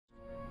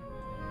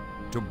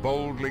to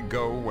boldly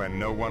go where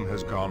no one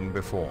has gone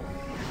before.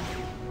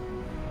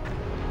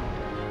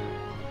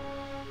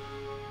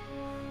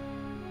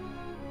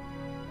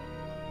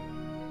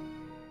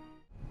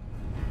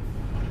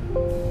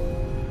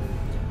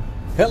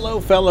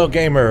 Hello fellow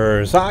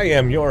gamers, I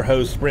am your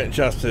host Brent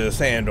Justice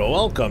and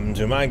welcome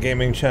to my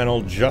gaming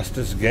channel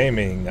Justice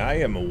Gaming. I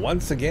am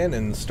once again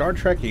in Star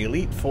Trek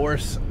Elite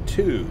Force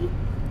 2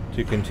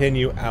 to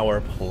continue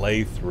our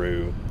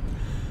playthrough.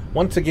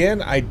 Once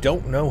again, I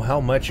don't know how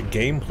much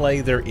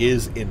gameplay there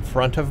is in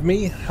front of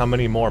me, how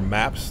many more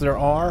maps there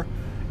are,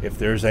 if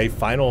there's a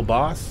final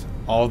boss,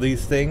 all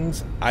these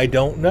things, I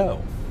don't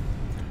know.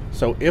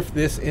 So if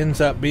this ends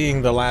up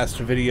being the last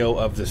video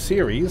of the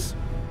series,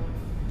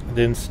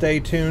 then stay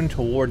tuned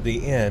toward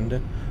the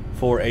end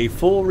for a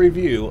full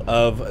review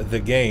of the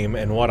game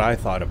and what I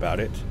thought about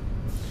it.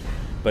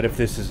 But if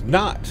this is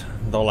not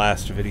the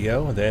last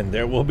video, then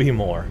there will be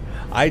more.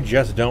 I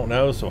just don't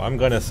know, so I'm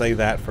going to say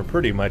that for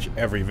pretty much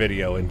every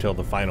video until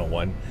the final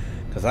one,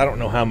 because I don't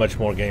know how much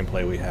more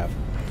gameplay we have.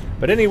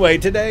 But anyway,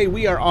 today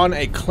we are on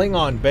a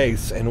Klingon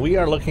base, and we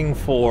are looking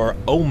for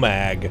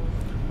OMAG.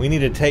 We need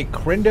to take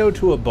Krendo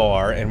to a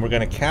bar, and we're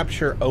going to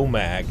capture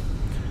OMAG.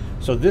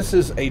 So this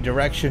is a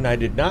direction I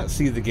did not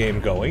see the game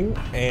going,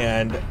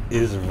 and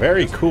is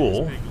very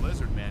cool. This big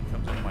lizard man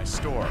comes into my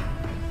store.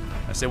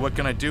 I say, "What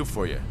can I do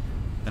for you?"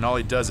 And all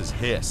he does is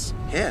hiss.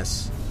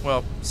 Hiss?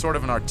 Well, sort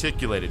of an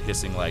articulated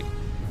hissing, like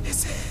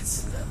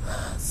Hiss.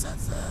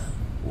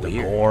 The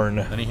Gorn.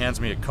 Then he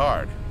hands me a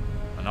card,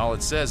 and all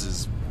it says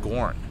is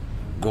Gorn.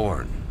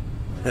 Gorn.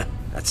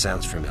 That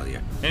sounds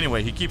familiar.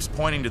 Anyway, he keeps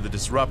pointing to the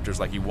disruptors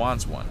like he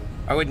wants one.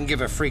 I wouldn't give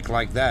a freak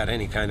like that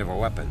any kind of a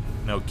weapon.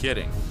 No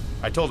kidding.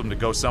 I told him to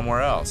go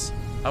somewhere else.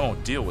 I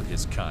won't deal with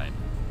his kind.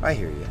 I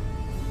hear you.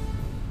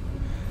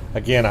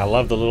 Again, I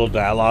love the little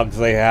dialogues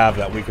they have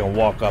that we can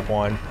walk up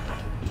on.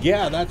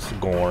 Yeah, that's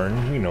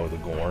Gorn. You know the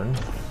Gorn.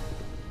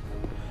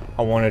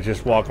 I want to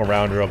just walk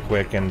around real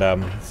quick and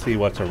see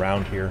what's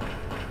around here.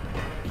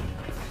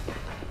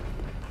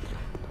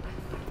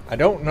 I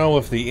don't know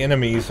if the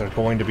enemies are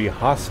going to be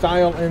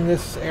hostile in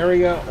this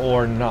area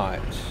or not.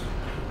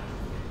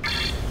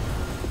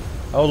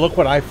 Oh, look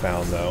what I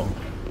found, though.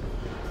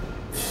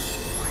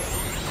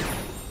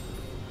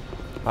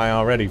 I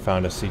already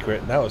found a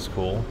secret. That was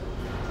cool.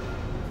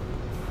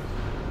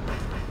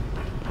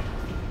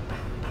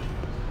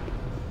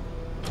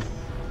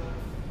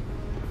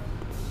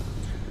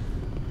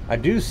 I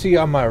do see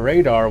on my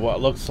radar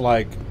what looks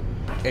like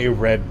a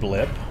red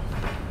blip.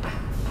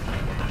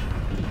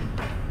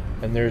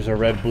 And there's a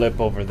red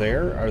blip over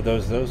there. Are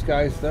those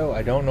guys though?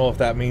 I don't know if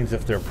that means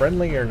if they're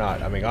friendly or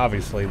not. I mean,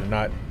 obviously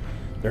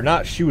they're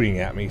not shooting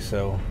at me,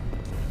 so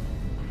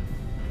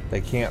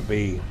they can't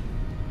be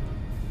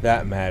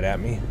that mad at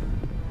me.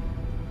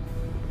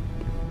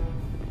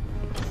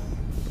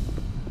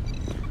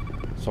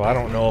 So I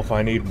don't know if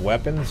I need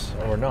weapons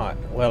or not.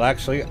 Well,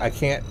 actually, I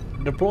can't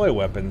deploy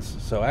weapons,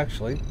 so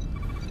actually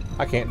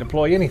I can't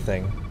deploy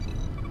anything.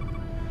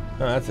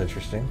 Oh, that's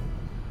interesting.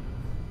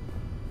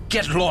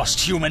 Get lost,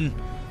 human!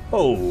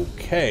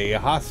 Okay,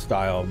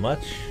 hostile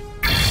much?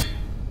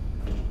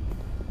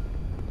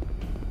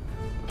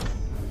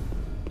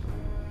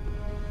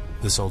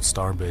 This old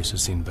starbase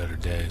has seen better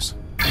days.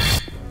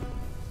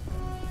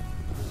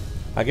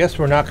 I guess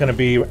we're not going to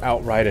be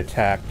outright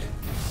attacked.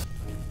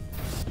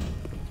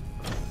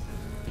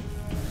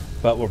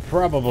 But we're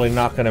probably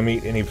not going to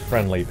meet any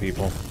friendly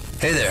people.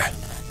 Hey there.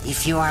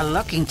 If you are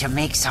looking to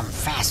make some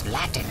fast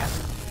latinum,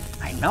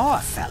 I know a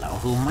fellow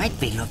who might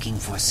be looking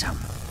for some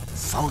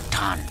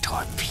photon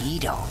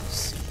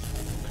torpedoes.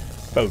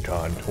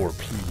 Photon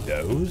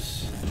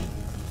torpedoes?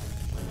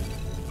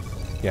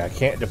 Yeah, I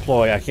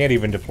can't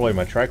even deploy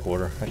my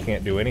tricorder. I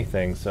can't do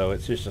anything, so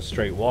it's just a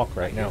straight walk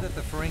right now. I hear that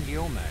the Ferengi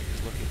OMAG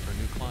is looking for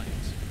new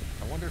clients.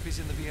 I wonder if he's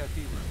in the VIP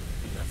room.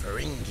 The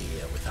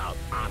Ferengi without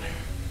honor.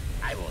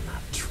 I will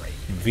not trade.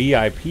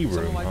 VIP room,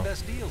 Some of my huh?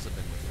 best deals have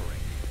been with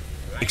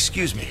Ferengi.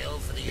 Excuse me.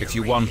 If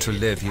you want to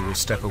live, you will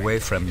step away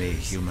from me,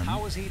 human.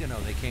 How was he to know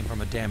they came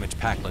from a damaged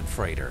Packland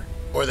freighter?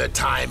 Or the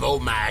time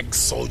OMAG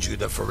sold you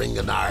the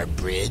Ferenginar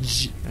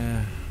Bridge?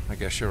 I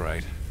guess you're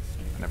right.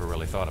 I never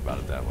really thought about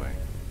it that way.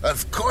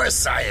 Of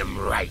course I am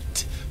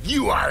right.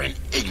 You are an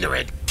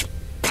ignorant...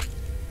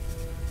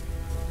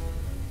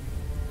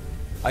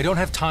 I don't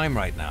have time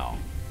right now.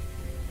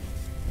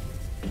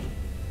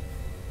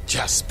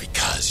 Just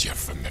because you're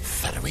from the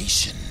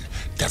Federation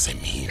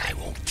doesn't mean I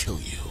won't kill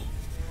you.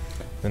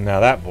 And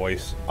now that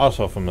voice,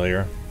 also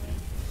familiar.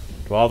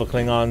 Do all the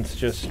Klingons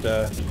just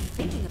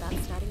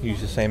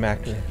use the same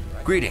actor?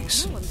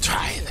 Greetings.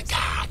 Try the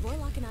god.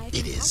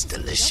 It is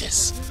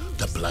delicious.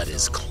 The blood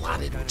is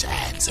clotted, which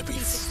adds a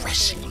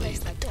refreshingly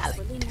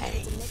metallic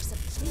tang.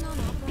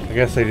 I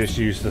guess they just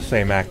use the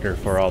same actor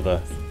for all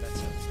the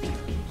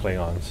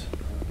Klingons.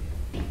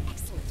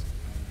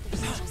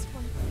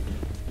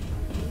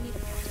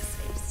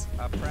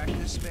 A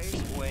practice space?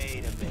 Wait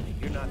a minute.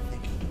 You're not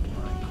thinking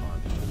of my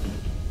content.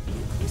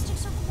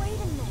 Acoustics are great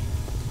in there.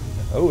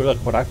 Oh, look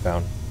what I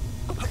found.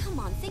 Oh, come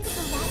on. Think of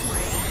the right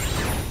one.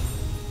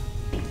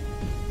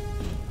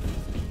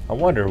 I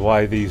wonder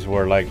why these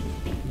were like,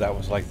 that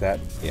was like that.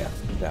 Yeah,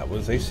 that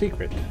was a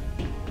secret.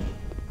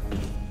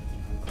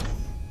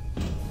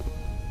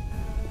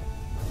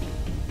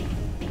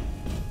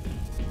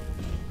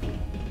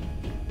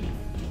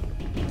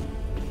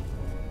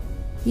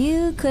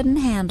 You couldn't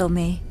handle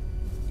me.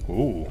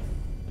 Ooh.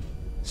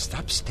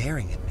 Stop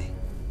staring at me.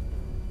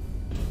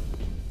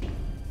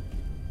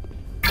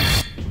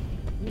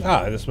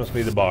 Ah, this must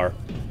be the bar.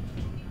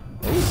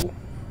 Ooh.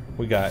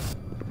 We got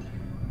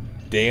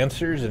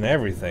dancers and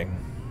everything.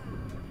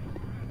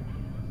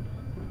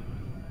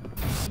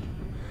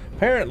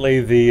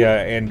 Apparently the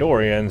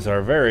Andorians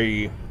are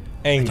very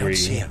angry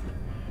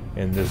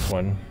in this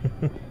one.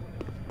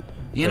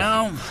 You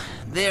know,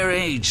 their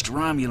aged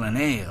Romulan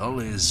ale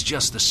is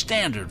just the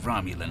standard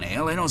Romulan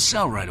ale. They don't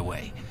sell right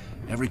away.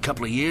 Every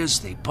couple of years,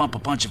 they pump a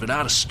bunch of it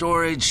out of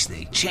storage,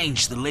 they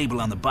change the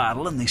label on the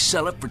bottle, and they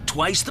sell it for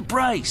twice the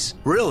price.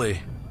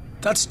 Really?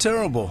 That's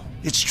terrible.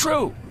 It's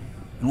true.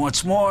 And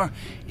what's more,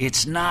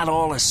 it's not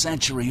all a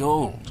century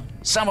old.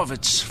 Some of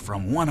it's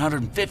from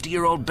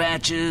 150-year-old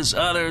batches,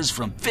 others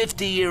from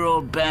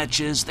 50-year-old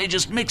batches. They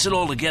just mix it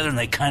all together and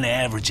they kind of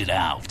average it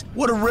out.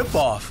 What a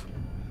ripoff.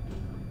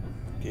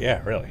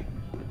 Yeah, really.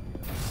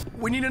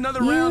 We need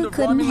another You round of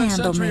couldn't Romulan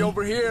handle Sentry me.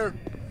 over here.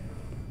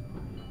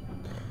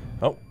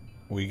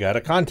 We got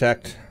a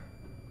contact.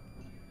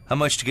 How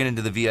much to get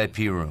into the VIP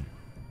room?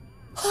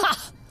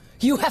 Ha!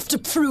 You have to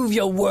prove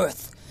your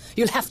worth.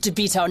 You'll have to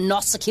beat our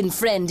Nausicaan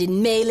friend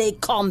in melee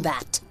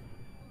combat.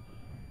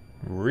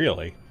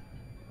 Really?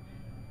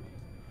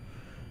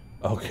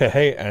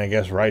 Okay, and I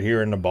guess right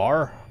here in the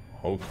bar?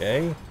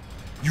 Okay.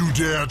 You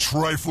dare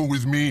trifle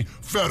with me,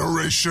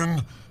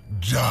 Federation?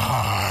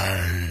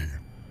 Die!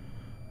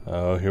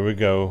 Oh, here we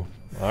go.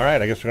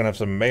 Alright, I guess we're gonna have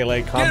some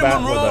melee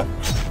combat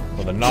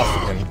with a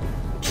Nausicaan.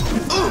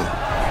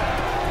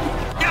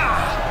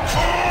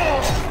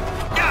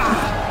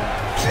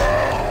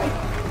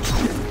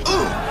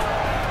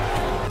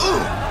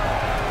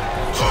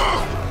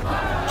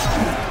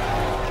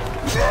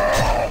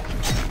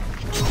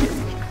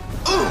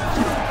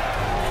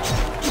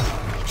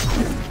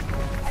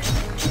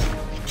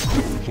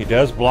 He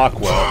does block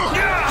well.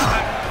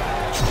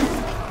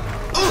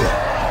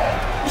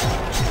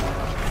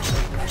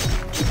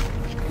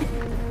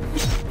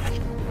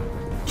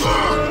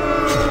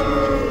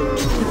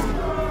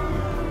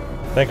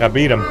 I think I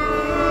beat him.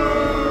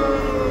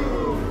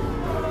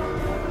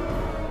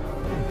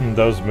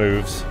 Those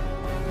moves.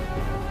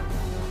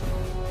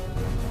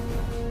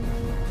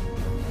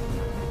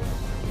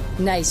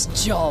 Nice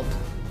job.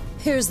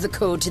 Here's the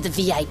code to the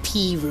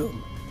VIP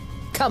room.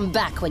 Come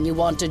back when you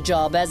want a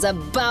job as a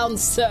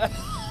bouncer.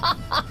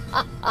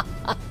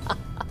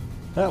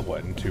 That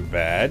wasn't too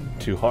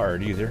bad. Too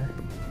hard either.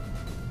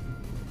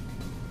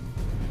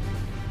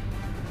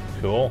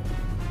 Cool.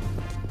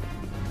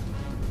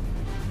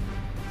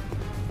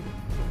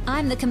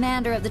 I'm the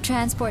commander of the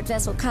transport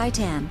vessel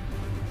Kaitan.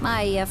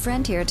 My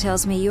friend here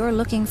tells me you're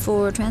looking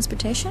for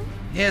transportation?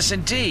 Yes,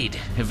 indeed.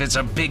 If it's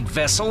a big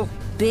vessel.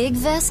 Big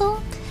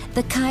vessel?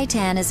 The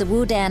Kaitan is a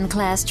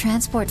Wudan-class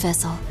transport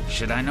vessel.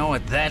 Should I know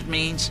what that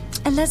means?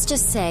 And let's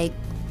just say,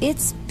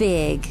 it's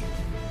big.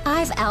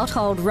 I've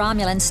outhauled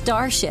Romulan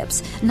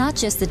starships, not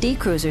just the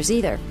D-cruisers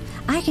either.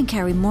 I can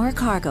carry more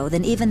cargo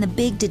than even the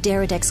big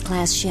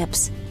Dideridex-class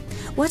ships.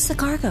 What's the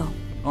cargo?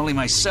 Only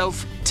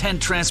myself, 10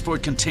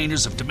 transport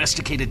containers of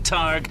domesticated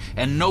targ,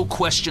 and no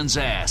questions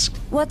asked.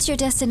 What's your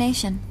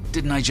destination?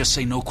 Didn't I just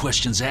say no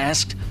questions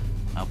asked?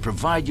 I'll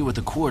provide you with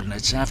the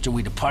coordinates after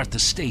we depart the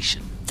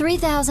station.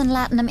 3,000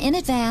 Latinum in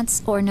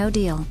advance, or no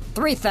deal.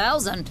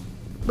 3,000?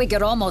 We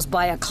could almost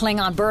buy a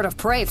Klingon bird of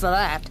prey for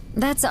that.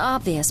 That's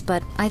obvious,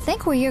 but I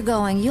think where you're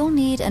going, you'll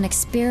need an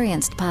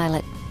experienced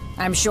pilot.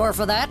 I'm sure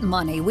for that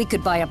money, we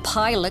could buy a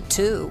pilot,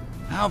 too.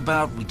 How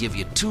about we give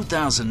you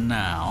 2,000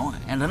 now,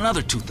 and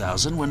another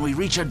 2,000 when we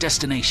reach our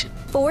destination?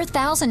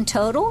 4,000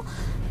 total?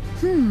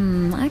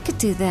 I could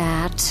do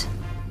that.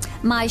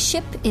 My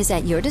ship is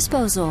at your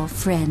disposal,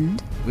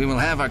 friend. We will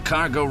have our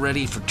cargo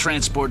ready for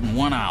transport in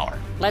 1 hour.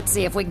 Let's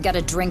see if we can get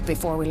a drink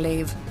before we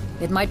leave.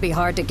 It might be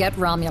hard to get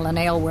Romulan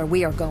ale where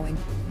we are going.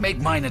 Make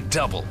mine a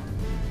double.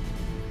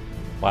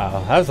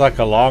 Wow, that was like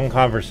a long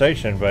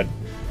conversation, but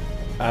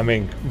I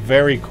mean,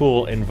 very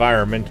cool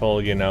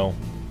environmental, you know,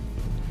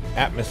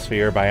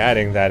 atmosphere by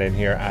adding that in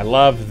here. I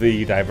love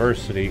the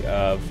diversity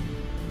of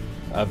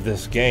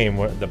this game,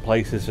 where the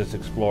places it's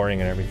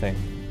exploring and everything.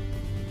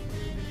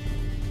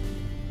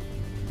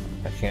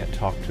 I can't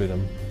talk to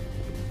them.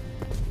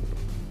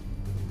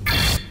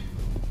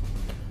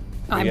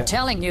 I'm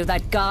telling you,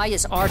 that guy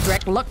is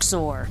Ardrek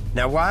Luxor.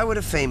 Now, why would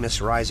a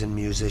famous rising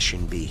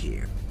musician be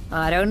here?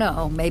 I don't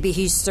know. Maybe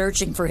he's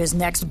searching for his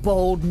next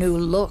bold new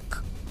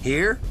look.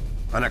 Here?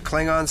 On a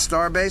Klingon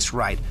starbase?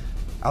 Right.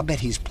 I'll bet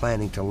he's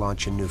planning to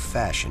launch a new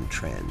fashion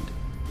trend.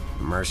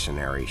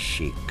 Mercenary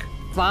chic.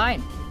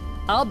 Fine.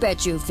 I'll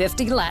bet you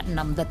 50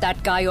 Latinum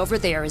that guy over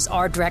there is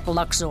Ardrek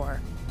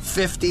Luxor.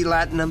 50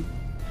 Latinum?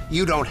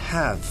 You don't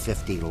have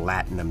 50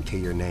 Latinum to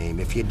your name.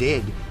 If you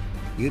did,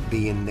 you'd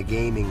be in the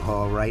gaming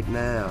hall right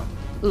now.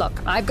 Look,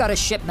 I've got a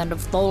shipment of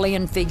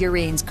Tholian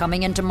figurines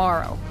coming in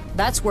tomorrow.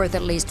 That's worth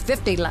at least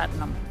 50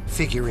 latinum.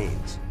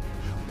 Figurines?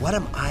 What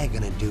am I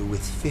gonna do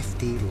with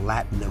 50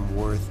 latinum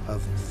worth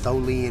of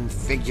Tholian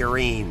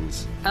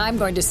figurines? I'm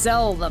going to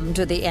sell them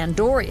to the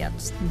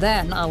Andorians.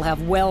 Then I'll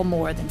have well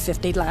more than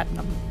 50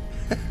 latinum.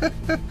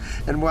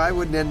 And why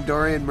would an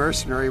Andorian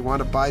mercenary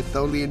want to buy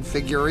Tholian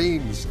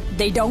figurines?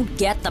 They don't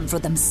get them for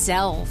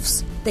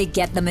themselves. They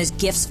get them as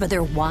gifts for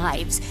their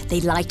wives.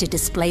 They like to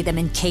display them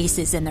in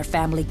cases in their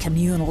family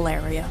communal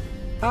area.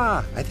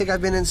 Ah, I think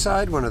I've been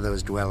inside one of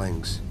those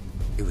dwellings.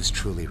 It was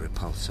truly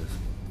repulsive.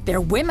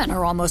 Their women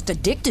are almost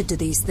addicted to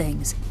these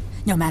things.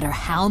 No matter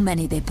how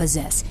many they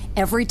possess,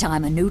 every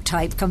time a new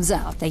type comes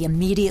out, they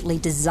immediately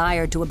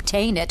desire to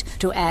obtain it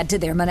to add to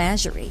their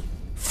menagerie.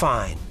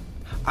 Fine.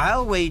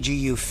 I'll wager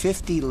you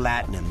 50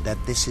 latinum that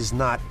this is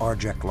not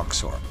Ardrek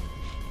Luxor.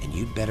 And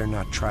you'd better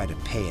not try to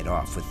pay it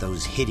off with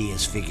those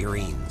hideous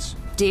figurines.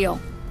 Deal.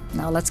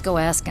 Now let's go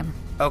ask him.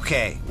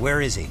 Okay, where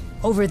is he?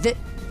 Over the...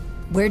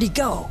 Where'd he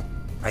go?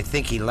 I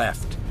think he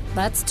left.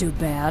 That's too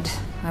bad.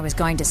 I was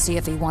going to see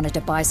if he wanted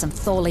to buy some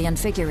Tholian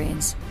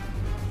figurines.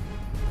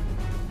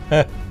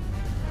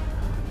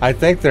 I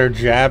think they're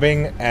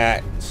jabbing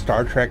at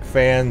Star Trek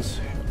fans,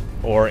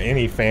 or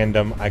any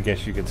fandom, I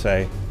guess you could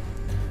say,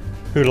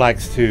 who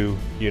likes to,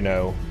 you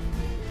know,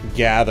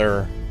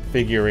 gather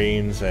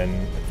figurines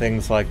and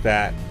things like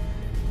that.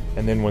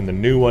 And then when the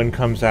new one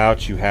comes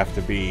out, you have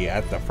to be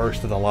at the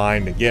first of the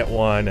line to get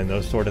one and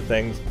those sort of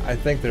things. I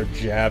think they're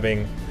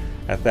jabbing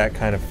at that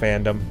kind of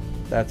fandom.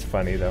 That's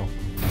funny, though.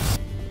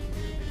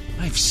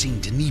 I've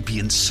seen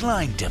Danebian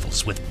slime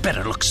devils with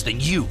better looks than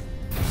you.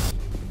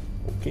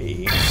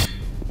 Okay.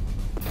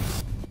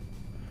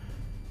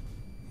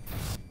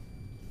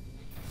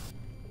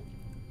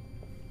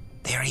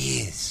 There he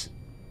is.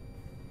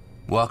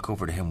 Walk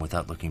over to him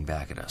without looking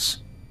back at us.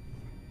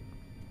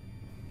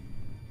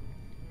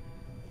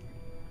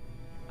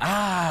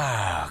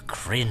 Ah,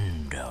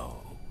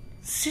 Crindo.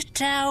 Sit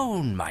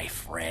down, my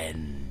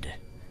friend.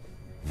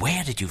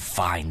 Where did you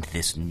find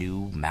this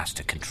new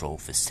master control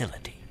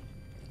facility?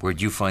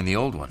 Where'd you find the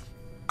old one?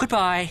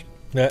 Goodbye.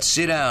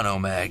 Sit down,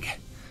 Omag.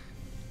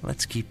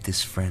 Let's keep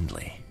this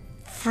friendly.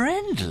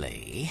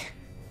 Friendly?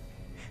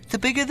 The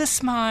bigger the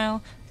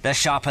smile, the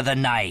sharper the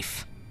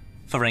knife.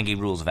 Ferengi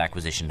Rules of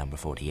Acquisition number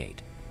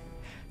 48.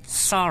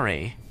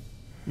 Sorry,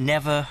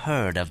 never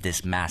heard of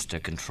this master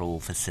control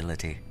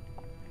facility.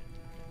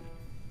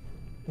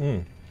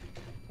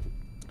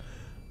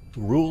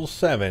 Rule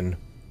 7.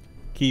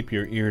 Keep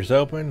your ears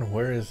open.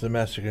 Where is the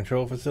master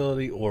control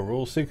facility? Or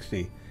Rule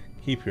 60.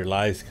 Keep your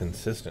lies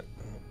consistent.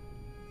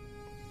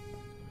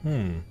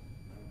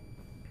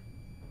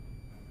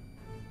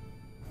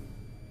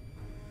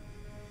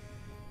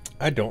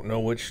 I don't know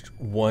which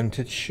one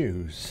to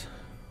choose.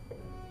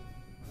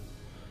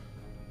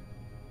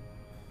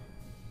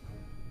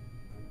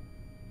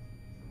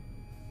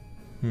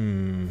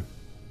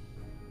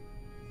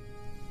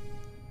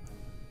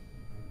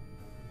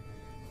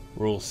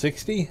 Rule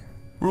 60?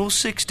 Rule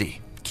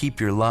 60. Keep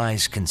your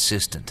lies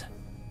consistent.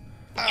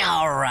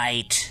 All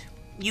right.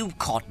 You've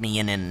caught me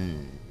in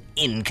an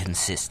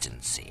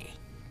inconsistency.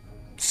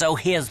 So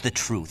here's the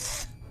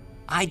truth.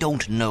 I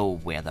don't know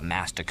where the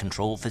master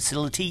control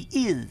facility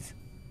is.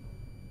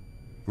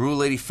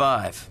 Rule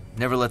 85.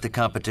 Never let the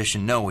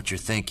competition know what you're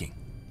thinking.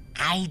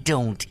 I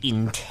don't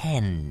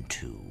intend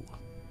to.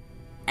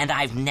 And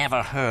I've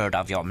never heard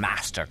of your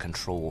master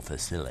control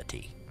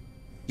facility.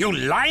 You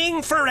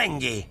lying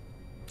Ferengi!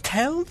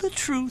 Tell the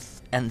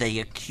truth, and they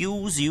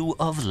accuse you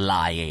of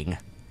lying.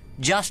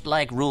 Just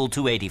like Rule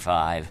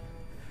 285.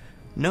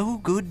 No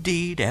good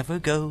deed ever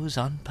goes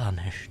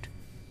unpunished.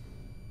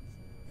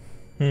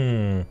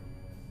 How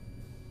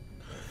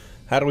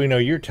do we know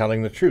you're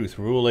telling the truth?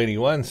 Rule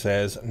 81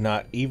 says,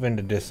 not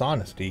even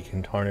dishonesty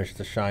can tarnish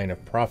the shine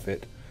of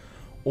profit.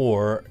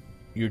 Or,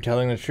 you're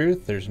telling the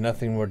truth? There's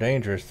nothing more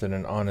dangerous than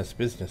an honest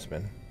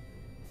businessman.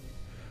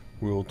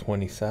 Rule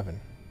 27.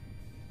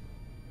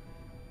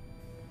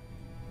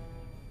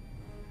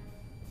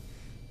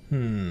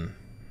 I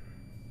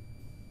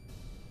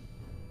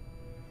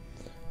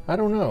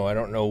don't know. I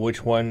don't know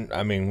which one,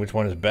 which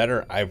one is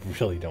better. I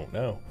really don't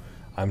know.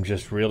 I'm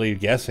just really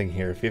guessing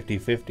here,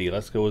 50-50.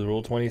 Let's go with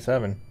Rule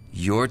 27.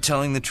 You're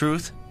telling the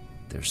truth?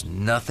 There's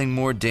nothing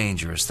more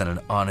dangerous than an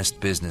honest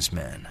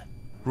businessman.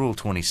 Rule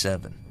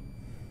 27.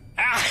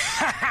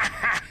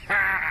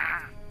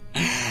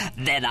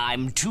 Then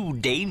I'm too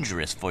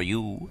dangerous for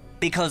you,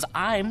 because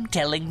I'm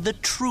telling the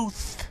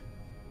truth.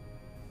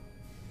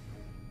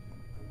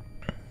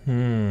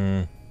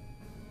 Well,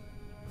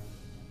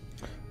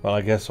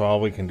 I guess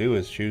all we can do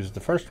is choose the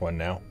first one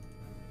now.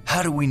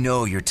 How do we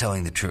know you're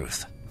telling the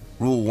truth?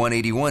 Rule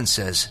 181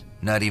 says,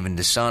 not even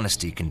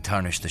dishonesty can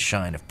tarnish the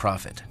shine of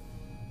profit.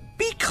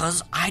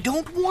 Because I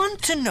don't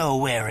want to know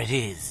where it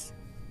is.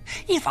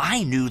 If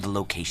I knew the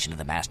location of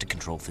the master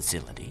control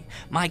facility,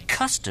 my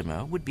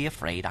customer would be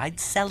afraid I'd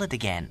sell it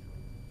again.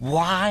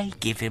 Why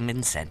give him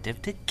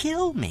incentive to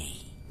kill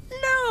me?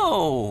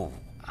 No!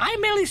 I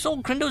merely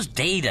sold Crindo's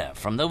data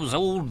from those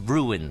old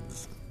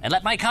ruins. and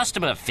let my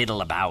customer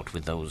fiddle about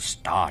with those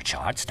star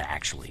charts to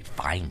actually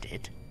find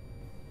it.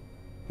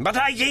 But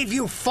I gave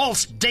you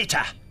false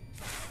data.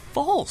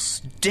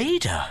 False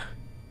data?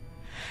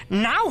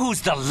 Now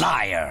who's the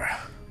liar?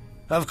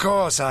 Of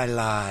course I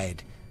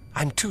lied.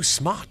 I'm too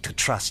smart to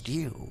trust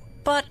you.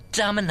 But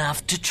dumb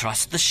enough to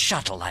trust the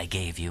shuttle I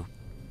gave you.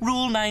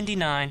 Rule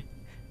 99.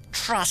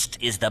 Trust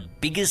is the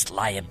biggest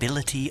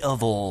liability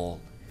of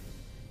all.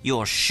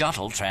 Your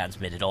shuttle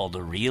transmitted all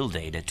the real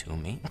data to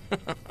me.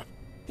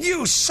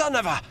 You son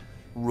of a...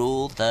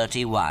 Rule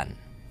 31.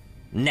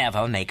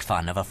 Never make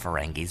fun of a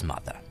Ferengi's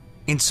mother.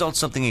 Insult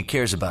something he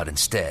cares about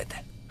instead.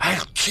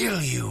 I'll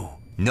kill you.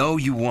 No,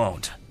 you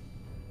won't.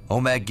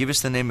 OMAG, give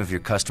us the name of your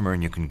customer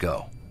and you can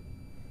go.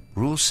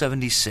 Rule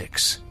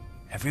 76.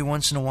 Every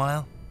once in a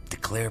while,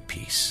 declare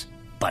peace.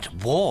 But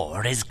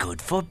war is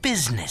good for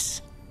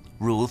business.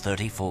 Rule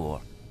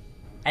 34.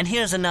 And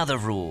here's another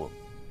rule.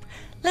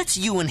 Let's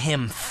you and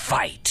him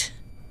fight.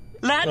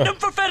 Latinum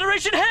for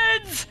Federation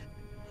heads!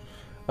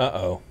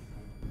 Uh-oh.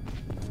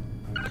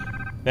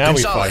 Now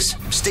Gonzalez,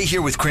 we fight. Stay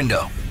here with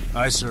Crindo.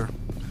 Aye, sir.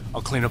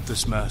 I'll clean up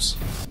this mess.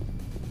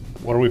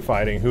 What are we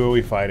fighting? Who are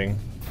we fighting?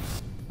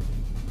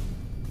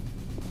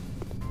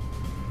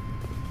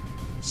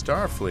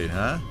 Starfleet,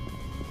 huh?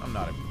 I'm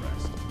not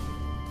impressed.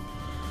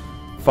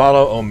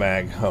 Follow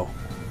OMAG. Oh.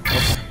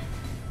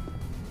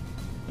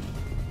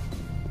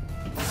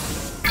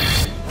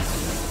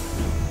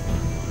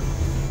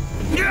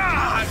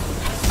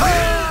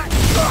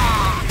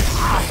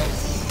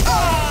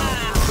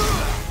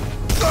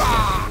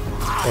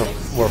 Okay.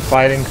 We're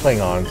fighting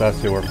Klingons. That's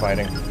who we're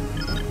fighting.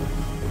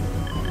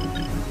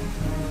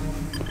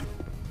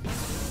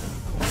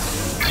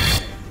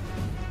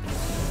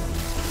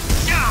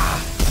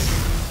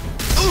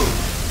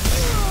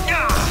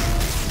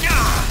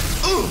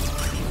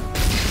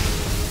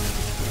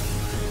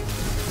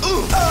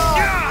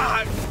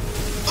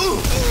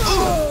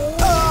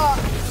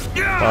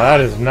 Well,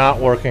 that is not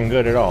working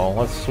good at all.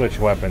 Let's switch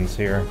weapons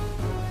here.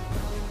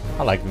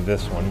 I like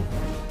this one.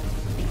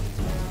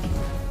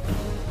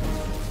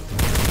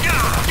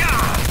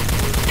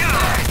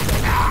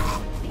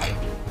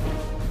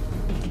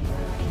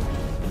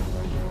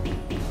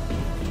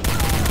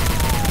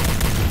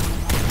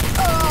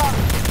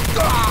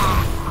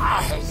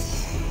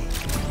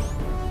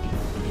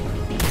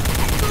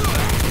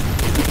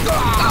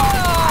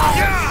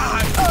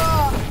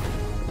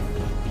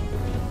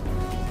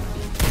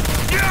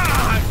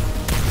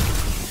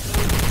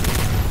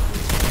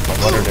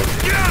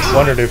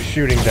 Wondered if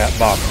shooting that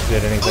box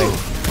did anything.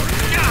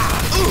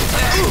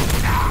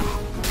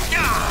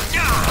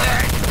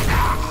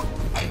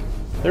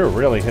 They're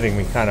really hitting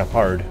me kind of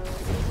hard.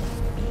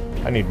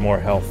 I need more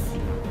health.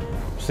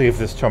 See if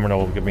this terminal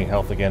will give me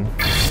health again.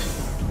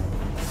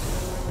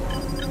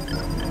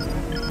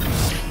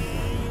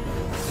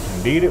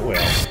 Indeed it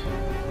will.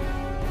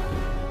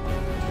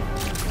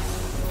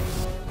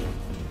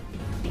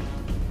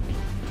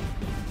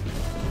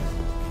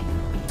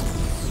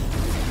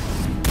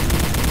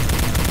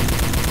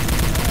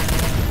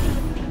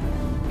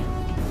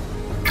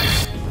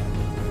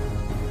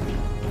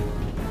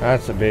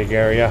 That's a big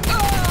area.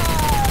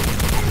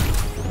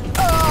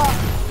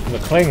 The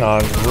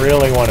Klingons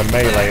really want to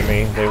melee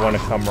me. They want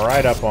to come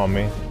right up on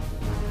me.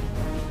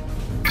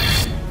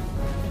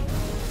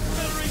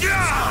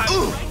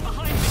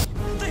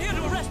 They're here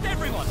to arrest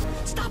everyone.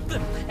 Stop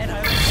them, and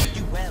I will treat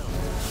you well.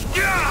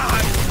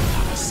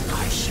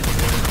 Starship.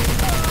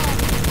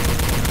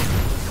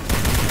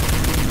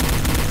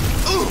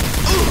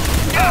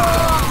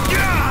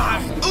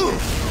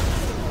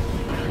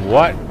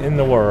 What in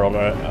the world?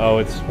 Oh,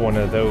 it's one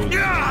of those.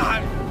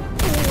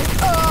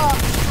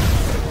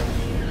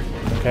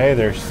 Okay,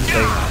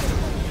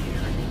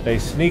 they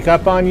sneak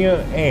up on you,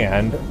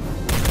 and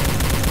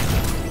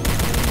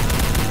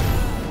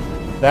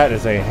that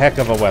is a heck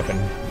of a weapon.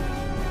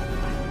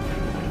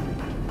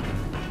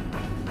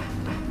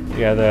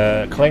 Yeah,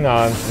 the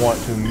Klingons want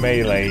to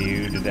melee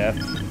you to death,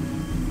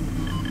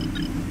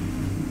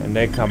 and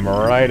they come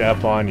right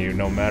up on you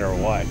no matter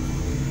what.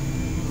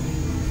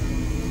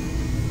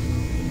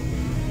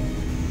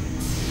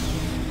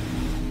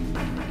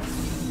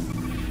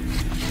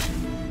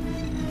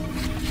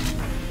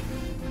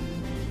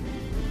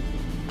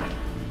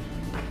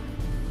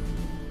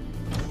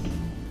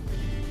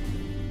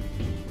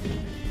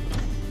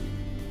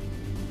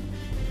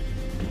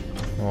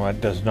 Well,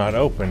 that does not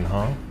open,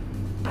 huh?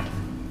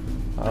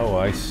 Oh,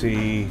 I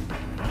see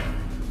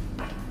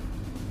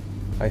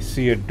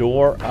a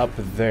door up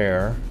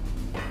there,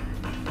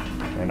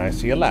 and I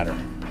see a ladder.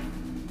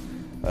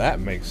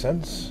 That makes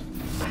sense.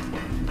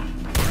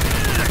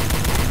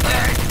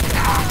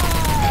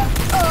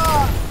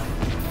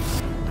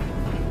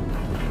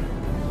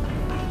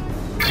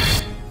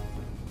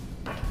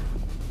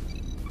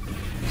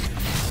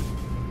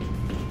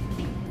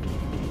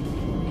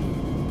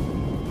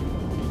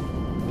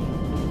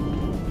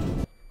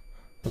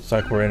 Looks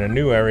like we're in a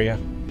new area.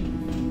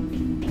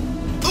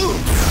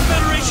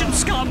 Federation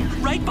scum,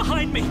 right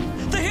behind me.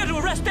 They're here to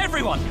arrest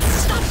everyone.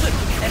 Stop them,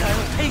 and I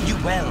will pay you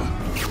well.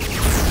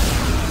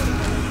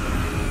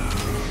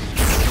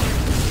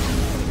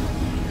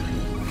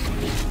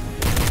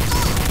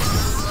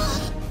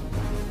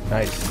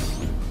 Nice.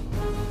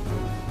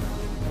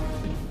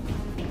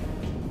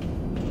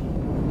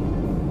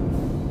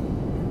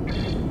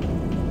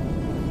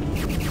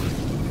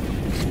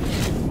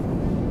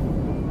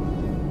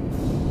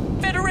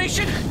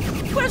 Federation!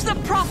 Where's the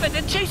Prophet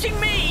in chasing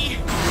me?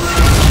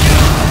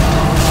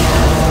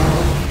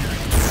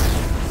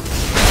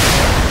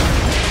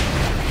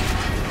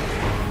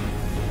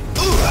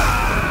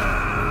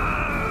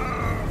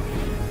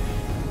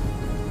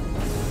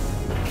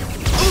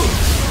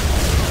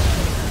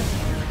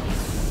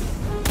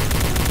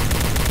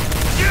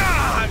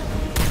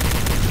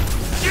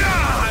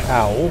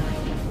 Ow.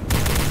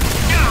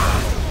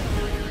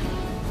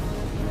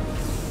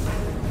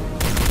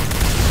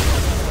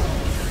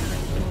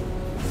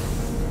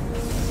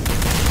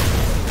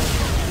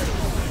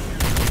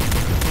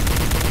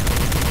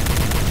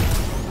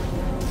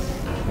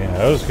 Yeah,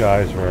 those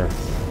guys were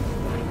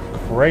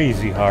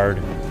crazy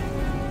hard.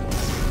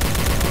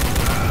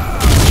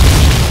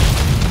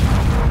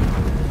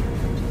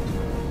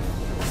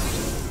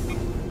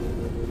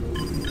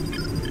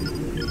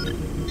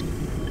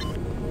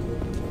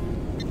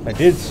 I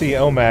did see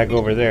Omag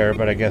over there,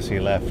 but I guess he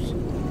left.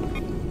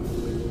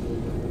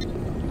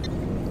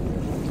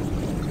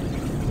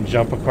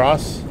 Jump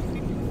across.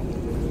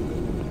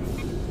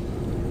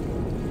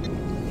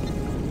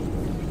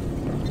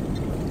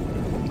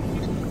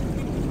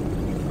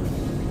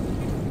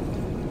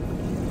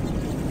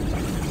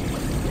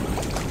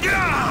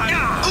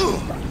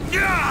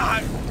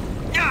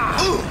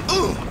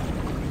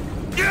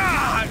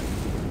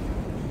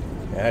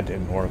 That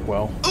didn't work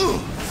well.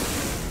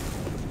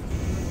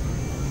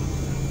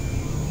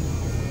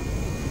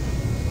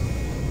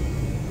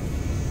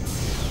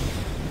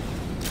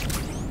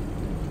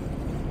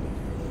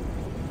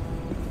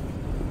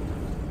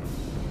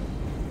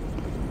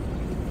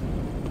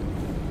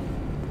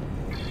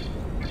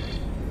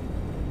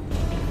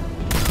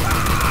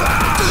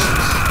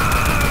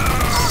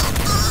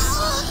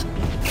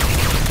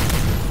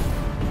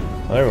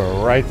 They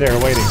were right there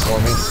waiting for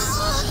me.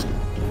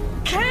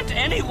 Can't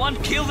anyone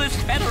kill this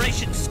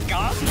Federation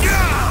scum?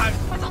 I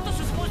thought this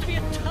was supposed to be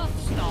a tough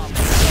stop.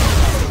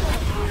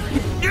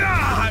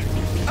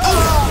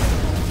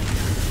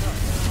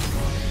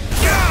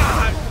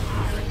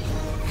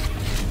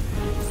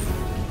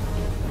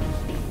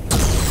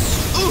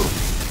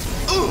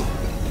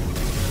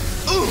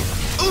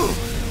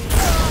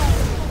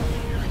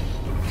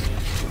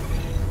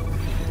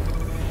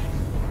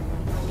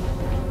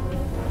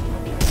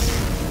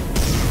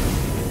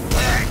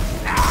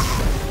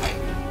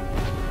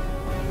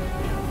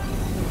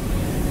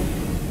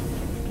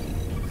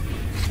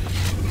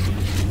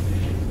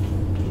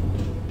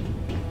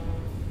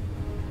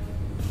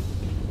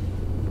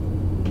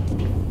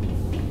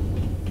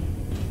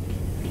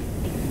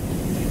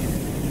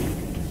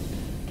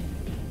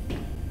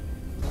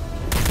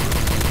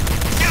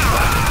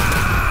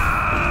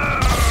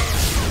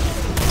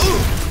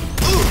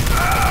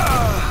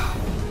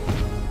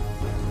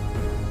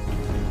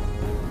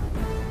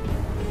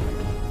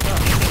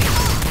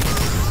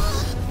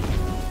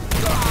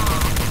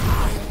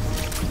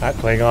 That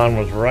Klingon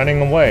was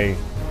running away.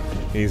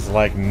 He's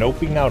like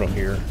noping out of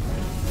here.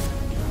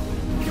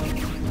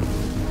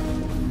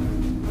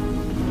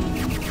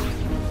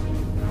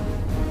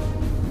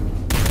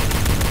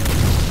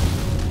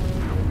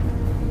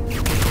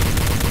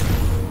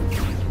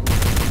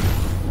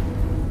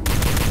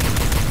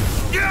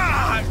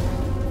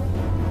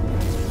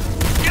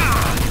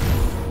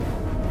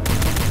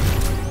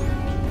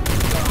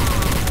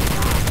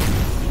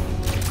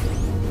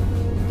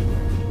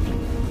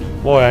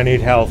 Boy, I need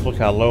health. Look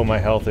how low my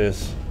health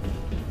is.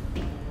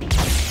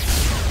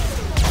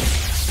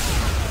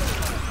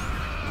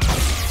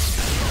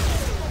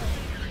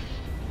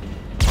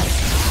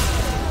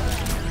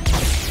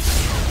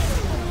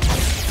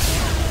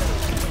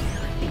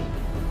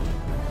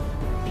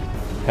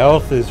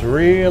 Health is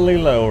really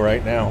low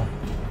right now.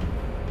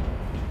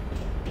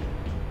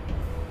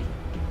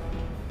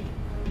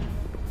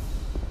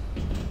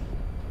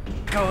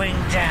 Going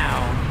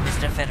down,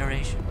 Mr.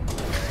 Federation.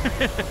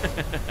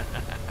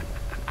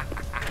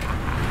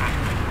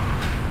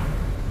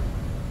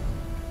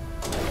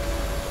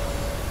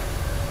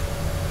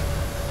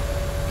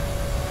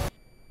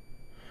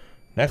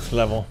 Next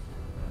level.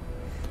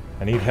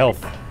 I need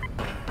health.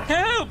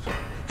 Help!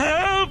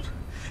 Help!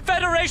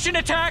 Federation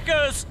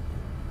attackers!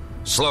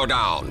 Slow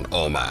down,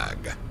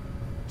 Omag.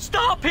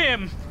 Stop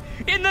him!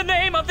 In the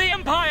name of the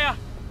Empire!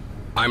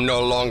 I'm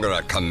no longer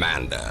a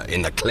commander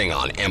in the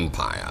Klingon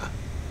Empire.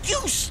 You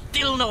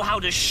still know how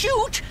to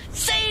shoot?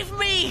 Save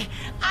me!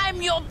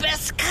 I'm your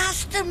best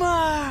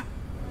customer!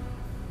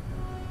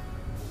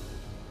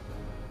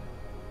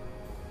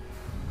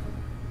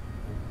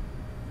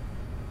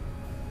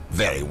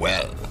 Very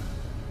well.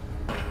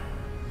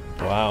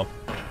 Wow.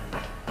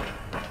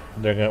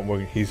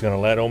 He's gonna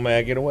let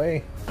Omag get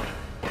away.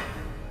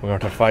 We're going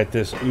to fight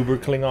this Uber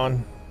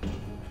Klingon,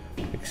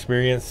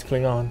 experienced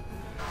Klingon,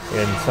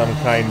 in some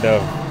kind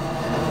of,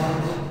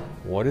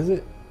 what is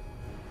it?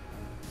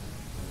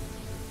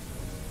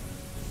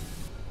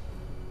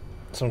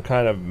 some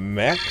kind of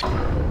mech?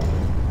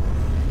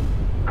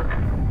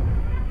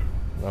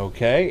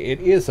 Okay, it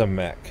is a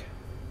mech.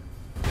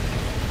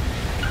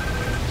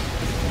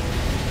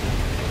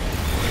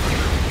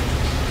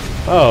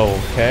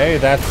 Okay,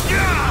 that's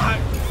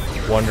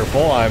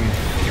wonderful.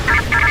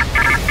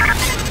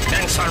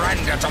 Then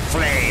surrender to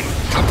flame,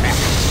 Captain.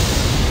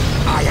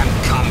 I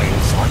am coming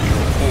for you,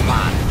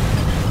 human.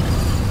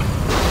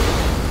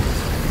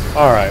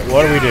 Alright,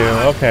 what do we do?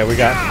 Okay, we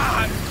got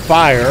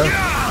fire.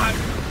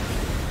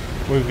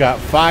 We've got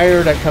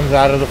fire that comes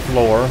out of the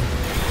floor.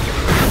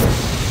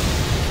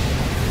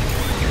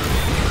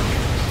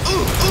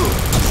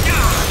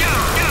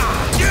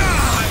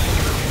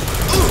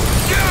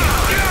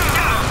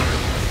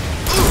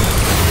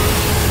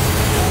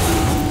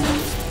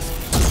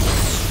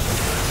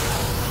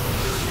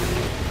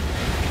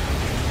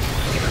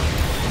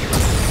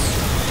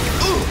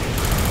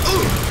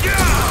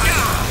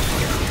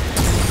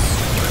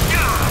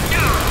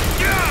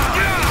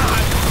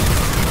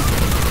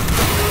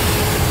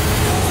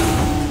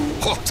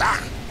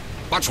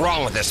 What's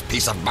wrong with this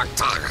piece of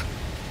bacteria?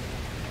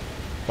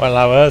 Well,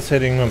 I was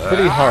hitting them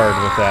pretty hard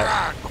with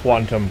that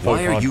quantum photon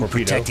torpedo. Why are you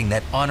protecting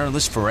that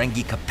honorless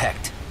Ferengi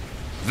Capect?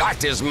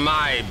 That is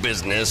my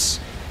business.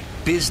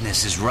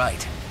 Business is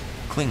right.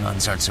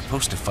 Klingons aren't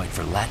supposed to fight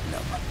for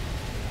latinum.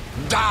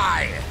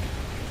 Die!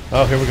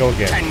 Oh, here we go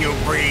again. Can you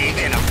breathe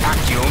in a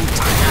vacuum,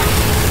 Taka?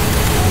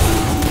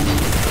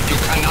 You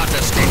cannot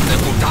escape the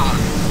Udar,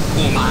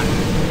 human.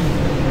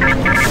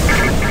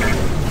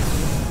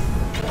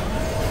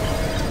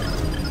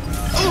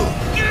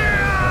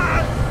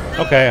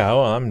 Okay,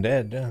 well, I'm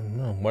dead.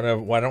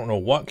 Whatever. I don't know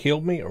what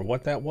killed me or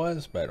what that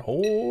was, but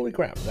holy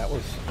crap, that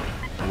was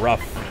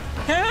rough.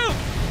 Help!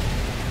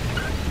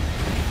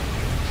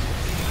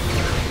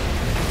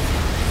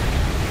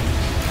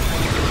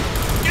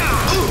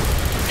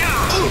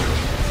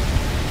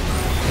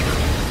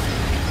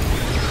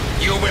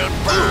 You will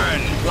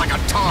burn like a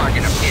targ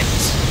in a pit.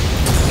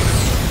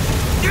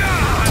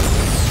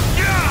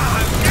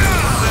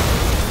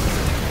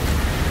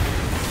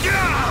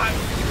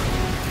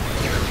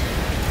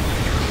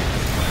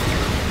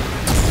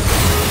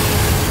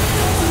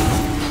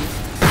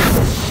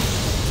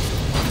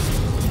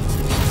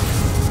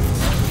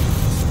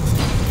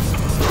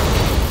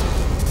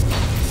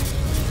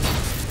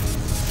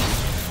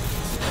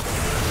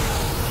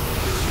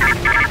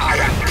 I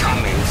am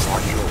coming for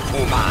you,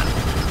 human.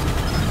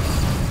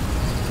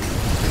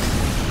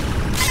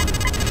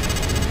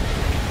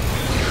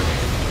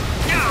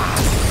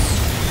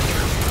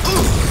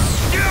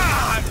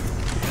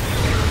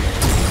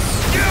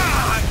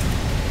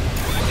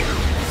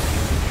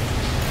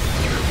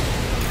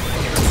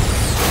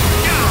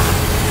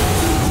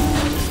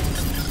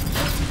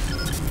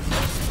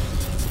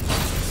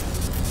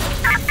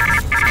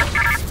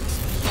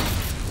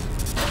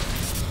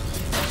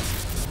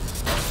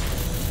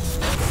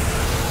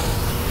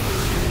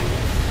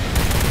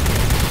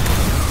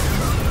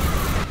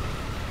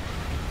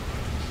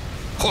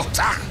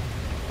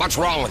 What's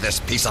wrong with this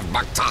piece of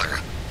bacteria?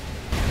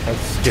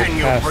 Can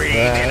you breathe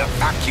in a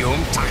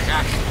vacuum,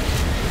 Taka?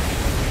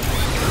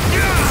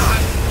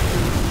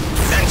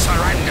 Then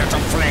surrender to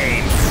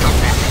flame,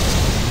 Captain.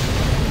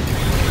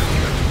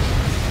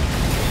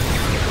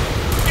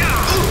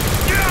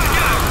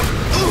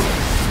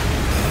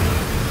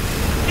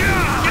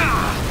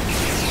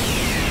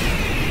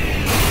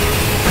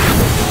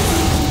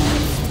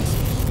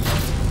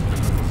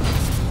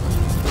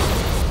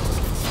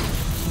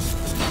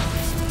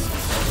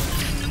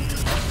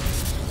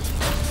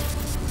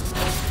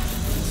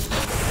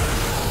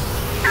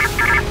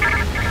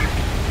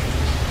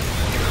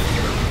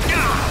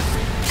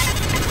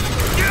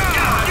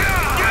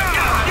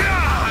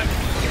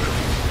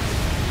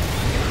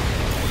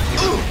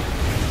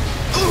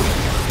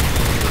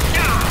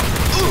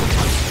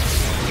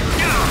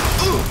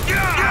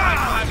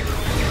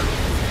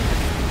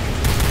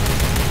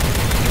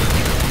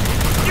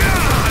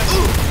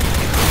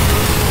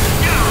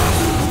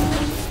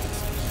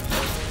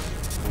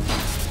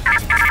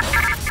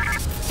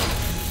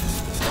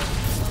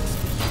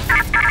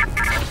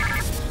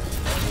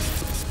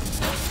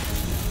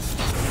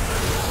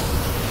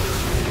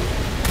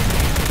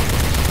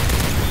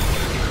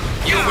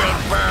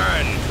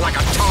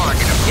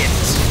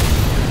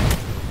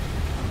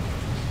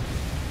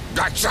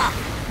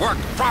 Work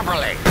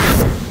properly.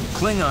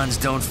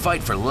 Klingons don't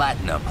fight for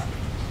latinum.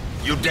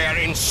 You dare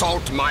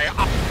insult my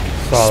up.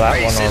 Saw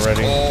that Space one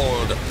already. Is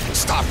cold.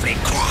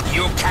 Starfleet,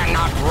 you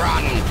cannot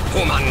run,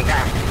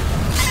 Commander.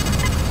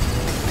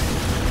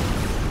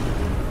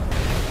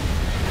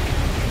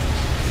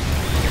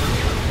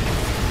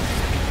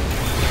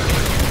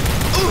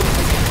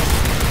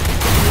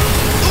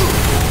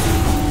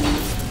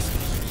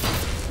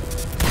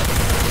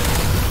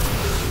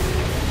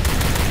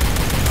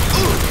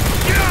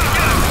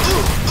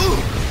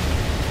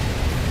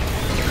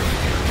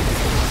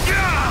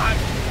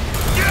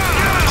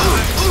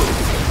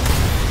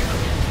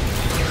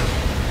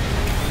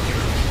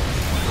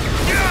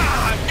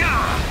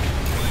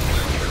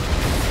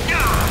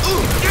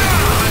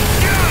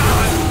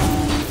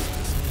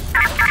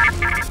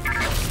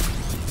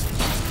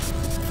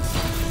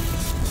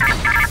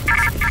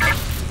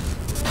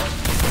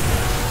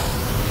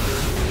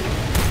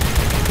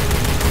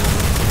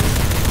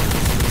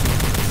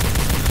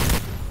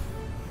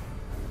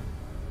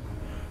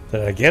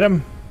 Did I get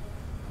him?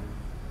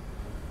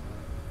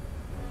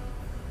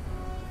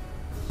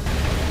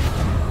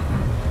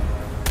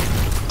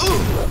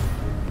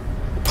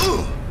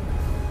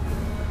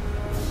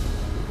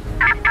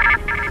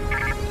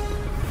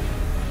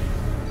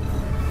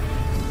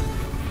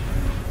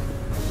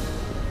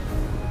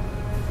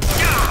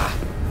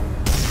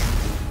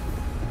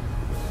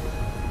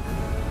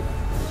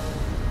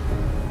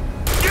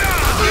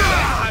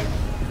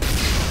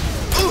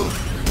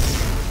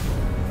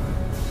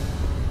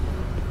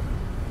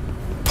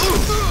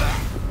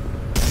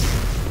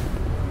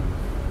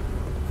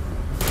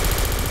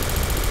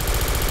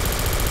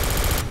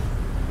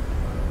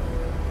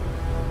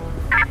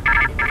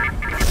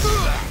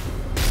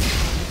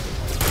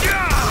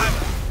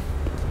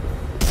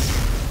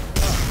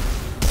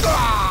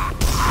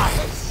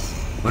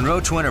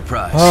 Monroe to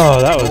Enterprise.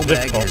 Oh, that was OMAG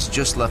difficult. has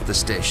just left the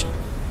station.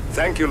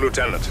 Thank you,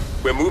 Lieutenant.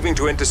 We're moving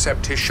to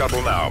intercept his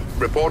shuttle now.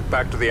 Report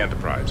back to the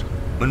Enterprise.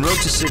 Monroe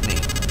to Sydney.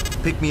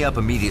 Pick me up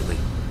immediately.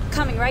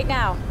 Coming right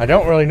now. I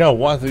don't really know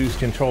what these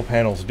control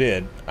panels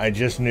did. I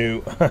just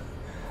knew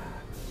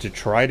to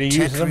try to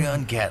use them.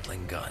 Tetrion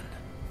Gatling gun.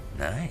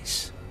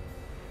 Nice.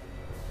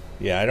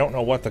 Yeah, I don't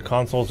know what the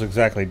consoles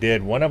exactly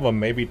did. One of them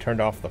maybe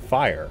turned off the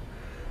fire.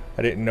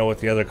 I didn't know what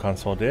the other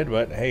console did,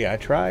 but hey, I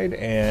tried,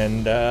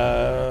 and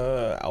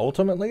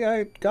ultimately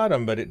I got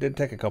him, but it did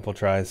take a couple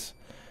tries.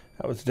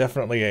 That was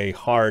definitely a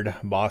hard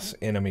boss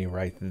enemy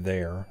right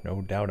there.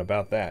 No doubt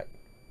about that.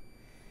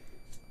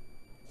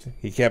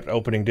 He kept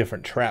opening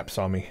different traps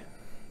on me.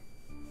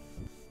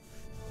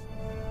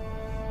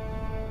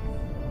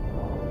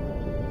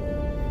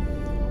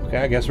 Okay,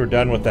 I guess we're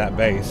done with that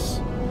base.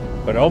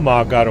 But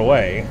OMAG got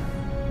away.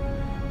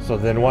 So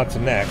then what's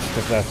next,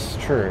 if that's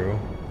true?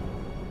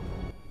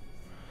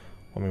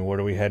 I mean, where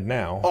do we head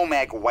now?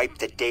 OMAG wiped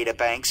the data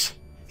banks.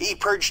 He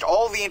purged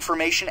all the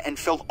information and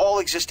filled all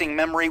existing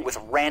memory with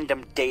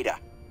random data.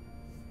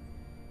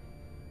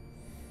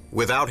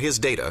 Without his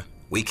data,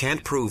 we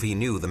can't prove he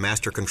knew the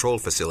Master Control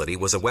Facility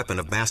was a weapon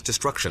of mass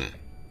destruction.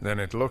 Then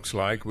it looks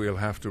like we'll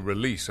have to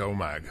release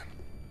OMAG.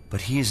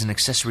 But he is an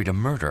accessory to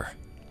murder.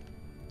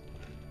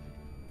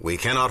 We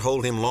cannot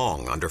hold him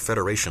long under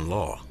Federation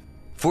law.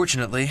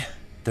 Fortunately,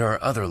 there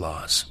are other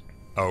laws.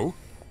 Oh?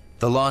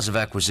 The laws of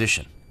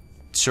acquisition.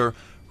 Sir,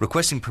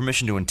 requesting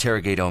permission to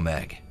interrogate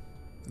OMAG.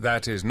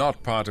 That is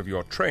not part of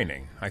your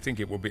training. I think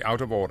it will be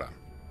out of order.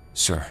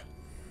 Sir,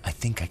 I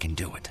think I can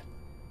do it.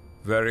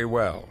 Very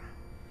well.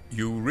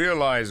 You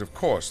realize, of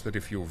course, that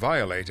if you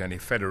violate any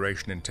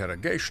Federation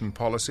interrogation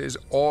policies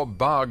or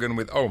bargain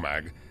with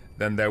OMAG,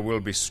 then there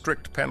will be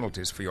strict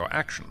penalties for your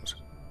actions.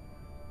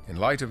 In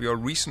light of your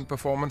recent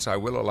performance, I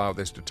will allow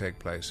this to take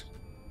place.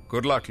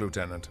 Good luck,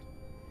 Lieutenant.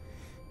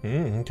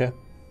 Okay.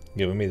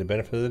 Giving me the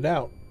benefit of the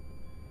doubt.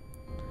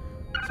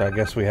 So I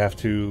guess we have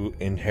to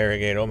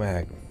interrogate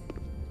OMAG.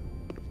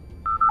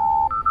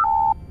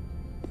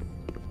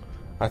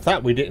 I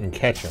thought we didn't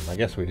catch him. I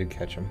guess we did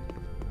catch him.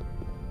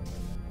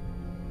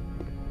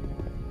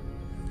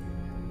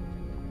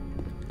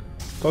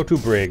 Go to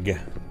Brig.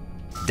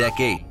 Deck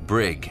 8,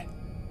 Brig.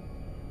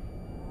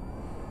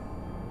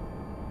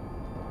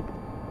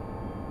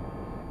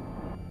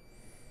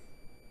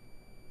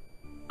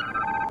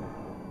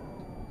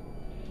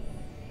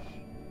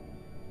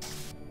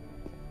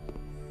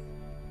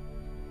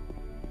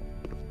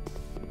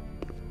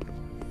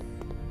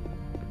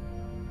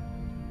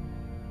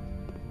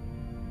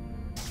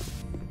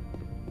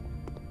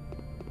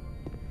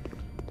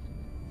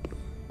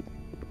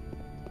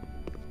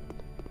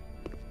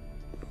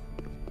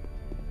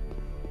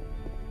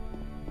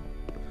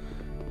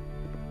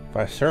 If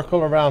I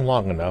circle around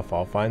long enough,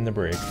 I'll find the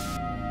brig.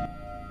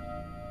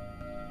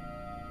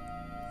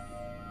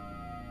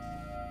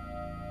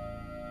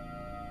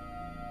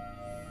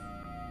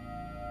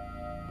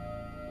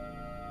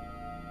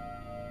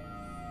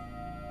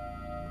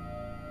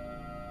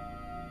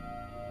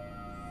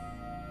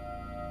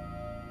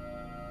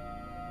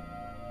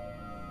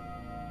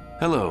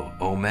 Hello,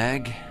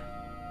 OMAG.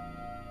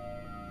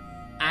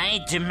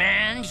 I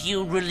demand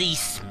you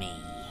release me.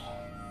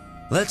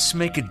 Let's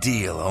make a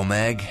deal,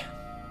 OMAG.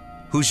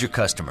 Who's your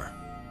customer?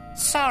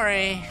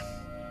 Sorry.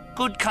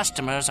 Good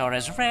customers are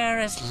as rare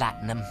as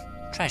latinum.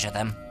 Treasure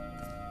them.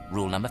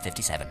 Rule number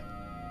 57.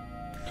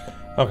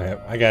 Okay,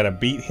 I gotta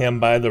beat him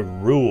by the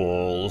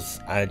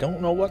rules. I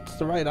don't know what's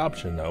the right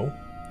option, though.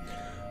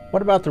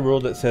 What about the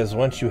rule that says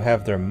once you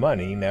have their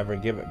money, never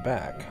give it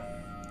back?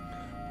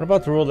 What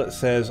about the rule that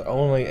says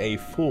only a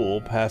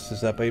fool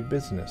passes up a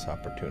business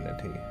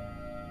opportunity?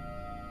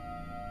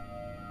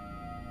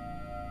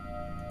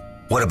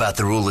 What about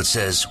the rule that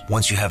says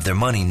once you have their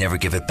money, never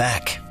give it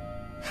back?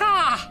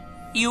 Ha!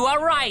 You are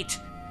right.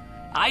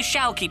 I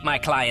shall keep my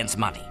client's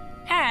money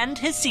and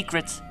his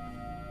secrets.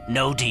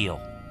 No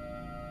deal.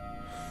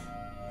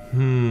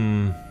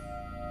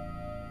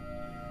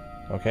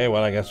 Okay,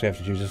 well, I guess we have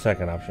to choose a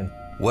second option.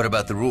 What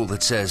about the rule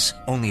that says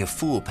only a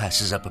fool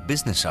passes up a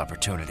business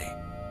opportunity?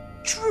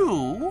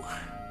 True,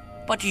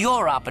 but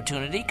your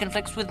opportunity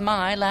conflicts with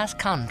my last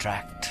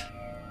contract.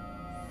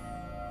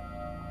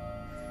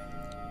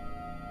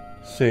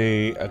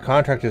 See, a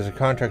contract is a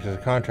contract is a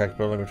contract.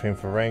 Building between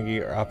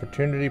Ferengi or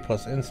opportunity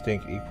plus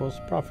instinct equals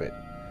profit.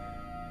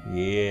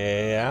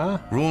 Yeah.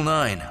 Rule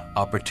 9.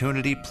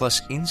 Opportunity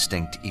plus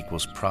instinct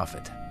equals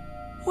profit.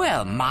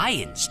 Well, my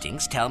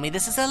instincts tell me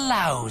this is a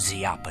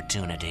lousy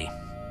opportunity.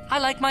 I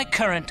like my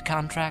current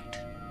contract.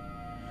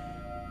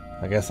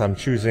 I guess I'm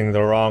choosing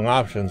the wrong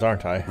options,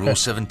 aren't I? Rule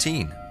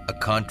 17. A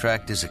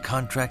contract is a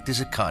contract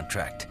is a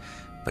contract,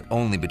 but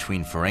only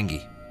between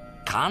Ferengi.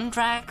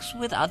 Contracts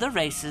with other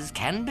races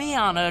can be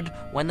honored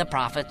when the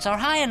profits are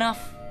high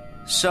enough.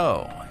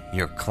 So,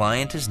 your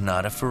client is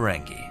not a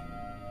Ferengi.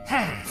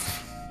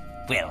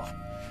 Well,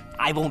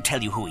 I won't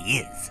tell you who he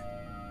is.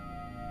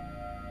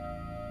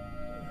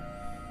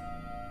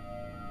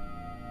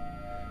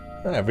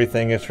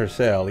 Everything is for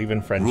sale,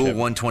 even friendship. Rule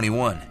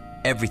 121.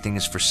 Everything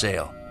is for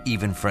sale,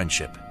 even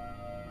friendship.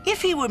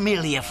 If he were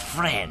merely a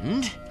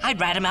friend, I'd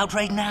rat him out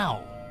right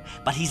now.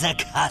 But he's a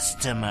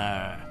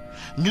customer.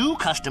 New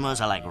customers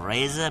are like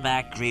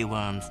razorback tree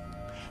worms.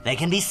 They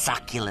can be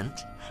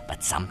succulent,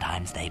 but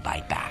sometimes they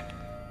bite back.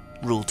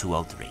 Rule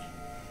 203.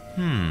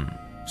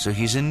 So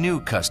he's a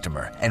new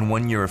customer, and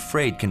one you're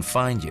afraid can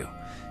find you.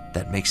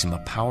 That makes him a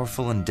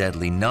powerful and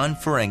deadly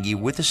non-Ferengi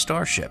with a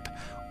starship,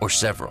 or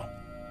several.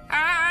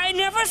 I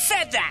never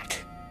said that.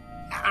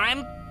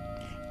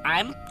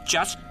 I'm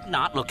just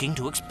not looking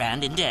to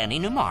expand into any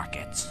new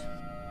markets.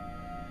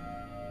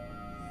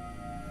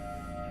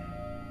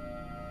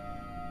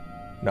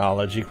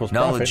 Knowledge equals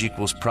profit. Knowledge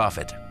equals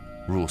profit.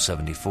 Rule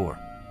 74.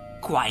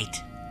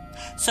 Quite.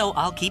 So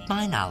I'll keep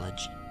my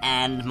knowledge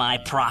and my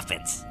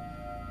profits.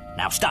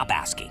 Now stop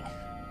asking.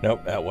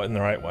 Nope, that wasn't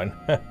the right one.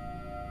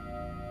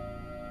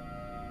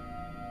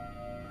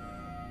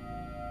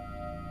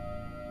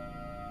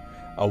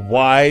 A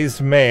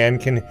wise man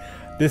can...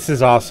 This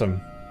is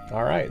awesome.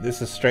 Alright,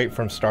 this is straight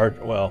from Star...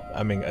 Well,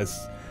 I mean,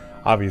 it's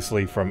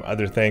obviously from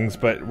other things,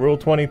 but Rule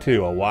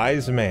 22, a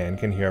wise man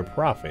can hear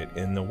profit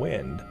in the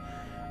wind.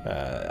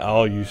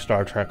 All you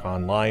Star Trek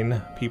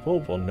Online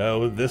people will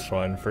know this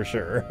one for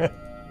sure.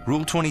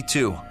 Rule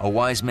 22, a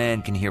wise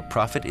man can hear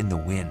profit in the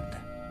wind.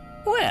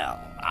 Well,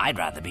 I'd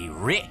rather be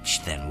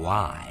rich than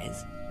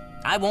wise.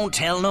 I won't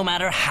tell no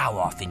matter how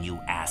often you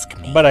ask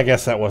me. But I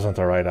guess that wasn't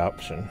the right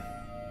option.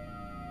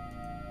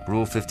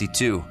 Rule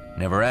 52,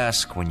 never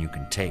ask when you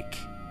can take.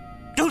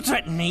 Don't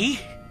threaten me.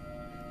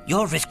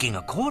 You're risking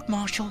a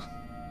court-martial.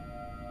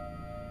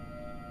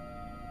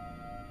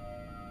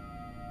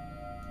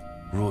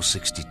 Rule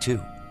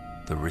 62,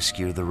 the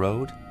riskier the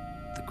road,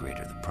 the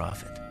greater the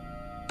profit.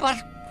 But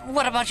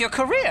what about your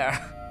career?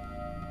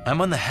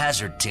 I'm on the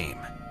hazard team.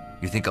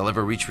 You think I'll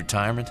ever reach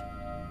retirement?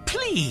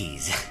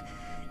 Please.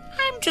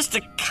 I'm just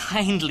a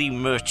kindly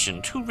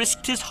merchant who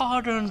risked his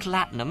hard-earned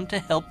latinum to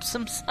help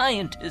some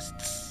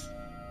scientists.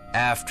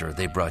 After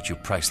they brought you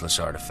priceless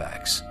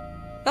artifacts.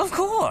 Of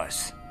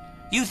course.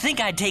 You think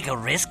I'd take a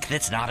risk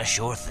that's not a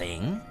sure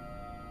thing?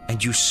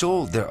 And you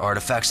sold their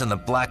artifacts on the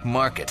black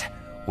market,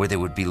 where they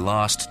would be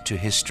lost to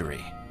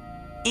history.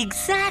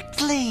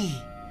 Exactly.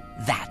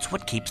 That's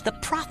what keeps the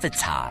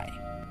profits high.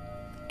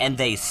 And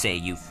they say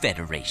you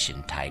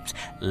Federation types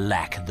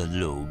lack the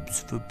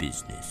lobes for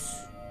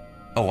business.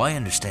 Oh, I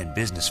understand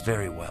business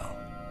very well.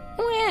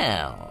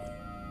 Well,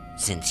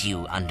 since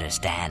you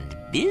understand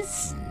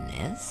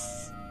business...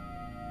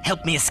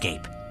 Help me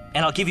escape,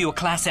 and I'll give you a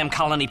Class M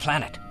colony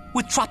planet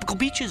with tropical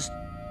beaches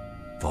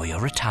for your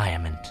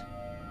retirement.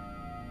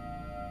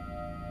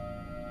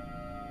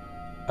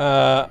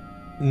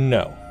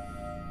 No.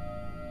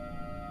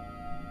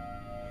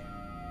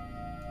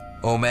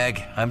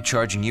 OMAG, I'm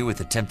charging you with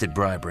attempted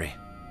bribery.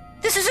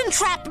 This is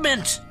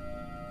entrapment!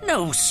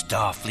 No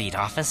Starfleet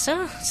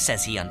officer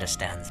says he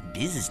understands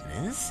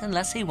business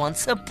unless he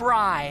wants a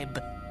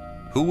bribe.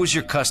 Who was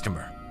your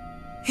customer?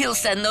 He'll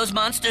send those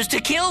monsters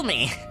to kill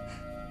me.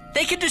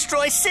 They can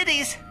destroy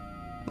cities.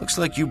 Looks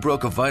like you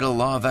broke a vital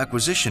law of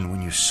acquisition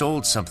when you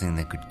sold something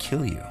that could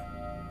kill you.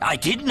 I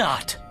did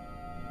not.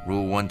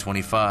 Rule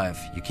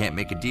 125, you can't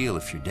make a deal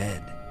if you're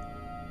dead.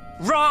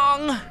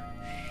 Wrong!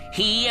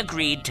 He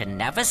agreed to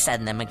never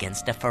send them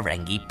against a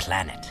Ferengi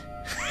planet.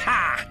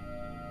 Ha!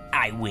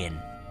 I win.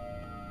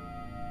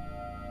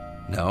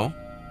 No,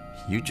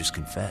 you just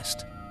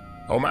confessed.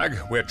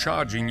 OMAG, we're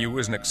charging you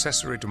as an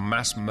accessory to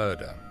mass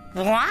murder.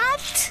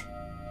 What?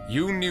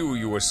 You knew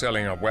you were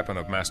selling a weapon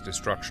of mass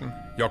destruction.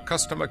 Your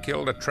customer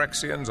killed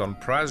Atrexians on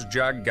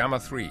Prasjag Gamma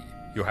 3.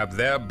 You have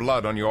their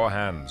blood on your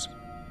hands.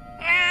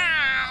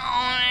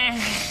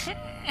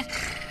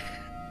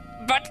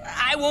 But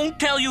I won't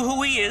tell you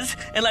who he is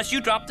unless you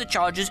drop the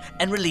charges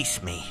and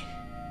release me.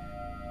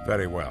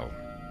 Very well.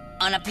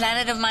 On a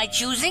planet of my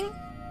choosing?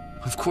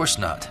 Of course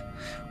not.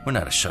 We're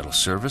not a shuttle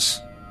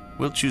service.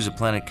 We'll choose a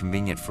planet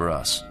convenient for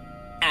us.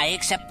 I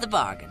accept the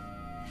bargain.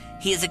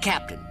 He is a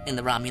captain in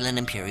the Romulan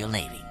Imperial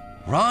Navy.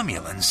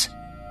 Romulans?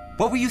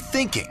 What were you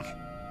thinking?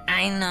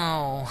 I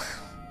know.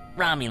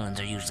 Romulans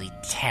are usually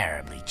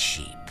terribly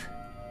cheap.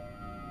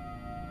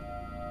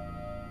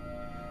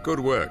 Good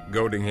work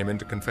goading him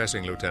into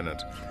confessing,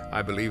 Lieutenant.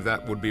 I believe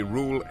that would be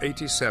Rule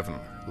 87.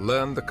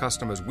 Learn the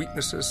customer's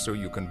weaknesses so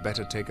you can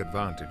better take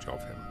advantage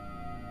of him.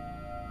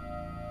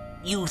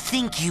 You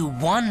think you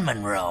won,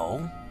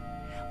 Monroe,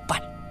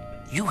 but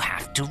you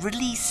have to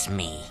release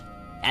me.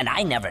 And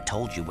I never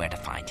told you where to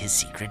find his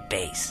secret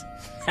base.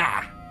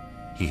 Ha!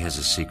 He has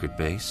a secret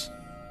base?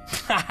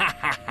 Ha ha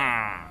ha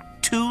ha!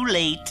 Too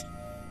late.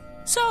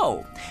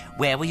 So,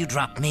 where will you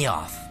drop me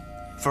off?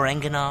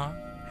 Ferenginar?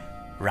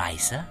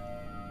 Risa?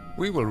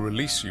 We will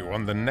release you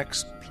on the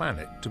next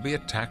planet to be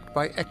attacked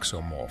by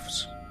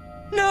exomorphs.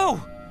 No!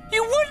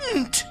 You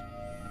wouldn't!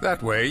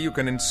 That way you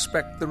can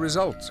inspect the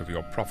results of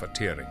your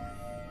profiteering.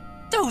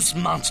 Those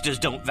monsters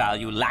don't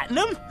value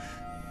latinum.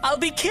 I'll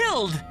be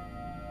killed.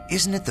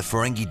 Isn't it the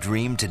Ferengi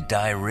dream to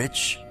die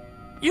rich?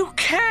 You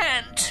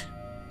can't.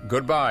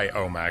 Goodbye,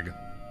 OMAG.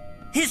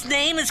 His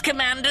name is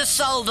Commander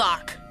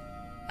Soldock.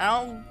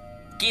 I'll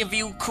give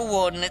you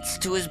coordinates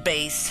to his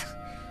base.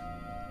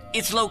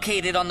 It's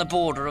located on the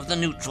border of the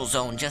neutral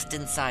zone, just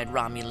inside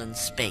Romulan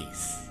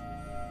space.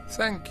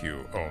 Thank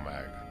you,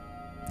 OMAG.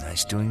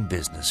 Nice doing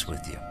business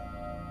with you.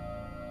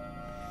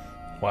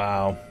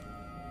 Wow.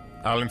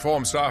 I'll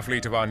inform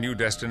Starfleet of our new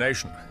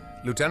destination.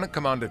 Lieutenant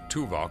Commander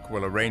Tuvok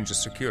will arrange a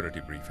security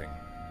briefing.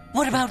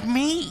 What about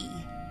me?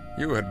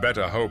 You had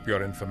better hope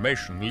your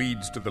information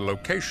leads to the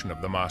location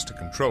of the Master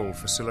Control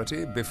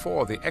Facility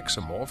before the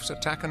exomorphs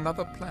attack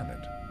another planet.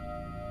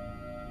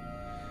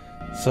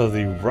 So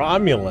the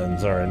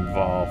Romulans are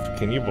involved.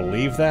 Can you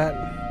believe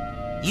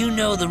that? You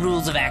know the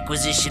rules of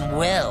acquisition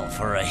well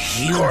for a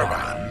human.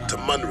 Corban to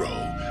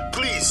Monroe,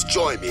 please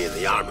join me in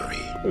the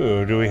armory.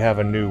 Ooh, do we have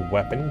a new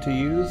weapon to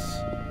use?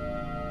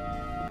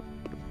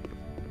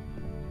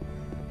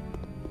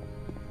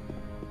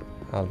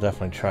 I'll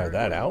definitely try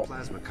that out.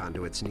 Plasma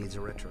conduits needs a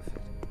retrofit.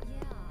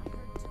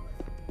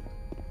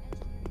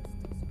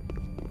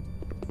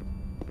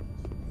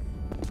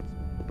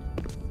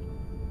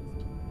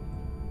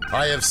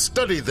 I have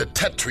studied the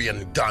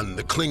Tetrian gun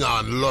the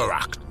Klingon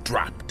Lorak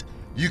dropped.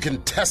 You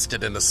can test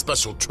it in a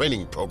special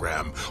training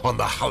program on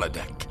the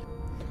holodeck.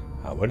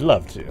 I would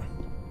love to.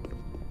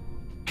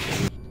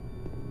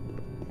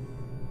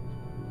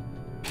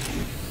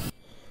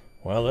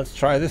 Well, let's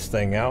try this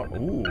thing out.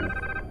 Ooh.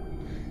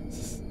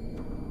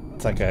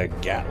 It's like a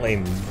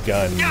Gatling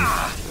gun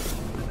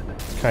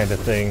kind of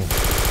thing.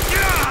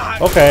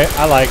 Okay,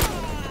 I like.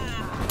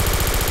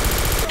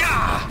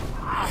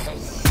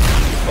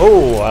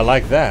 Oh, I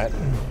like that.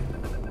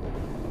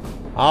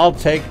 I'll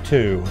take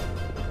 2.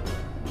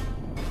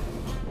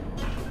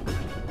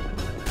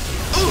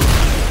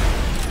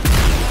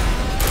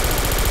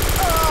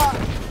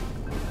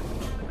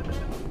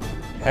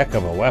 Heck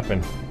of a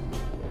weapon.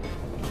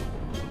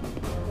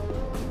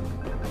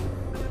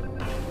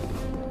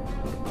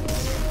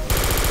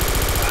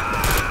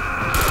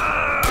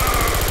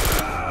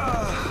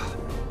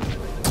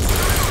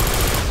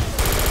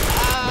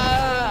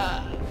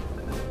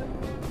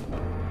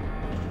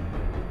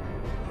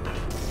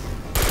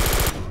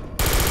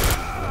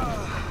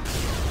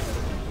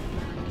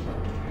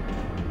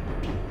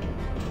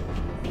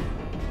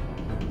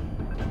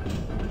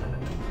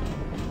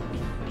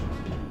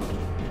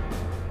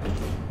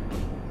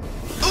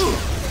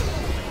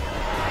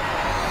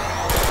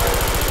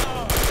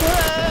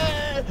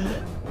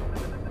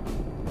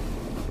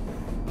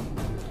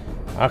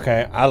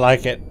 Okay, I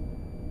like it.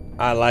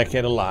 I like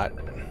it a lot.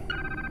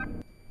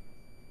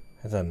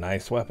 That's a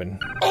nice weapon.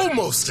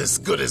 Almost as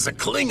good as a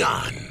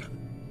Klingon.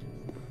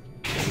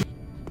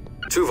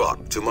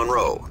 Tuvok to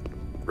Monroe.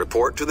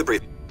 Report to the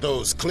brief.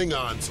 Those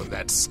Klingons on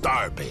that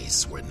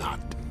starbase were not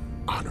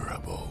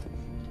honorable.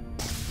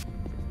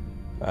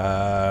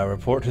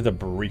 Report to the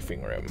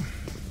briefing room.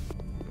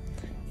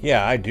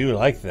 Yeah, I do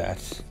like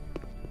that.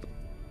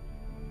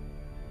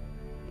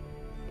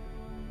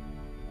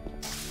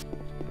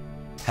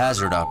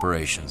 Hazard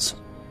operations.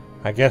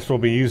 I guess we'll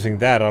be using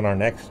that on our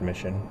next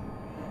mission.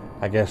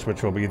 I guess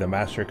which will be the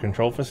Master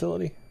Control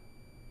Facility.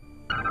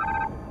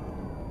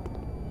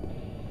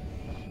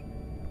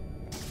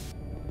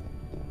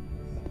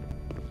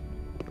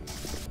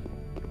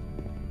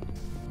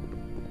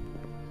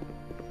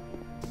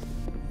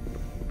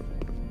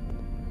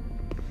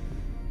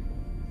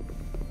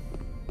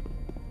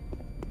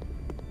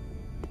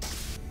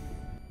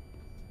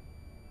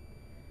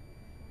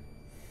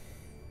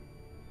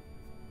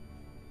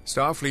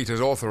 Starfleet has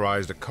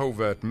authorized a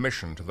covert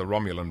mission to the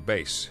Romulan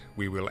base.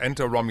 We will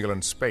enter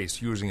Romulan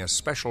space using a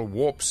special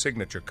warp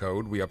signature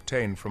code we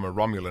obtained from a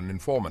Romulan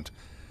informant.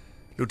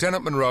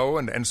 Lieutenant Monroe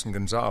and Ensign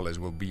Gonzalez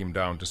will beam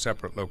down to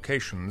separate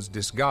locations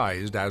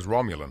disguised as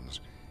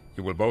Romulans.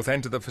 You will both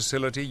enter the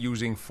facility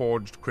using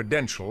forged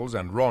credentials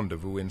and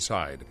rendezvous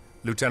inside.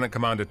 Lieutenant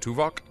Commander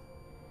Tuvok?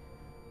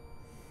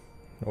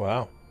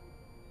 Wow.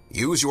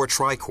 Use your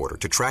tricorder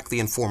to track the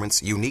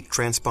informant's unique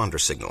transponder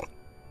signal.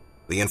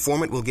 The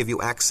informant will give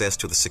you access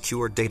to the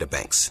secure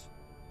databanks.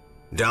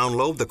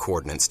 Download the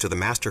coordinates to the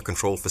Master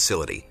Control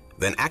Facility,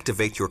 then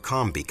activate your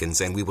comm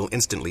beacons and we will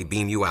instantly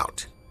beam you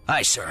out.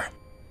 Aye, sir.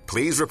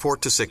 Please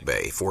report to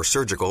sickbay for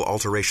surgical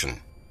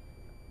alteration.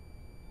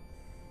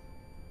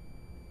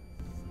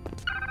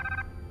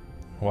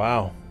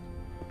 Wow.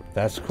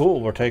 That's cool.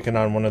 We're taking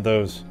on one of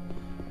those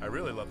I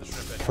really love the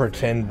shrimp.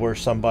 pretend we're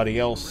somebody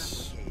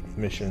else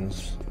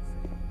missions.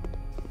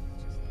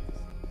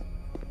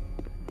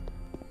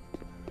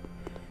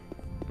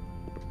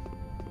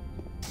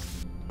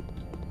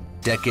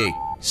 Deck 8,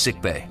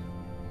 sick bay.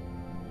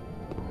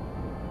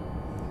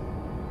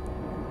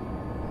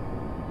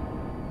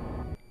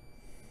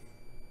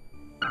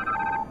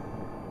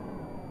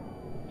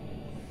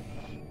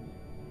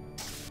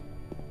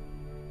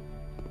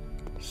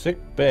 Sick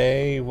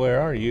bay,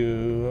 where are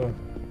you?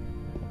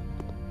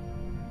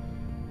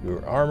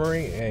 Your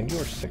armory and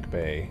your sick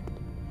bay.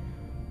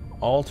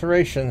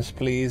 Alterations,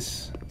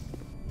 please.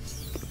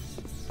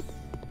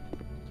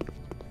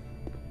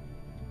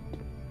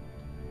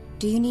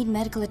 Do you need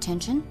medical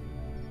attention?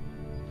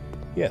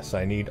 Yes,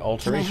 I need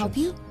alterations. Can I help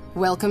you?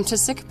 Welcome to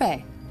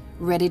sickbay.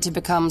 Ready to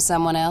become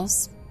someone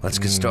else? Let's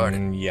get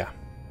started. Yeah.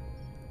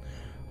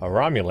 A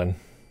Romulan.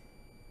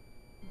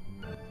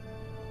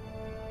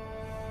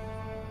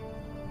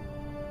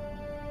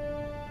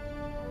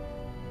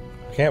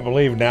 Can't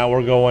believe now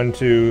we're going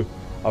to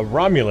a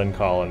Romulan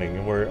colony.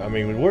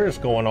 We're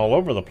just going all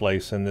over the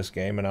place in this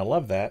game, and I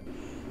love that.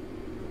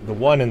 The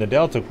one in the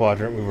Delta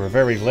Quadrant, we were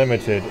very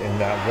limited in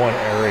that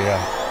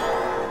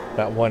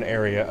one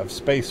area of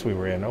space we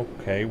were in.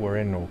 Okay, we're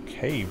in a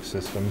cave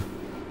system,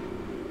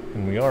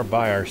 and we are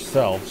by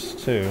ourselves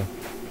too.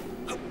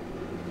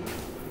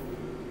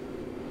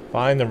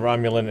 Find the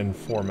Romulan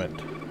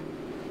informant.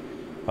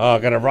 Oh, I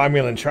got a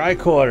Romulan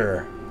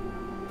tricorder.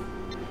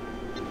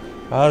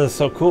 Oh, that's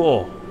so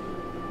cool.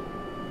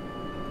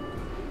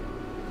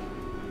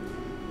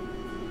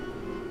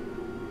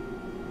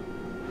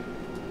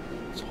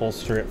 Let's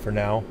holster it for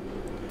now.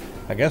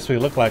 I guess we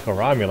look like a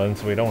Romulan,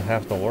 so we don't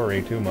have to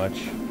worry too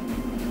much.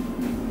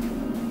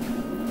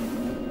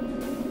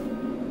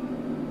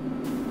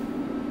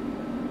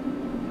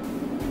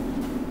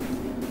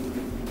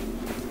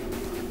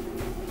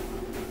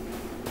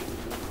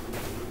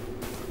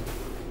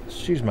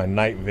 Let's use my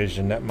night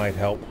vision, that might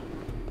help.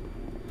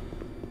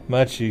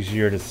 Much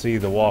easier to see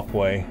the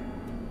walkway.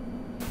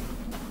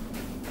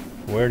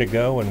 Where to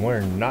go and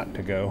where not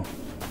to go.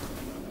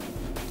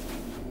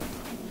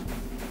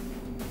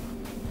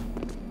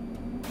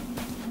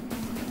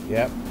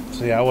 Yep.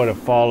 See, I would have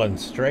fallen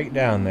straight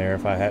down there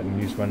if I hadn't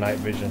used my night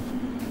vision.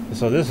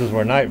 So this is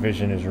where night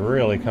vision is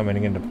really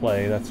coming into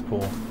play. That's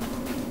cool.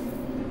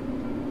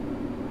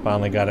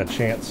 Finally got a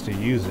chance to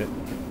use it.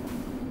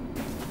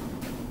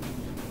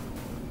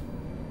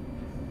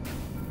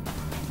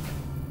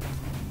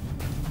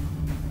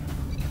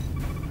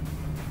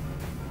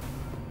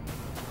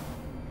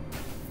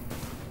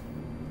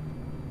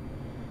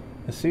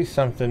 I see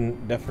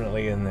something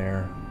definitely in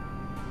there.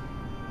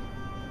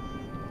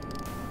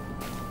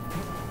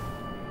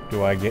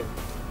 Do I get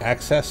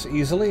access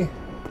easily?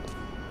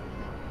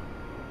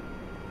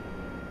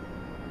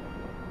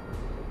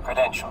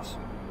 Credentials.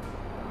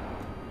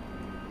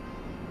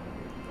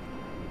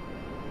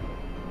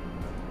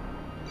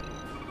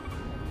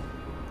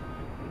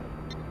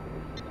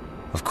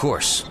 Of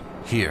course.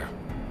 Here.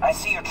 I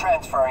see you're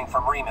transferring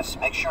from Remus.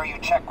 Make sure you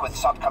check with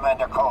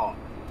Sub-Commander Cole.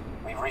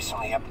 We've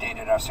recently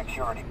updated our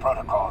security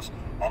protocols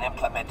and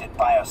implemented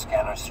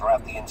bioscanners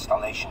throughout the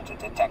installation to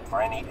detect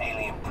for any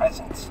alien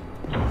presence.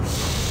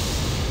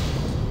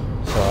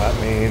 So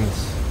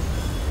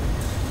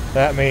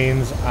that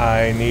means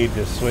I need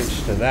to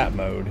switch to that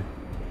mode.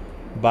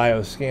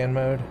 Bioscan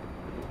mode.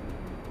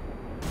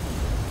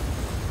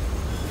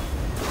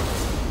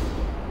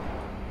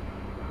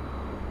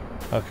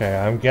 Okay,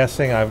 I'm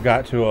guessing I've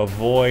got to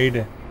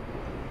avoid...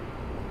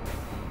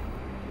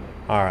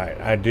 Alright,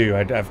 I do.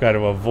 I've got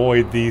to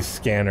avoid these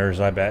scanners,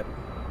 I bet.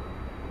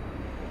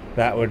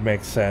 That would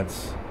make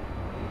sense.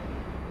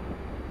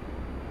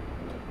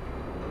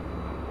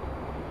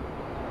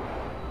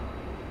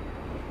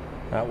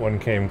 That one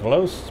came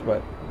close,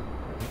 but...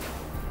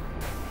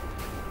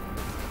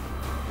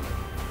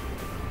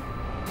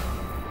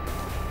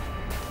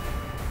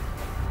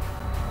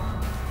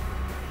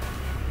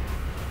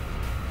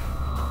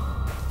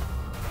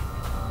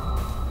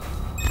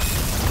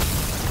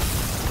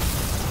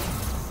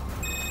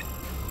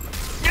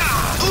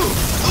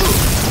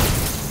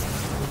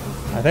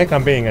 I think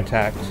I'm being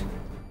attacked.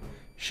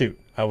 Shoot,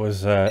 I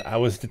was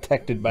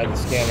detected by the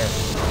scanner.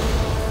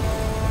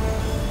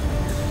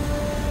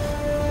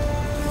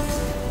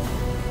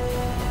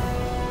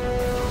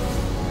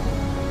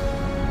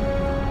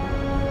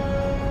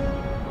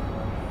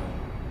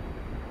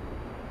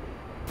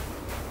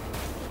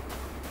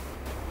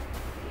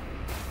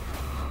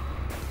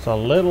 It's a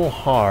little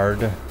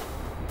hard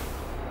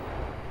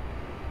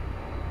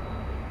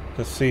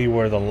to see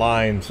where the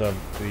lines of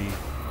the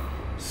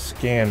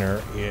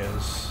scanner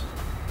is.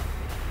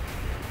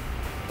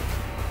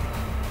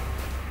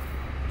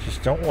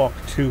 Just don't walk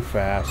too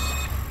fast.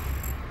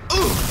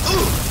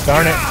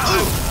 Darn it!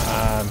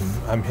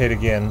 I'm hit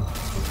again.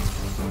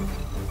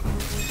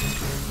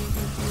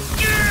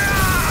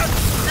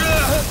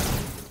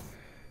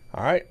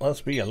 Alright,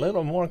 let's be a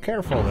little more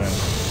careful then.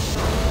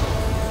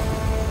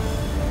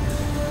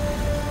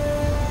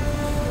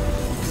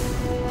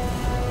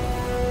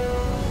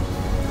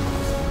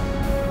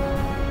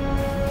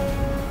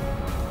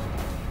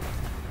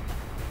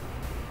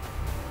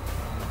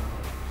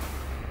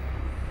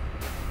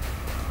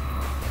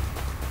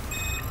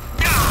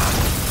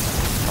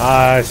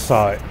 I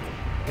saw it.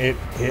 It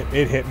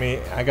hit me.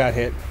 I got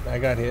hit.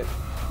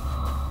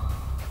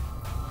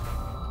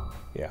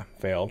 Yeah,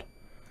 failed.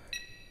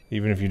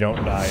 Even if you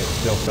don't die, it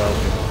still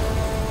fails you.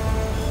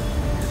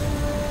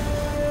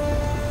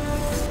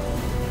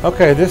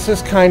 Okay, this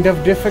is kind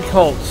of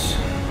difficult.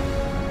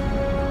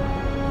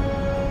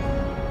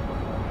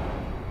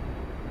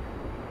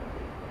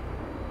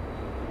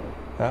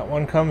 That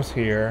one comes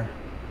here.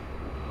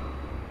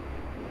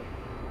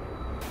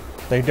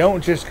 They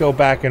don't just go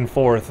back and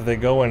forth, they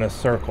go in a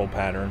circle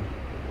pattern.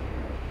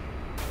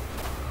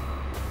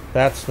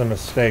 That's the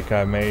mistake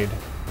I made.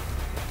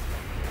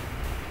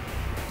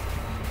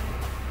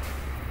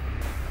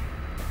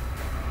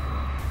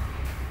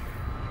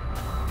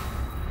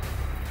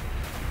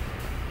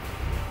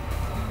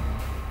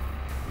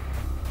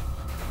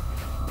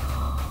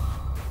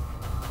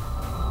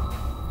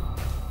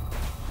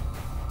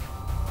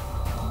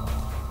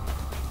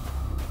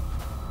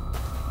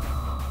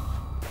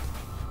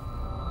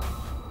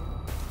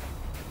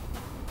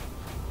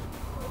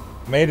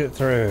 Made it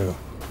through.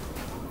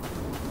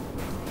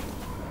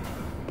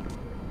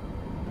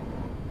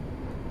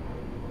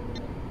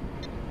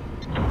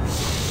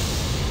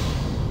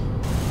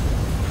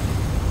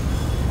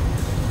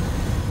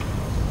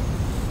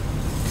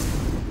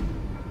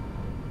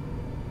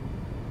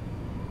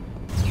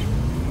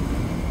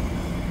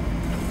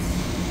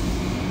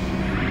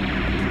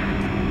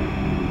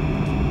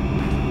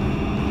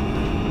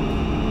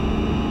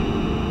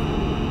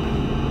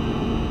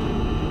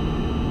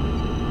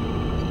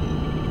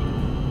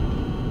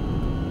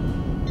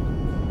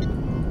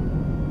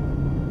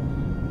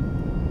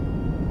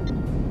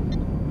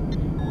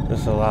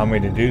 This allow me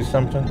to do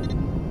something?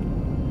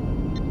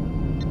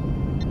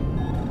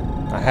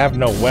 I have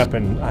no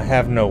weapon. I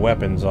have no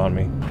weapons on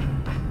me.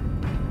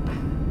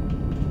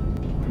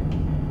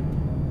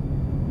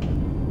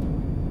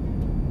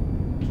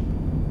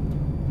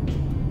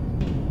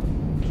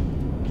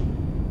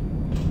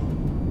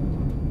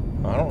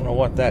 I don't know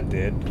what that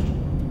did.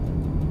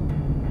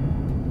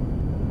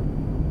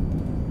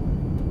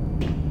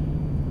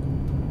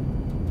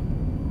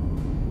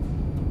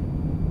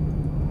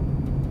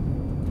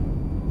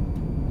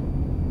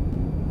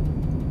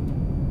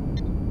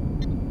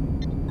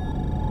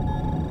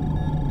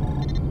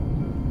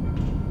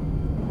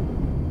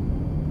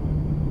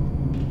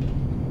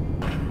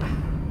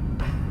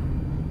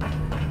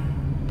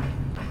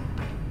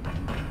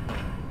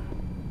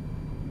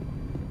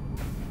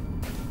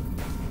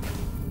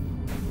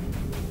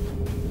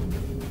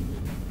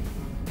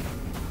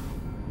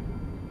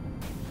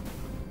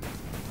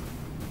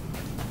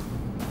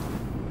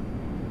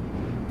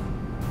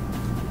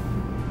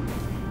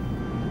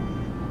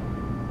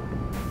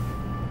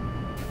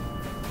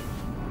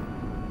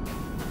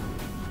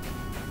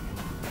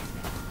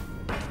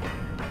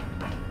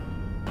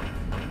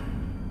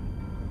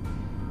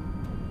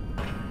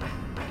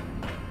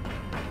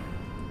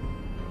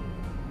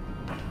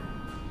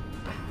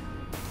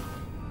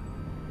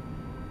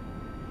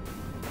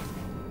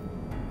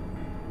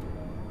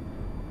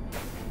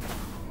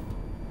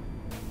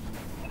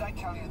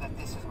 Tell you that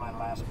this is my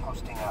last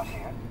posting out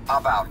here?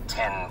 About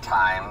 10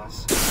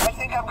 times. I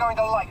think I'm going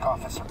to like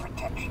officer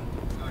protection.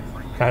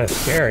 Kind of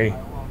scary.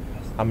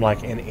 I'm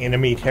like in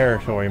enemy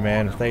territory,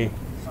 man.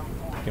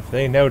 If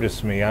they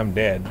notice me, I'm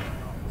dead.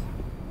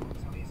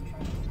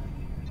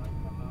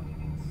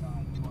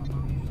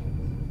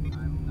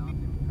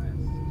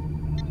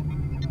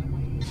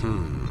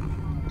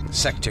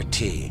 Sector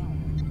T.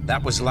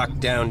 That was locked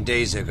down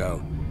days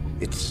ago.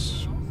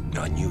 It's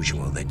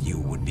unusual that you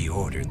would be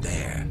ordered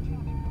there.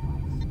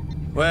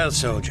 Well,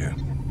 soldier,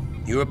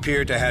 you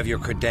appear to have your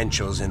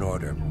credentials in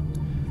order.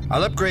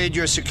 I'll upgrade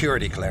your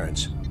security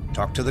clearance.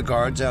 Talk to the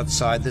guards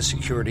outside the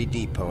security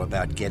depot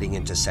about getting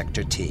into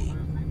Sector T.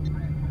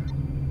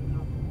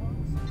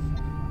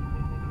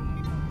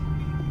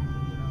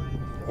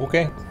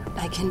 Okay.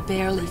 I can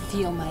barely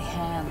feel my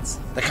hands.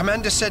 The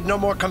commander said no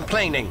more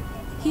complaining.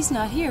 He's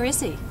not here,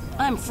 is he?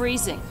 I'm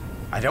freezing.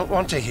 I don't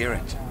want to hear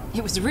it.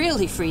 It was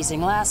really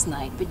freezing last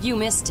night, but you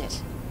missed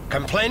it.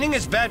 Complaining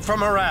is bad for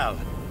morale.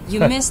 You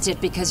missed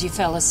it because you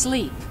fell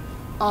asleep.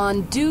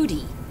 On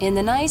duty, in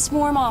the nice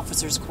warm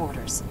officers'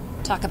 quarters.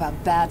 Talk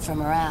about bad for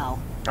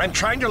morale. I'm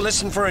trying to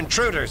listen for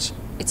intruders.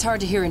 It's hard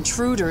to hear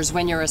intruders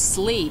when you're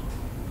asleep.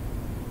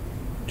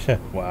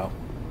 Wow.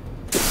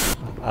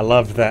 I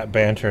loved that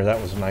banter.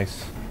 That was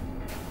nice.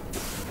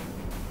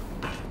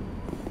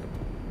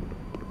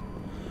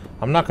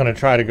 I'm not going to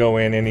try to go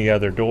in any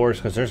other doors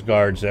because there's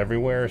guards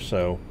everywhere,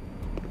 so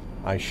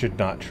I should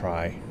not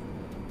try.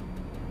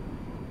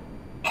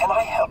 Can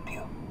I help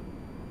you?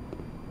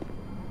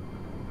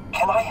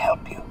 Can I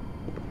help you?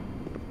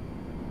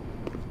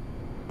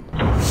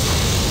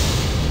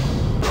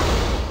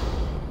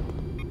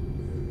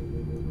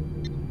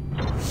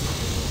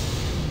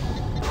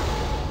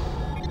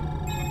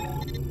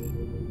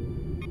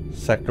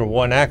 Sector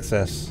 1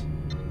 access.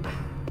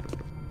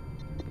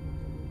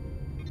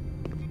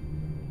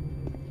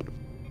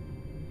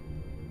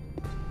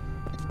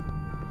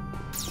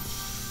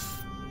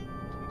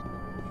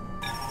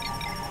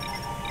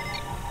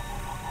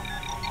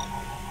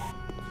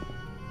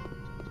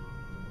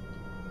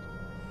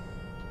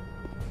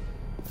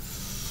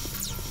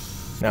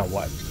 Now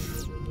what?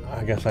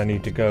 I guess I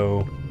need to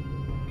go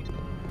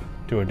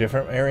to a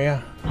different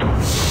area.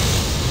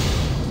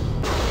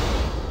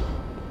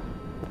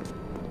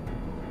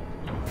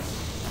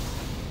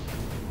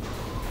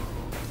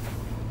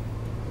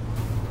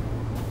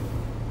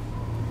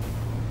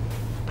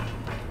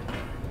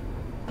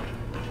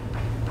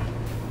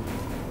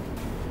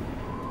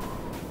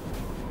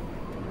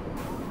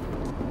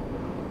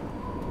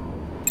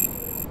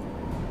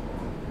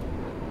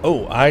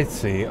 Oh, I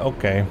see.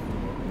 Okay.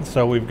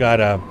 So we've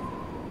got a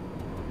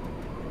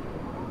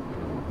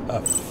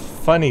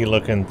funny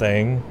looking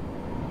thing.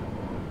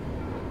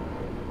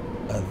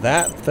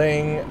 That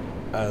thing.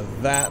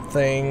 That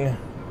thing.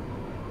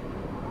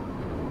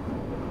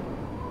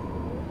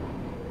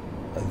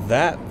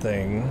 That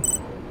thing.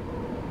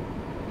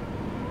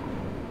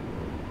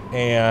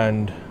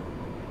 And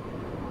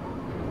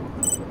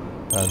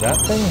that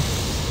thing?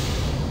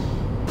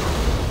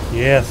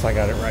 Yes, I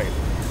got it right.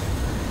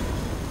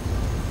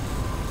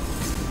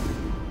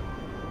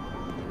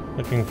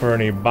 Looking for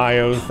any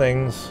bio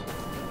things?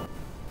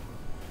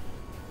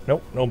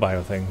 Nope, no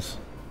bio things.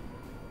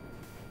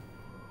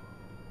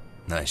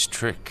 Nice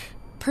trick.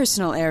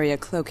 Personal area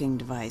cloaking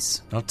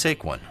device. I'll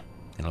take one.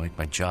 It'll make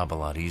my job a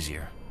lot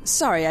easier.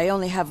 Sorry, I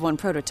only have one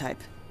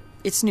prototype.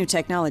 It's new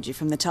technology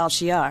from the Tal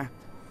Shiar.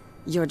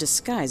 Your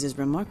disguise is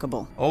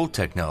remarkable. Old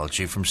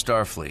technology from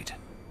Starfleet.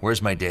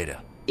 Where's my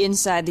data?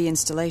 Inside the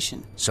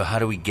installation. So how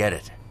do we get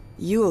it?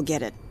 You'll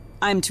get it.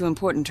 I'm too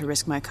important to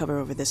risk my cover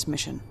over this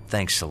mission.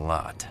 Thanks a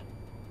lot.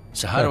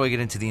 So how do I get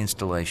into the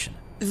installation?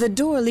 The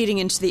door leading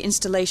into the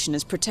installation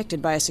is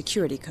protected by a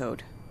security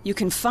code. You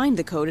can find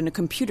the code in a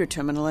computer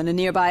terminal in a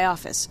nearby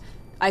office.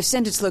 I've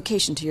sent its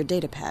location to your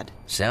datapad.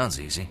 Sounds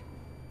easy.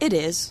 It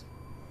is.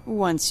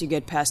 Once you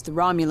get past the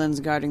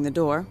Romulans guarding the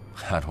door.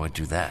 How do I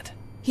do that?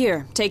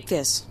 Here, take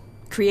this.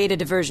 Create a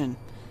diversion.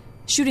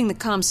 Shooting the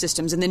comm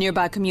systems in the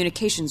nearby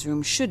communications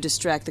room should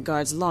distract the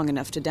guards long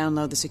enough to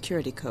download the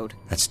security code.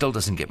 That still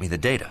doesn't get me the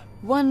data.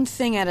 One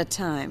thing at a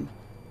time.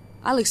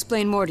 I'll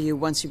explain more to you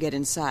once you get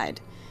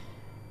inside.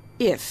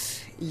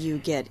 If you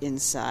get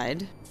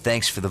inside.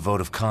 Thanks for the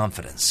vote of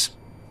confidence.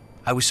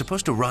 I was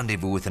supposed to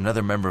rendezvous with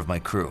another member of my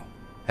crew.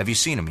 Have you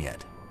seen him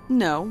yet?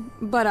 No,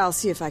 but I'll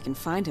see if I can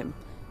find him.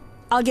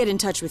 I'll get in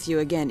touch with you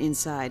again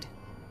inside.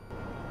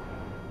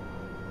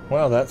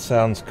 Well, that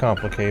sounds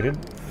complicated.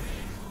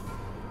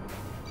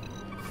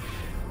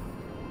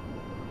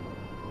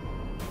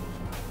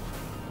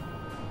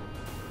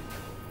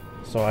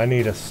 So I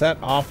need to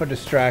set off a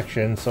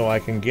distraction so I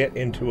can get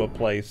into a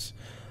place.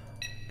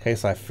 In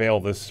case I fail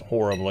this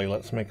horribly,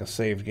 let's make a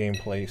save game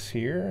place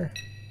here.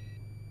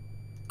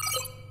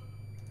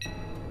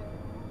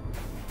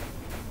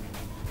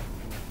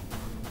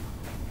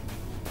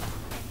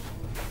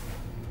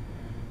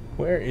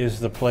 Where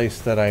is the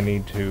place that I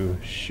need to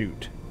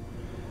shoot?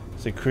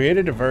 So create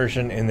a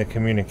diversion in the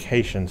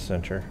communication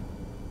center.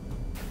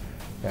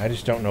 I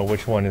just don't know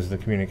which one is the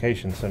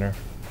communication center.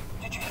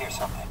 Did you hear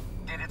something?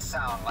 Did it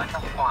sound like a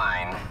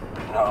whine?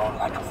 No,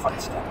 like a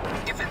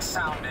footstep. If it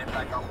sounded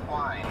like a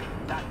whine,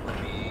 that would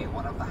be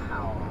one of the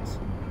hounds.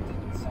 It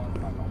didn't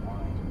sound like a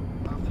whine.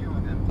 A few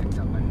of them picked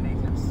up a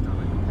native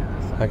stomach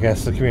parasite. I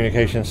guess the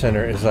communication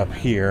center is up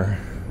here.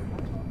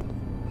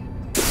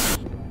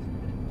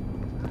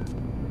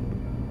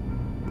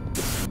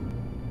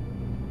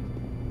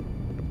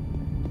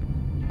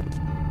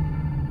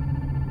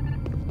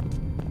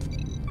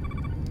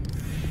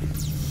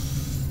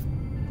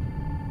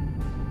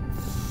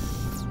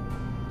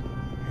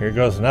 Here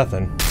goes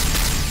nothing.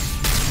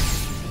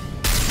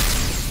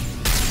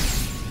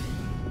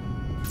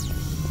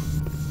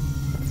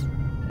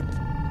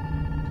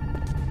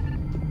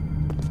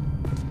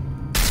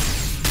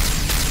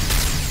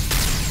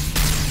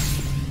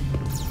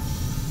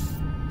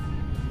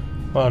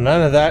 Well,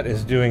 none of that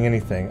is doing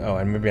anything. Oh,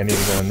 and maybe I need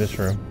to go in this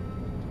room.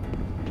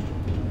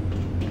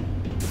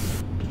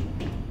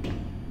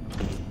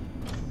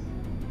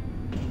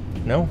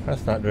 No,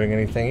 that's not doing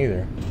anything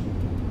either.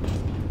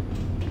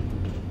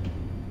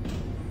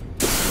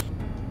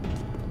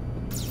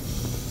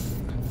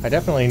 I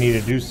definitely need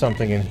to do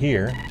something in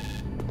here,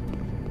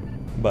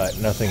 but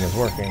nothing is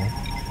working.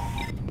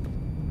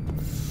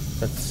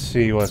 Let's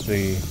see what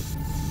the...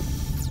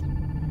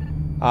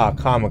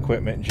 comm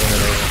equipment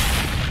generator.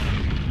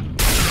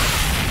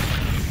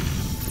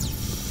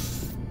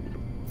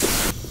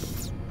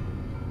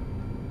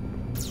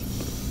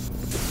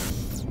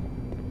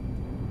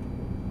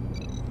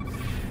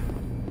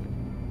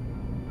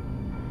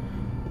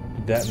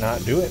 Did that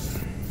not do it?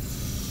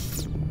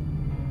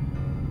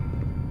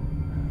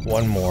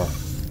 One more.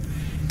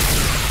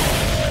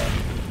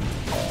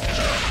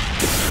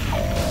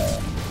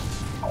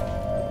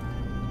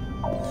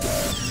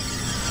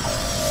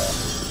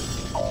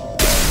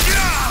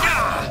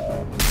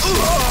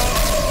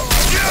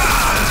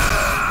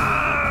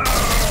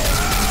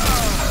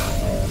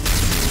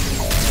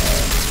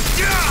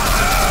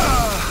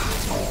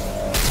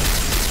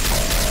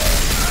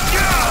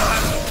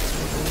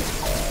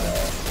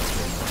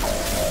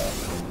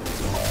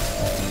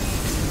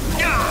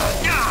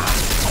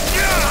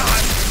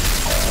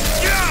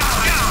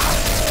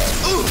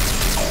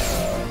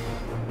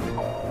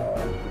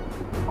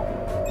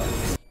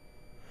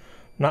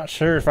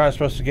 sure if I was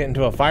supposed to get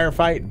into a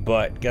firefight,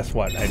 but guess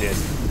what? I did.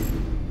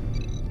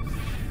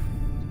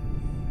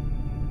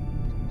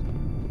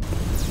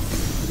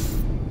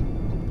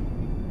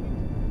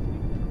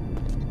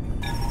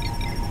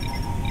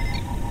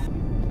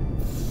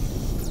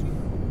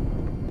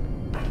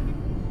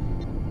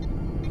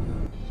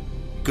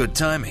 Good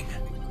timing.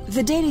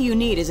 The data you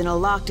need is in a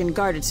locked and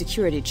guarded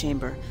security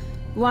chamber.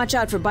 Watch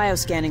out for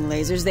bioscanning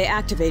lasers. They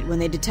activate when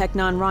they detect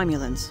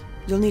non-Romulans.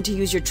 You'll need to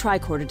use your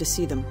tricorder to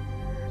see them.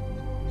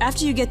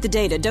 After you get the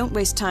data, don't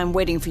waste time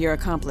waiting for your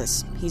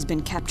accomplice. He's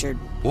been captured.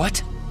 What?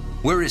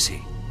 Where is he?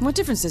 What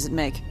difference does it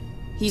make?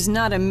 He's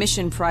not a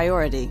mission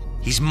priority.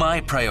 He's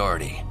my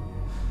priority.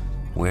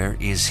 Where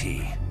is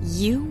he?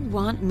 You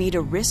want me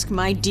to risk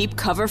my deep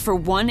cover for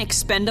one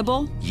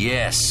expendable?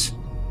 Yes.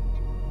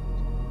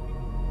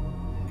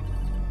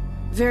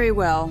 Very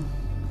well.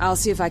 I'll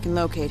see if I can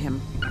locate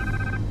him.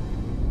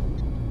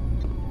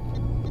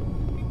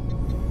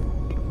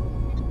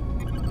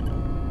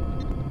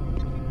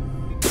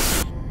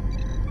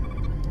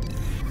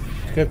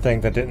 Good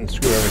thing that didn't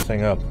screw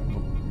everything up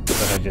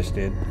that I just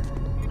did.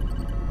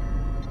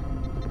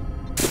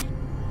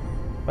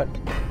 What?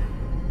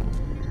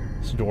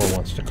 This door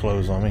wants to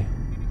close on me.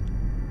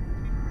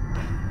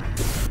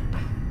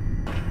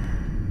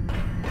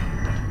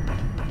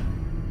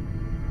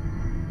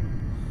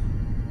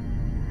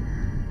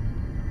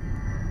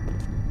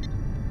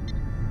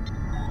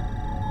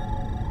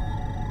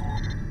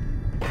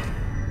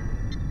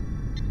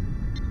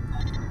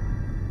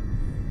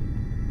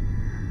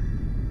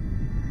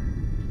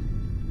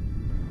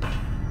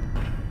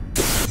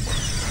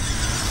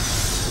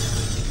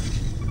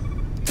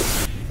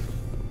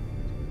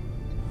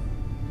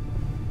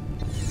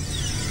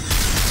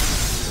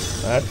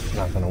 That's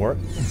not gonna work.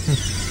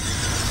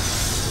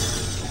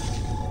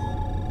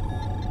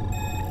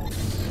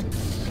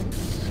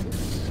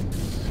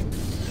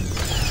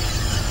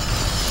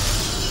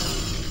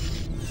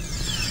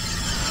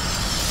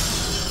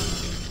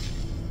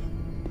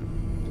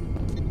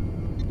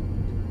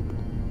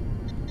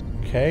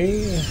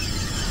 Okay.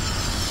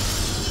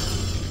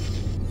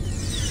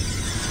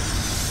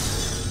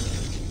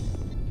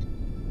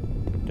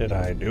 Did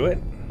I do it?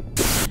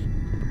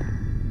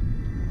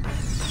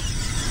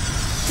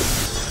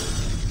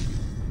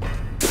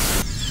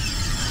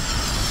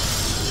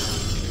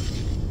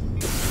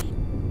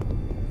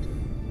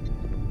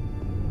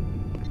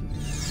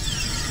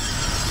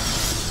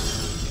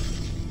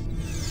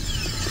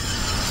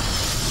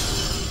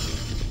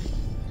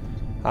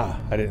 Ah,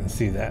 I didn't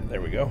see that.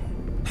 There we go.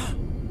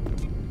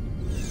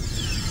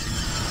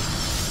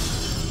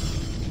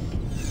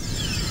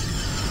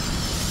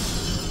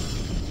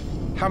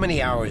 How many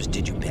hours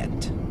did you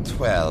bet?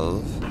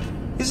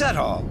 12. Is that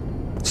all?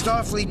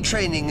 Starfleet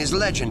training is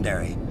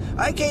legendary.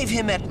 I gave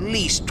him at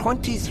least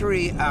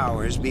 23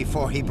 hours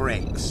before he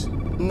breaks.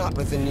 Not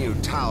with the new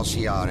Tal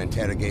Shiar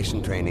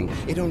interrogation training.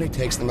 It only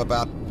takes them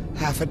about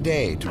half a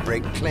day to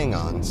break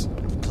Klingons.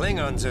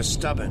 Klingons are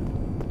stubborn,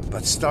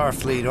 but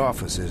Starfleet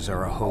officers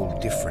are a whole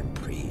different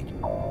breed.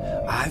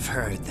 I've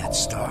heard that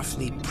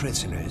Starfleet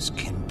prisoners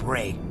can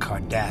break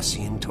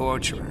Cardassian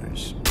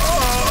torturers.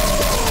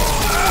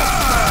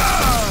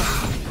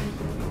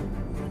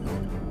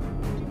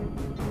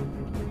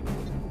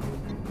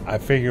 I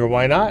figure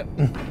why not?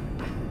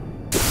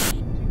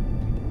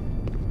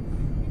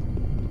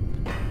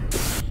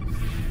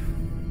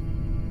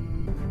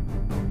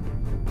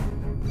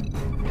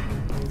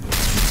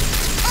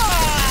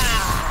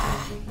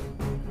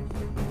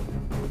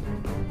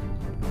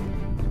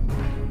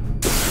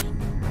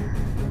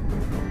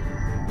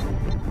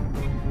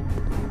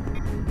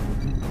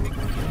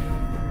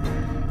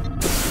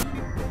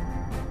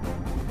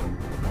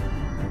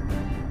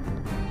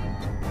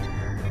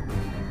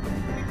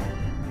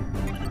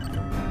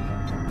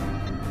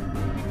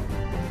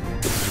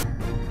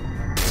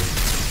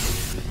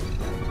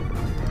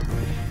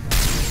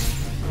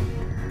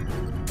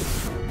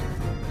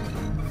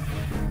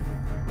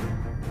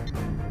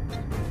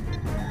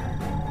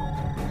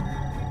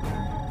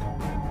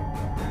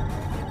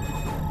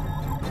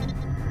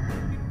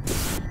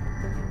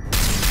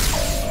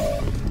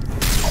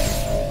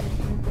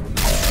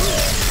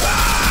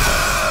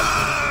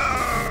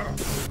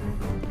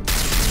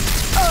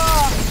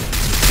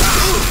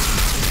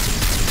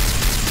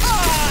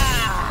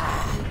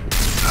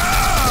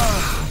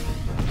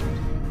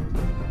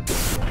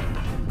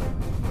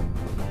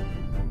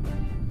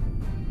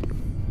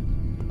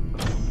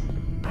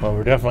 Well,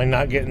 we're definitely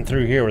not getting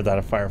through here without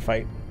a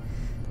firefight.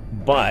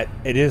 But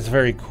it is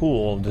very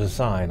cool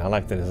design. I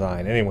like the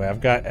design. Anyway,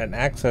 I've got an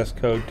access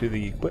code to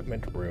the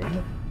equipment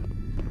room.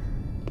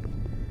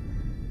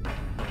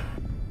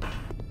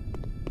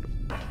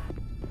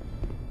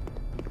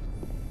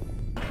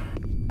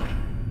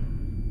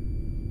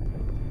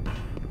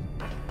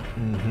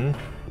 Mm-hmm.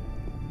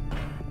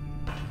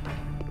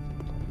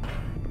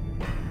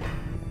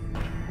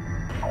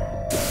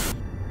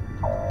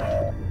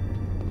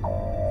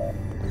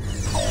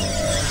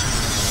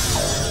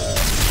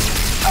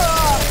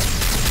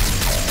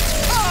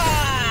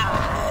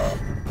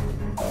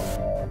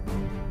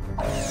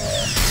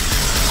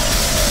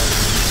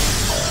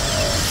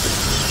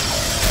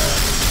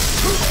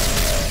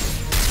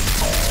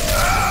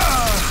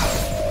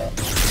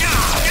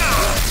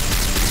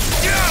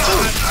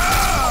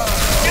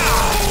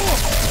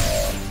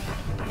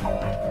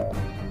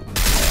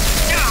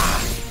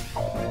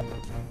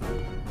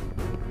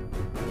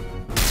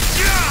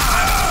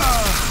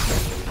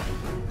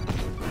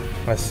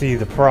 I see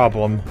the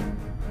problem.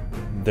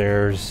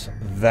 There's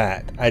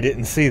that. I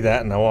didn't see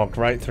that and I walked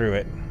right through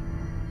it.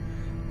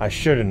 I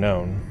should have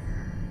known.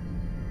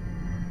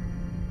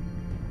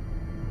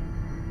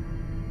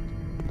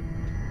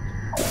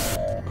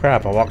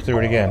 Crap, I walked through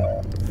it again.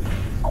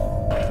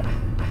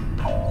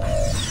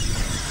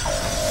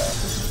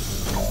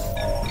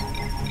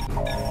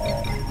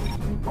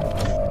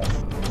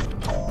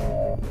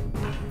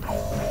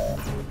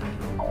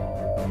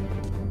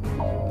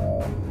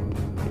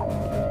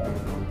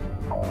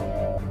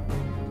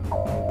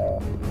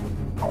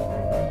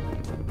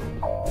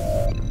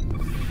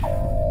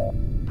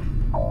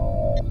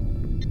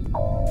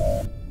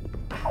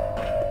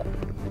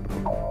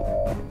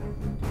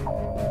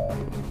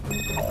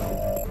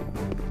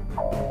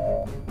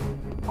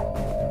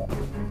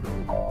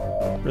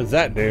 What does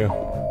that do?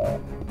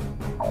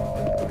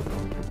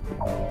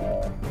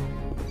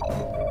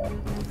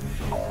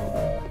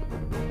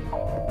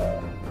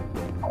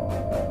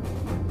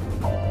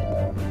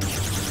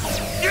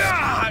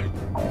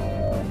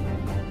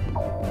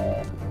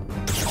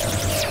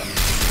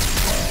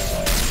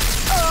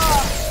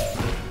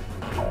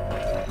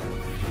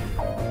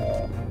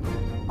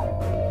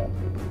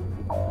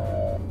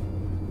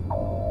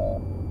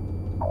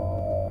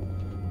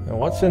 Now,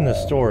 what's in the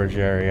storage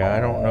area? I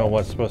don't know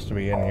what's supposed to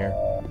be in here.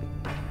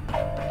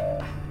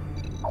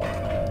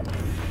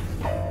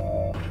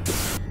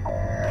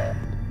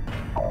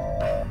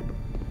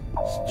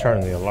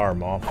 Turn the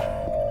alarm off.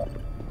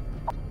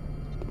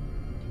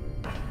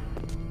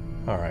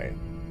 All right.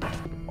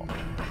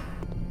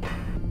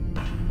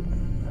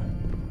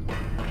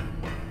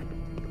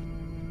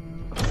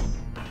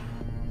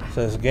 It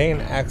says gain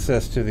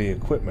access to the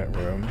equipment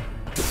room.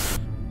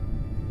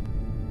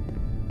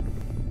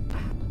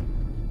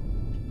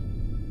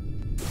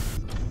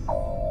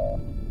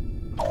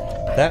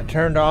 That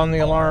turned on the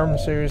alarm,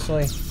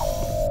 seriously?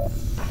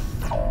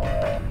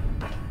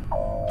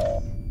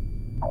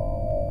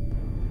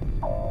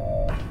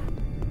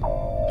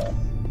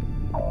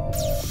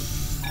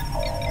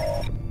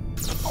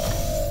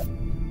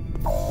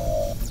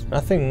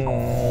 Nothing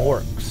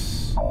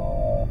works.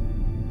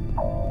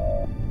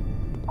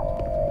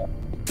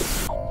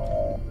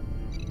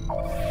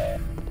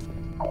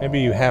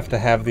 Maybe you have to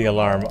have the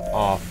alarm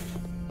off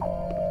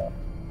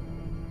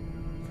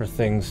for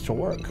things to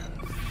work.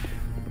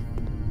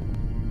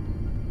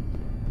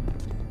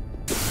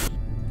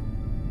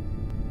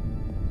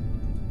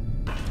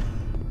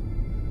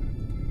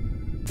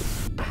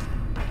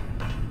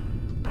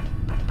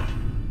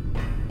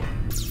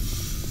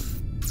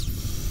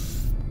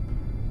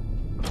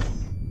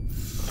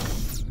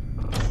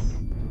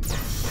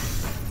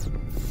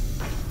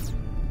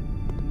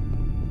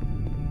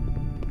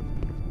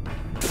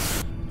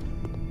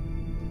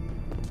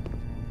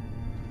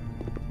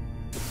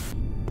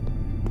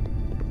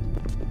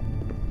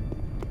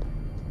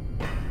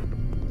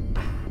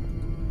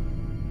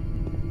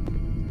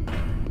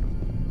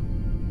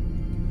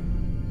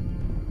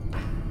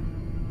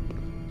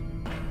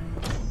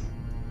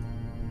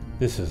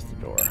 This is the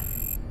door.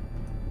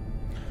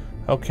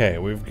 Okay,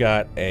 we've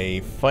got a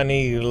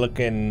funny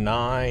looking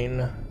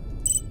 9.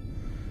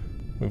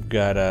 We've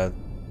got a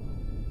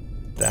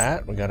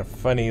that. We got a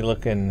funny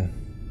looking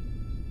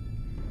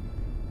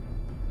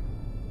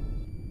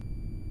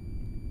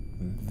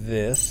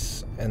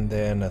this, and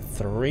then a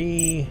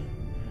 3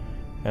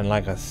 and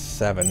like a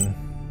 7.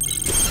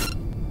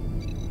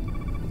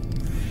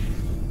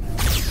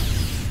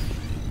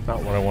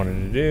 Not what I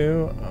wanted to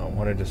do. I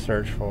wanted to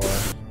search for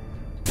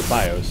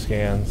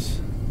bioscans.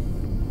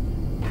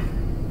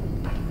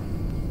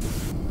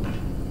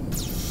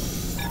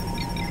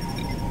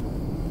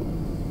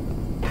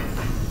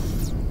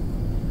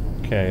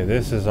 Okay,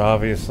 this is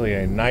obviously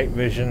a night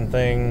vision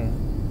thing.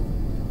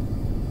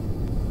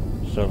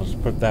 So let's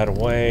put that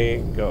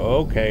away. Go,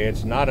 okay,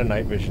 it's not a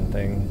night vision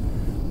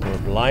thing. We're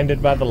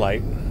blinded by the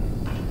light.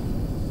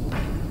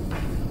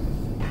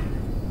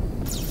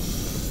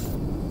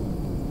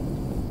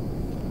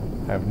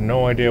 I have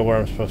no idea where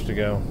I'm supposed to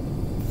go.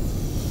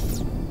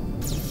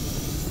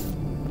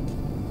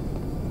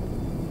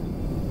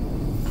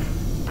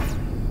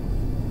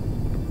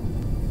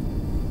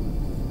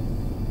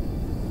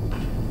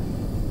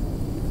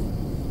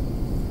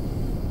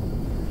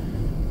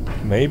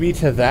 Maybe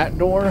to that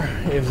door?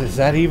 Is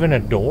that even a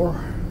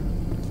door?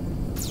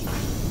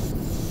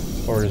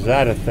 Or is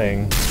that a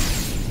thing?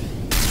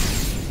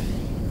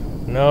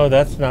 No,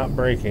 that's not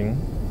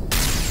breaking.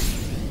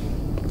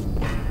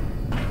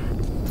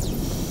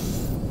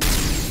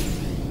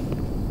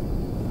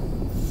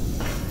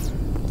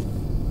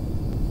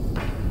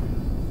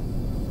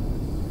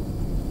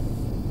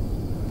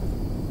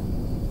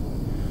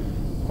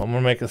 I'm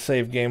gonna make a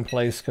save game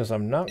place because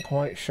I'm not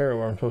quite sure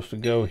where I'm supposed to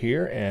go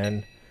here,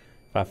 and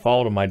if I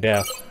fall to my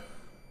death.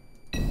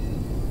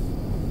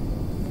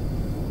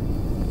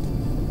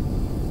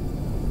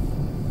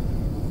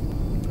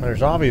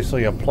 There's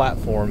obviously a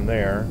platform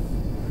there.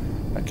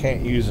 I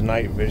can't use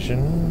night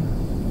vision.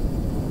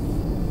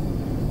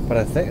 But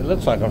I think it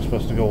looks like I'm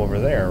supposed to go over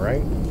there,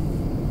 right?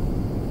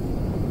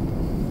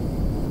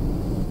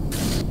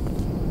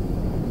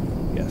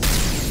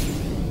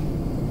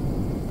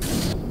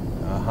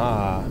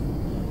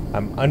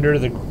 I'm under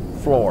the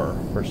floor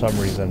for some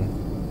reason.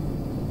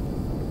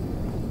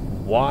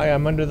 Why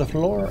I'm under the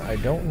floor, I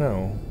don't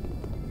know.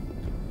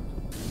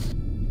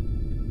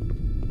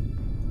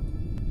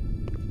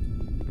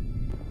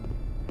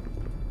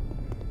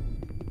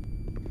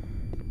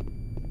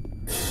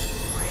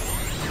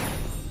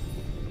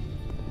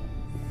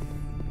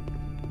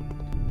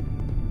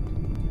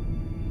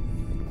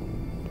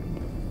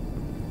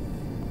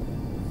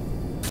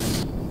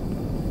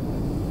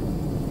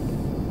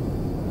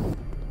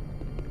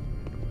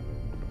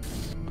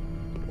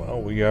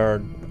 We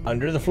are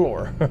under the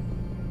floor.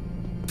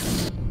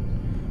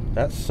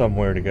 That's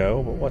somewhere to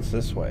go, but what's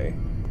this way?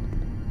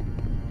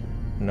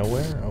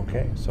 Nowhere?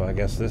 Okay, so I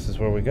guess this is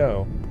where we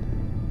go.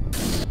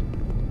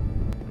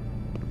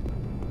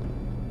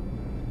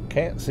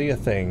 Can't see a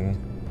thing.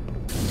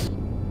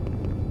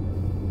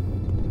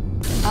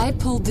 I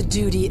pulled the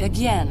duty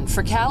again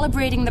for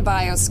calibrating the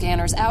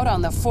bioscanners out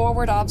on the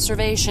forward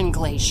observation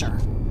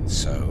glacier.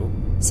 So?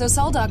 So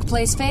Soldoc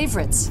plays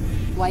favorites.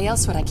 Why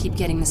else would I keep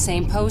getting the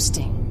same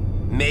posting?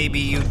 Maybe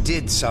you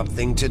did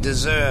something to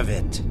deserve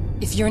it.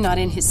 If you're not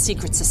in his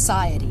secret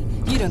society,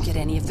 you don't get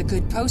any of the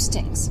good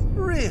postings.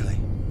 Really?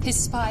 His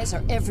spies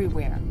are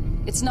everywhere.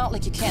 It's not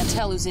like you can't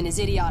tell who's in his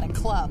idiotic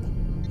club.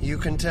 You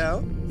can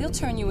tell? They'll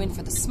turn you in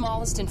for the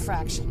smallest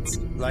infractions.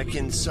 Like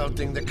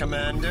insulting the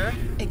commander?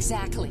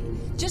 Exactly.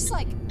 Just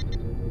like...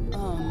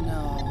 Oh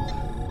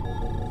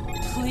no.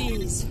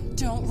 Please,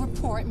 don't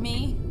report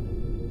me.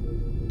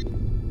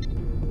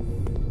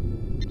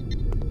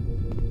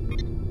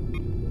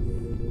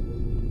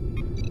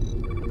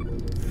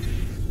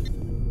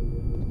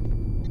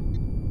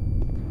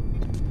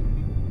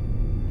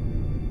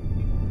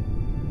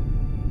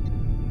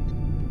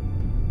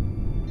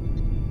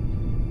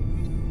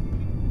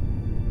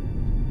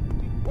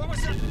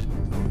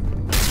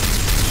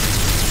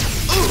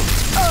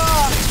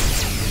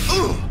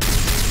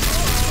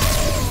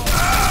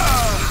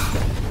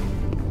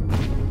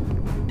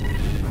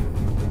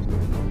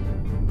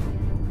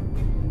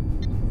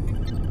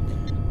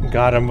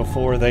 Got him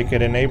before they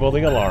could enable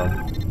the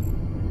alarm.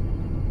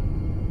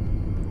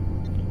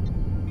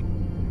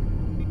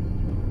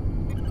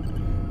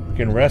 We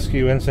can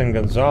rescue Ensign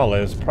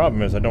Gonzalez.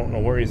 Problem is, I don't know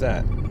where he's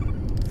at.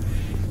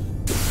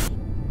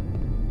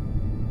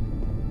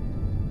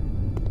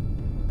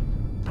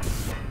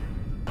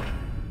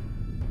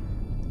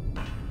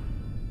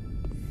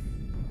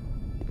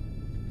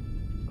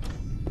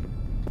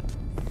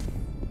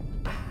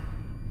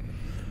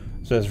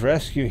 It says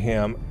rescue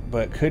him,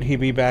 but could he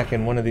be back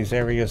in one of these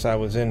areas I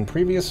was in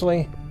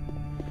previously?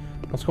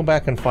 Let's go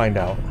back and find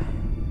out.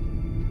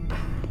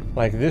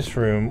 Like this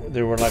room,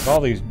 there were like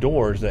all these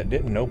doors that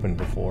didn't open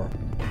before.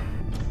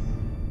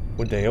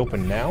 Would they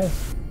open now?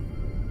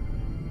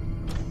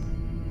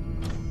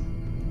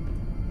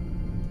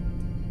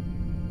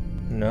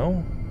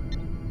 No?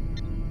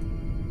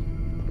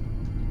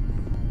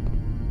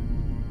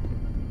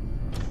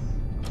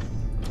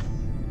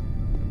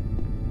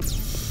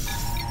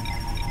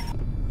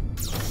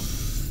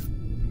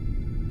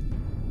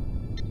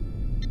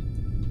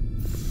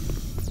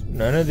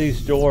 None of these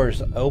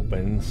doors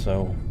open,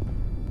 so...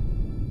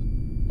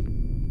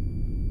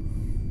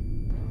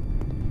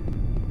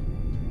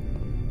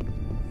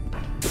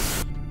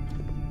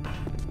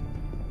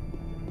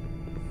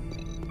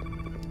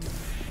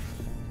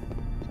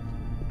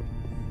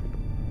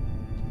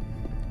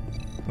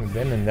 We've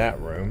been in that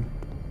room.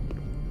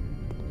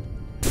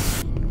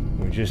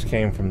 We just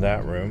came from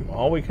that room.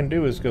 All we can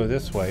do is go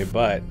this way,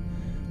 but...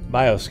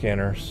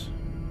 Bioscanners.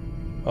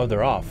 Oh,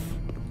 they're off.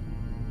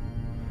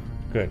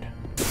 Good.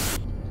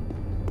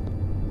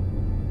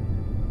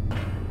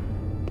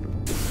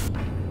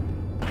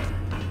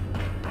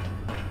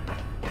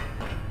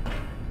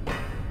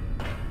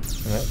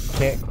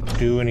 Can't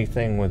do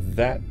anything with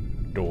that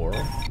door.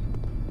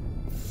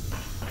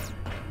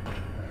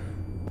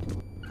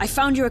 I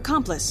found your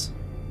accomplice.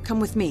 Come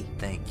with me.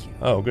 Thank you.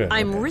 Oh, good.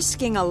 I'm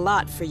risking a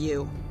lot for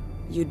you.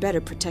 You'd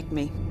better protect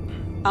me.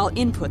 I'll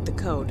input the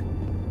code.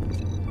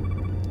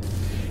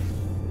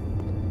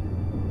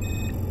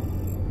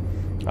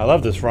 I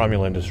love this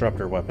Romulan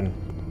disruptor weapon.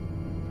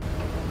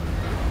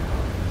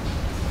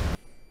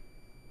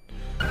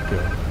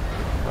 Good.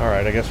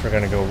 Alright, I guess we're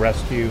gonna go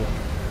rescue...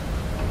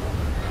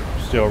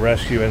 Still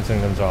rescue Ensign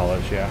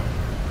Gonzalez, yeah.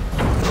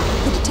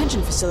 The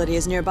detention facility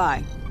is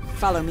nearby.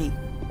 Follow me.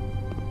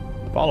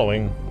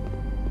 Following.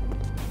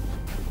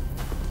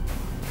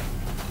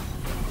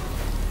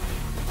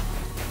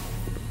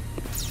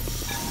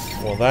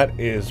 Well, that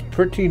is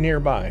pretty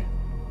nearby.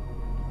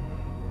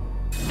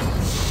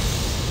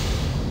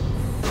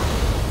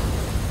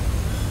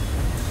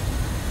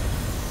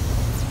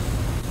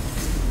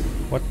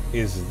 What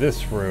is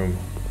this room?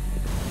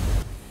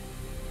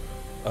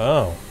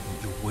 Oh.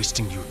 You're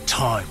wasting your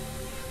time.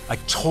 I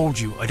told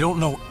you I don't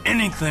know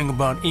anything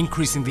about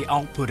increasing the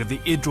output of the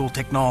Idril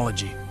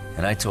technology.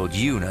 And I told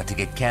you not to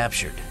get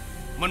captured.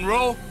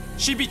 Monroe,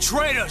 she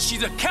betrayed us.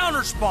 She's a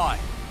counter-spy.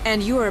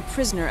 And you're a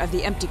prisoner of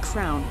the Empty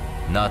Crown.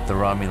 Not the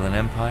Romulan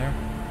Empire?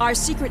 Our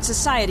secret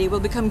society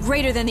will become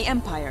greater than the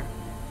Empire.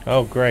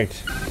 Oh, great.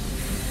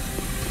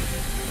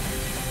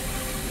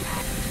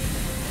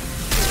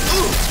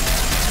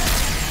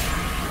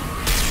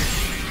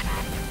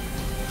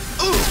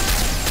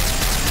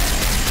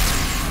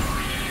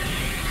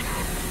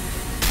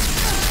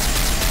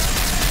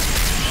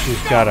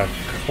 She's got a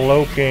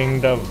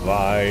cloaking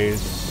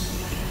device.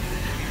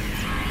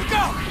 Look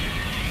out!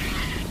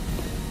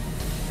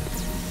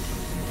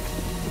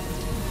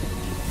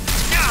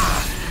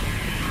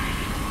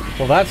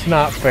 Well, that's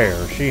not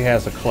fair. She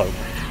has a cloak.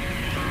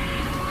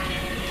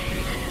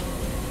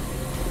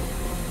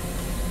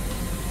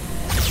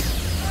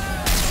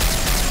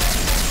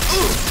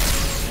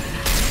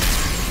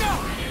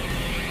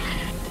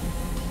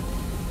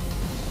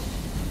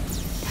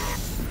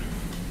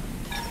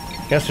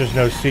 Guess there's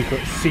no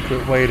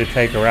secret way to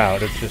take her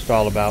out. It's just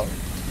all about...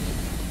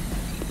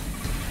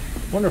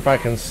 Wonder if I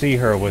can see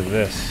her with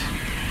this.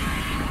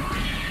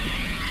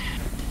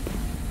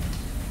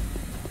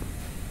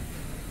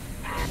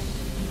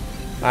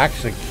 I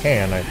actually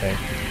can, I think.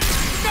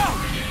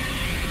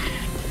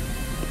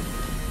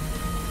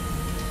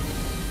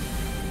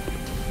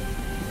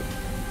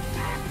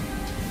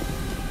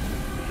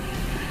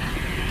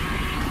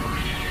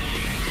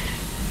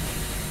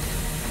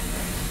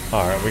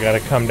 Alright, we gotta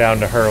come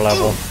down to her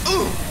level.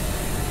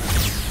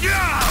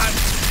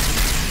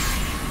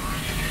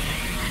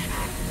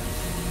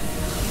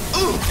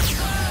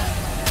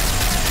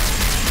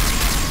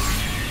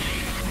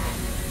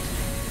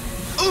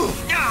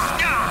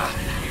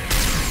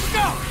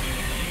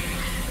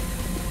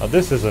 Oh,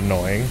 this is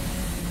annoying.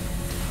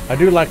 I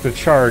do like the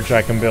charge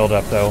I can build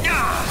up, though.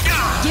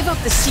 Give up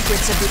the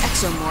secrets of the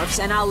exomorphs,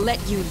 and I'll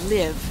let you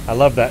live. I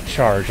love that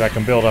charge. I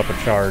can build up a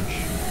charge.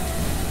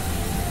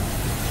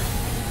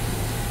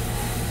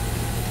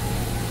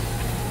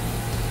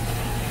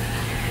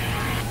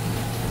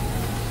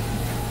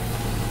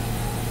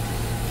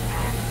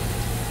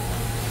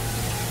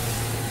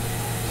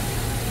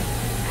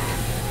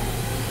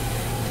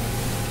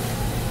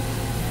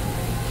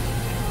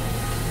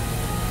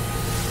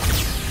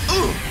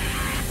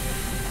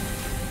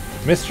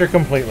 Missed her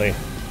completely.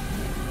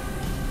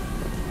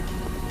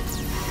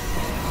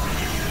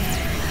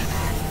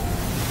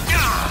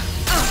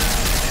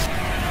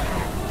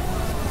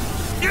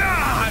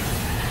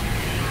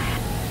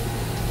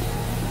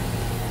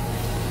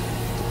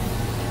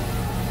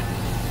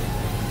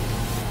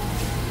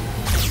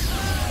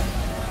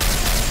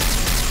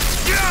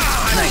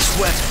 Nice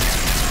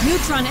weapon.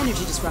 Neutron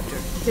energy disruptor.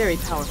 Very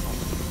powerful.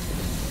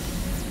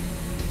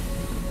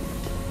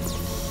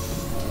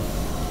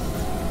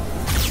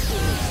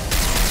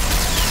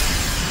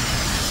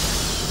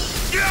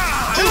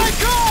 Here I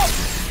come!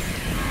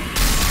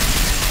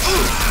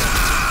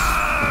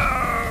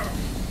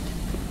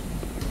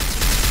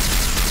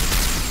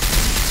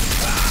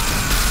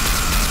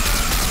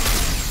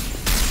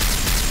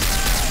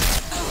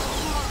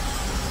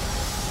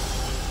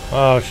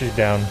 Oh, she's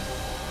down.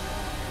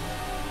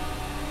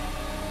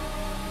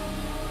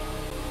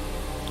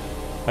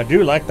 I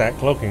do like that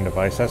cloaking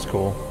device. That's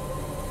cool.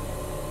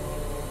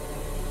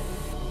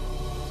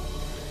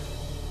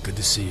 Good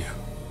to see you.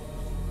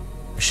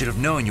 I should have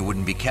known you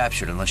wouldn't be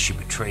captured unless she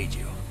betrayed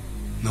you.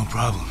 No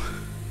problem.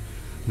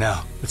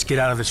 Now, let's get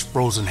out of this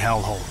frozen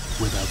hellhole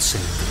without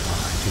saying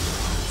goodbye to your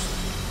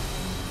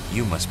host.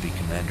 You must be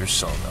Commander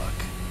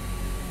Soldock.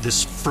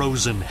 This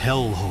frozen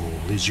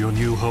hellhole is your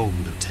new home,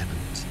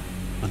 Lieutenant.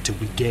 Until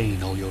we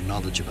gain all your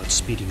knowledge about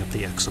speeding up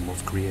the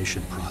exomorph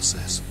creation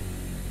process.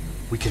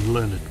 We can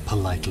learn it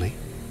politely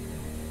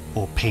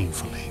or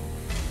painfully,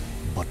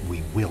 but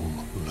we will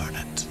learn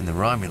it. And the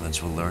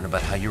Romulans will learn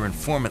about how your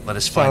informant let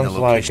us find the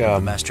location of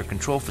the Master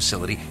Control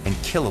Facility and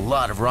kill a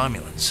lot of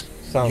Romulans.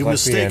 You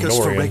mistake us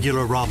for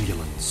regular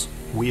Romulans.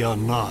 We are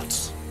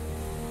not.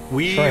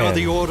 We are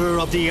the Order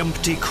of the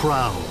Empty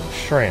Crown.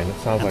 Shran, it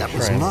sounds like Shran. And that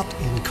was not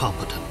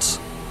incompetent.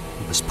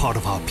 It was part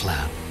of our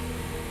plan.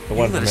 You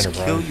let us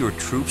kill your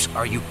troops?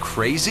 Are you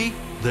crazy?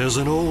 There's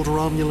an old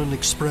Romulan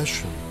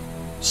expression.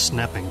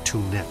 Snapping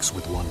two necks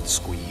with one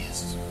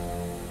squeeze.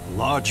 A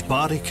large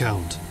body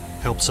count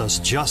helps us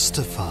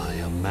justify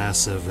a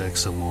massive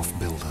exomorph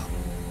buildup.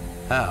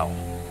 How?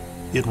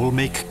 It will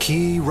make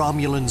key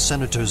Romulan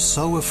senators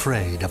so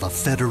afraid of a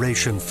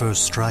Federation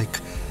first strike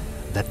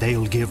that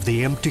they'll give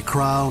the Empty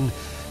Crown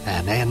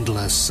an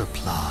endless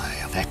supply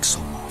of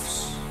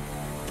exomorphs.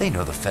 They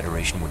know the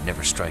Federation would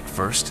never strike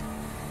first.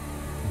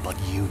 But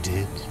you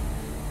did.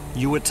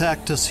 You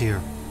attacked us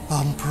here,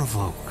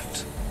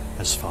 unprovoked,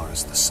 as far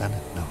as the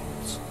Senate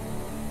knows.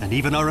 And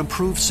even our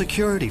improved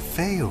security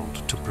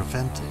failed to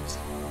prevent it.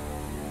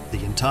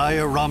 The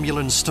entire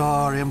Romulan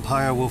Star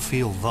Empire will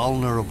feel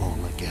vulnerable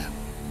again.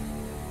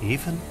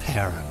 Even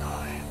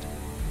paranoid.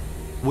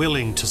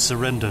 Willing to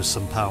surrender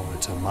some power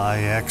to my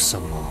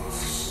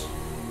exomorphs.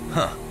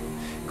 Huh.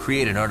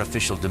 Create an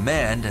artificial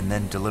demand and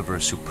then deliver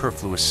a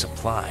superfluous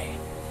supply.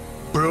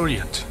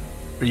 Brilliant.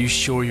 Are you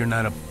sure you're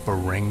not a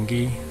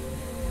Ferengi?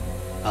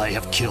 I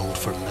have killed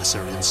for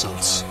lesser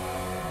insults.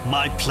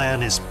 My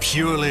plan is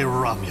purely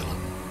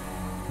Romulan.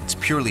 It's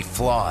purely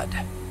flawed.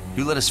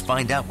 You let us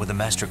find out where the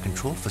Master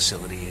Control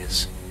Facility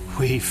is.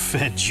 We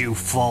fed you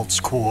false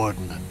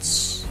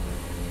coordinates.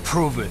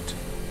 Prove it.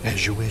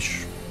 As you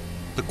wish.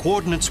 The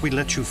coordinates we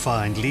let you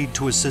find lead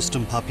to a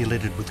system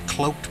populated with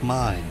cloaked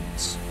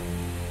mines.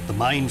 The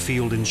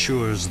minefield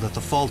ensures that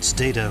the false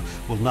data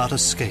will not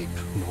escape,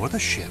 nor the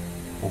ship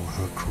or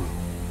her crew.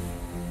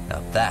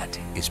 Now that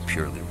is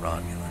purely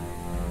Romulan.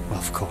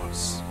 Of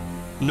course.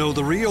 No,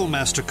 the real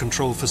master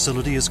control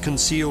facility is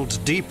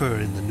concealed deeper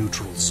in the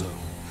neutral zone,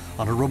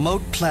 on a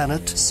remote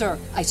planet. Sir,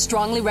 I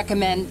strongly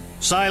recommend...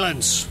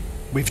 Silence!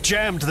 We've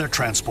jammed their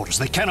transporters.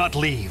 They cannot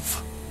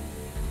leave.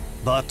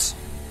 But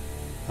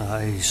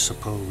I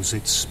suppose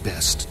it's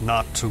best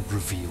not to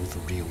reveal the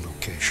real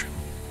location.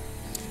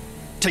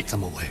 Take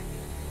them away.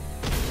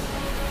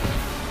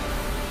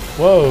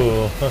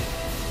 Whoa.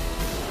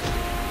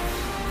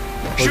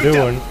 Shoot We're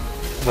doing... them.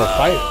 We're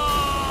fighting.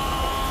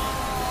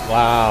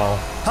 Wow.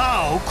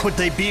 How could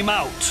they beam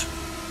out?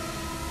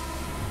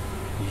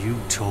 You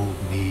told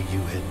me you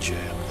had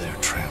jammed their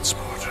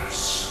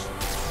transporters.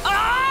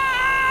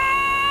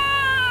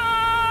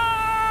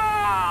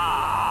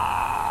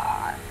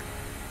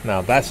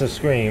 Now that's a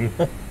scream.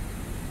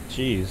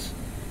 Jeez.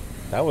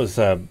 That was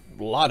a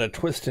lot of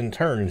twists and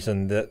turns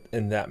in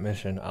that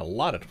mission. A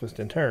lot of twists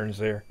and turns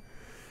there.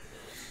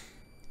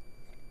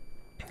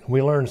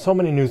 We learned so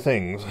many new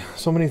things.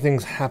 So many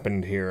things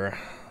happened here.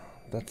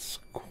 That's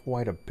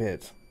quite a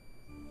bit.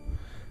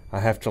 I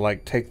have to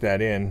like take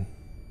that in.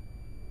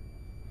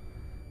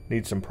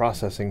 Need some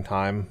processing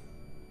time.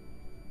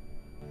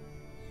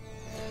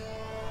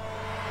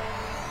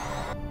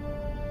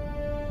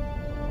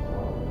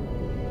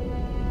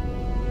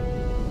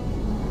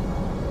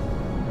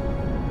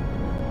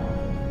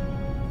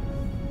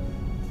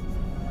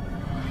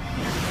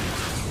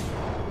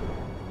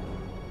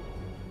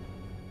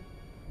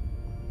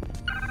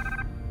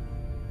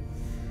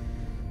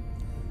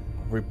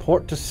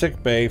 Report to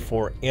sickbay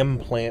for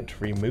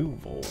implant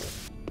removal.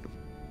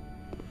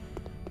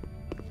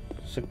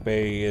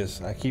 Sickbay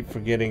is, I keep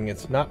forgetting,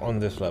 it's not on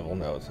this level.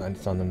 No,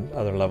 it's on the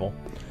other level.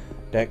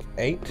 Deck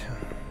 8.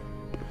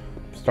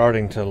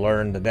 Starting to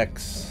learn the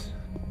decks.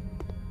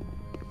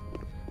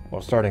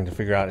 Well, starting to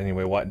figure out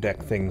anyway what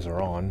deck things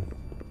are on.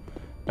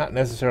 Not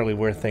necessarily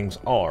where things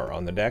are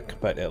on the deck,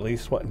 but at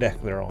least what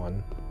deck they're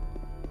on.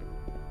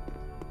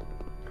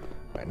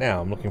 Right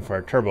now I'm looking for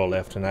a turbo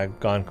lift, and I've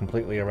gone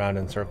completely around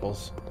in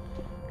circles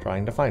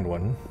trying to find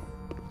one.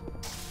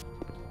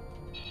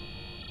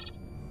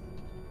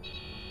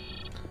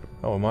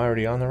 Oh, am I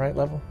already on the right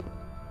level?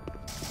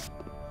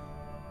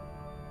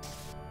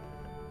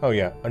 Oh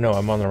yeah, no,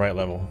 I'm on the right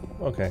level.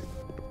 Okay.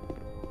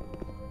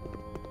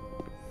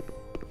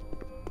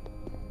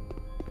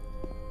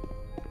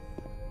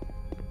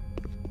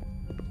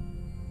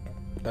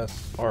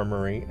 That's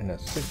armory and a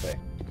sickbay.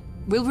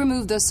 We'll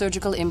remove those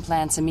surgical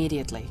implants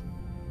immediately.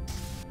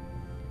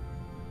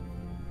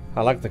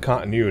 I like the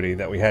continuity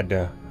that we had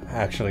to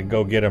actually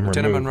go get them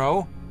Lieutenant removed.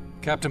 Monroe,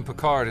 Captain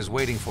Picard is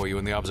waiting for you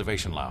in the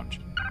observation lounge.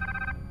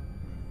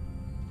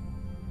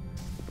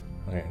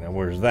 Okay, now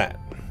where's that?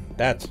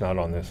 That's not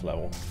on this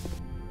level.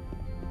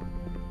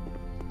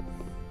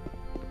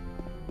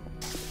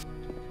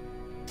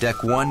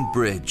 Deck 1,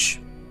 bridge.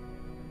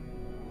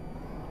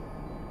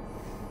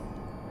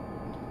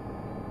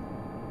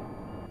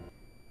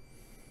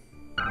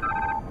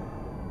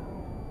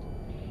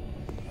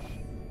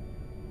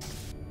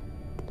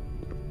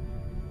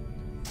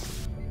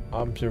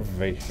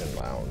 Observation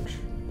lounge.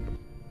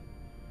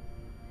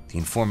 The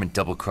informant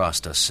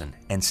double-crossed us, and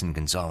Ensign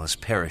Gonzalez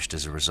perished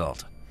as a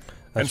result.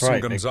 That's Ensign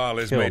right,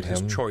 Gonzalez they made killed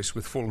his him. choice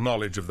with full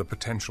knowledge of the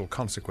potential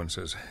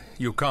consequences.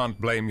 You can't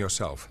blame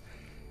yourself.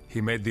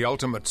 He made the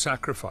ultimate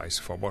sacrifice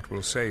for what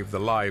will save the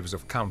lives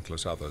of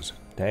countless others.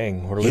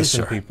 Dang, we're Yes,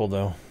 losing sir. people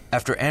though.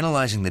 After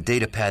analyzing the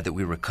data pad that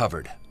we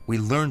recovered, we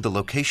learned the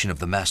location of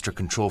the master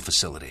control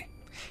facility.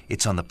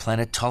 It's on the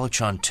planet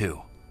Tolachon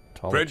 2.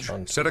 Bridge,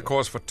 set a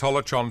course for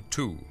Tolachon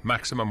 2,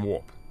 maximum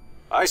warp.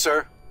 Aye,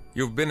 sir.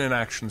 You've been in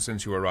action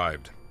since you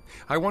arrived.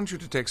 I want you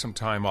to take some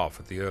time off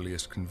at the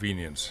earliest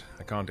convenience.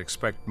 I can't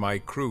expect my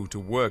crew to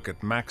work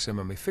at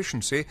maximum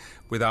efficiency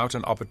without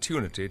an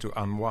opportunity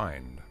to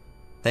unwind.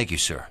 Thank you,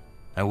 sir.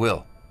 I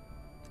will.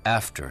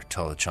 After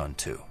Tolachon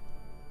 2.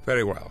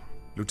 Very well.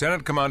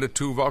 Lieutenant Commander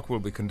Tuvok will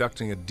be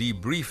conducting a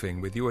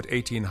debriefing with you at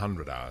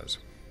 1800 hours.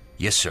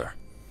 Yes, sir.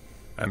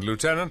 And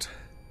Lieutenant,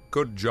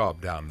 good job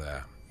down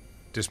there.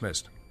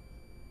 Dismissed.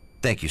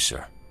 Thank you,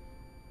 sir.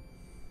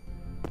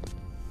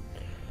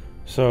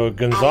 So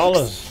Gonzalez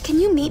Alex, can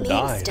you meet me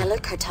died. in stellar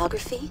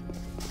cartography?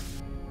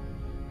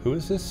 Who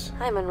is this?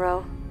 Hi,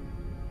 Monroe.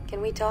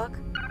 Can we talk?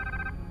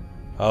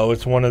 Oh,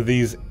 it's one of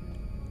these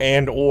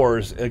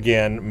and/ors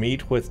again.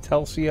 Meet with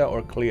Telsia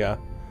or Clea.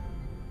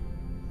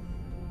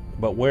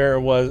 But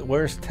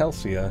where's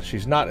Telsia?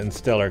 She's not in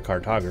stellar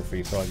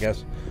cartography, so I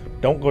guess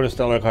don't go to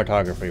stellar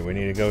cartography. We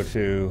need to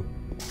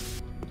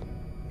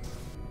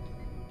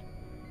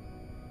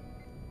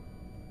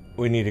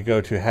go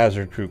to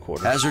Hazard Crew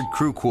Quarters. Hazard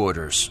Crew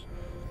Quarters.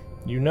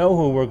 You know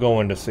who we're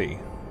going to see.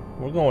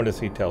 We're going to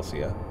see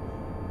Telsia.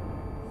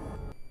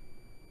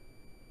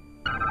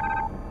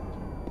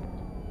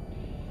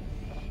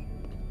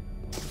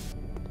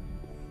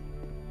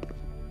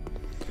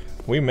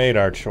 We made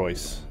our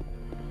choice.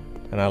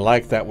 And I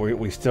like that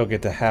we still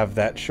get to have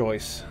that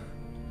choice.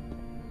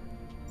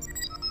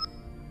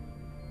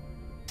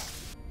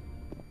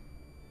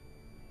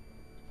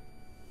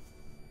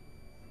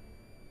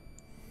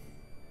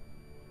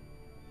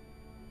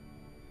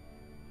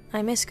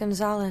 I miss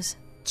Gonzalez.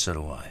 So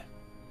do I.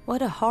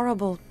 What a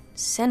horrible,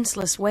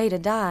 senseless way to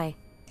die.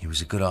 He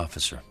was a good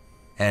officer.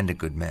 And a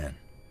good man.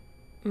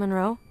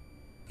 Monroe?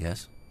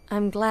 Yes?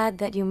 I'm glad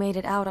that you made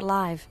it out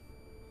alive.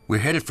 We're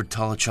headed for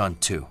Talachon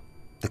 2,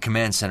 the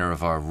command center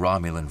of our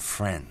Romulan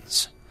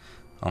friends.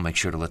 I'll make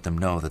sure to let them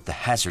know that the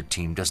Hazard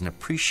team doesn't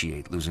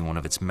appreciate losing one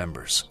of its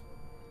members.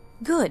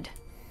 Good.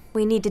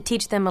 We need to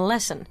teach them a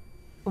lesson.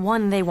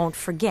 One they won't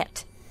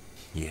forget.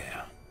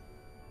 Yeah.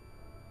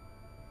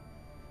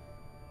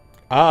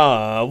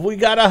 Ah, we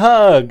got a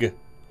hug!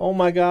 Oh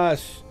my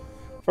gosh.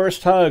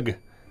 First hug.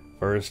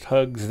 First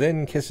hugs,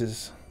 then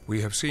kisses.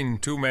 We have seen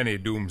too many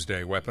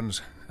doomsday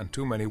weapons, and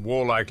too many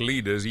warlike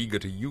leaders eager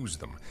to use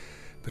them.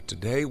 But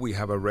today we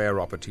have a rare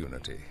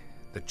opportunity.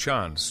 The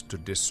chance to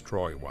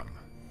destroy one.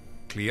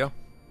 Clear?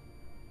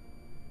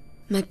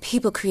 My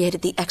people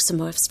created the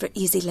exomorphs for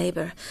easy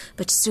labor,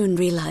 but soon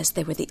realized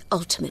they were the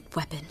ultimate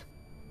weapon.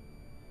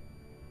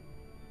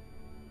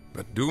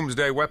 But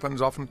doomsday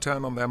weapons often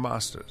turn on their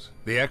masters.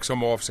 The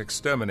exomorphs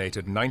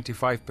exterminated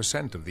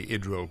 95% of the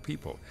Idril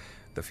people.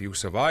 The few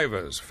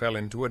survivors fell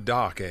into a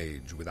dark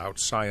age without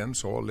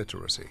science or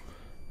literacy.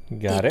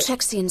 Got it. The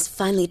Atrexians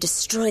finally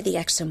destroyed the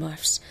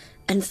exomorphs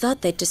and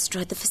thought they'd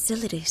destroyed the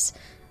facilities.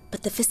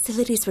 But the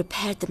facilities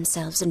repaired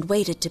themselves and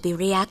waited to be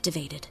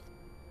reactivated.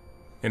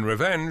 In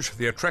revenge,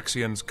 the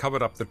Atrexians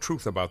covered up the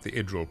truth about the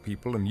Idril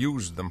people and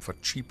used them for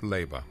cheap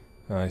labor.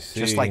 I see.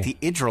 Just like the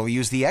Idril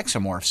used the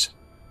exomorphs.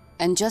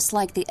 And just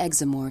like the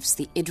exomorphs,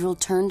 the Idril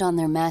turned on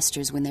their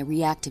masters when they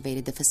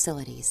reactivated the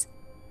facilities.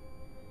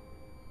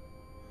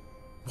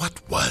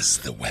 What was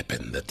the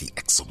weapon that the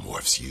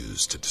exomorphs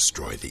used to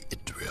destroy the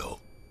Idril?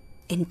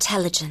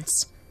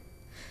 Intelligence.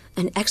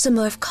 An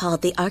exomorph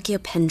called the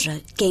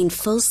Archaeopendra gained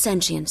full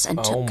sentience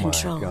and took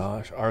control. Oh my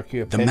gosh,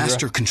 Archaeopendra. The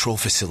master control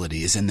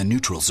facility is in the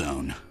neutral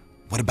zone.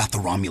 What about the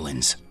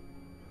Romulans?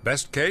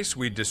 Best case,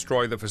 we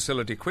destroy the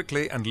facility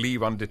quickly and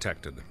leave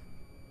undetected.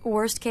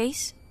 Worst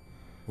case?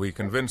 We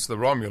convince the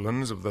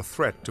Romulans of the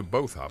threat to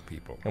both our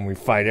people. And we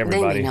fight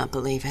everybody. They may not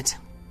believe it.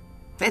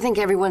 They think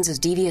everyone's as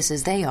devious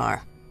as they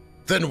are.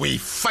 Then we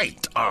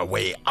fight our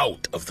way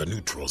out of the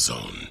neutral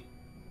zone.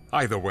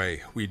 Either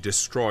way, we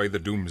destroy the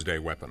doomsday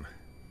weapon.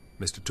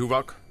 Mr.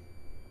 Tuvok?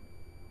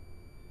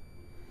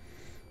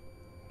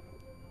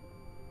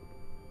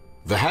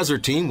 The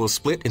Hazard team will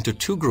split into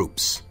two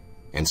groups.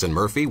 Ensign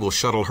Murphy will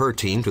shuttle her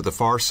team to the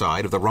far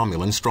side of the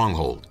Romulan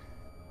stronghold.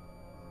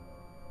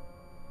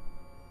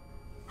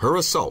 Her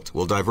assault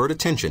will divert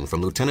attention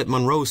from Lieutenant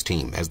Monroe's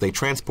team as they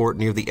transport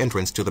near the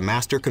entrance to the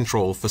master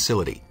control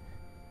facility.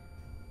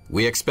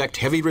 We expect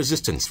heavy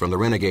resistance from the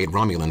renegade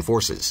Romulan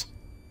forces.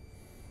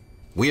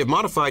 We have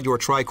modified your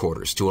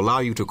tricorders to allow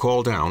you to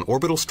call down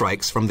orbital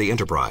strikes from the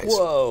Enterprise.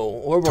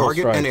 Whoa, orbital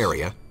Target strikes. an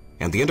area,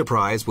 and the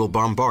Enterprise will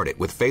bombard it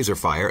with phaser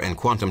fire and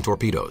quantum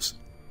torpedoes.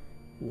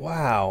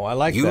 Wow, I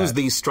like that. Use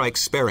these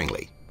strikes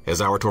sparingly,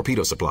 as our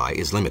torpedo supply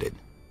is limited.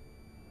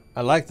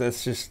 I like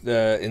this. Just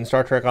in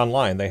Star Trek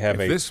Online, they have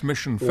if this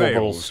mission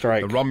fails, the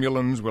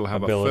Romulans will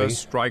have ability. a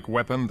first strike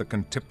weapon that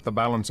can tip the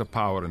balance of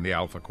power in the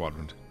Alpha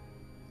Quadrant.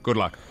 Good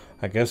luck.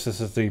 I guess this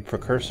is the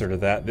precursor to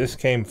that. This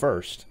came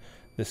first.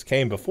 This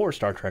came before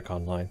Star Trek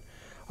Online.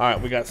 All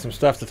right, we got some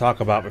stuff to talk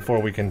about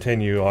before we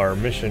continue our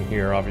mission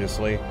here,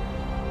 obviously.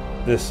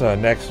 This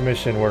next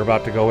mission we're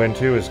about to go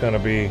into is going to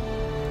be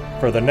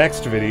for the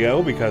next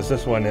video, because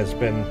this one has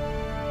been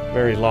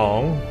very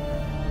long.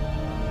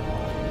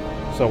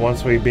 So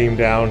once we beam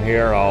down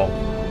here, I'll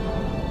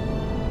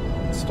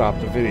stop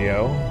the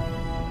video.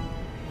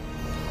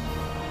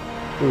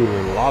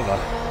 Ooh, lava.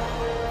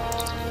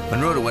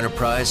 Monroe to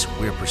Enterprise,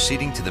 we are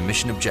proceeding to the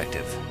mission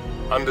objective.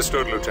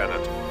 Understood,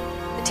 Lieutenant.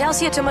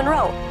 Telsia to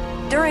Monroe.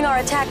 During our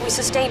attack, we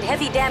sustained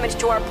heavy damage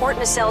to our port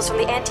nacelles from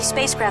the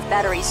anti-spacecraft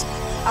batteries.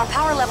 Our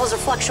power levels are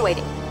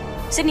fluctuating.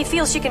 Sydney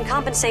feels she can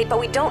compensate, but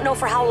we don't know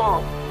for how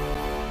long.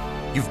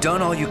 You've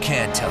done all you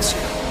can,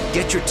 Telsia.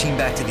 Get your team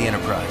back to the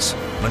Enterprise.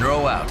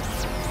 Monroe out.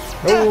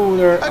 Oh,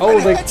 they're... Oh,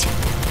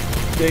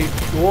 they...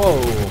 Whoa.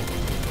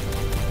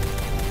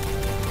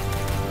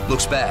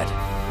 Looks bad.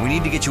 We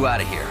need to get you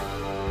out of here.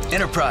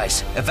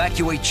 Enterprise,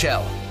 evacuate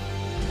Chell.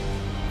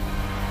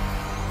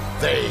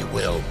 They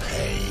will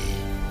pay.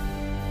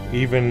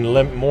 Even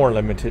more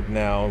limited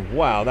now.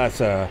 Wow,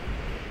 that's a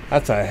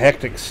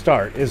hectic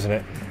start, isn't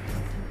it?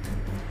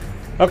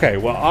 Okay,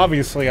 well,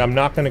 obviously I'm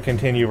not going to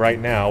continue right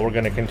now. We're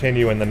going to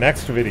continue in the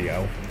next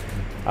video.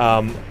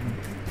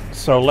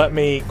 So let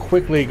me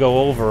quickly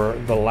go over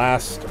the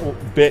last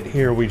bit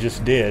here we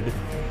just did.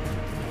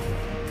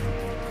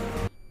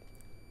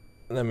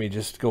 Let me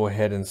just go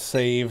ahead and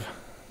save,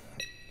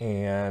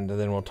 and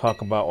then we'll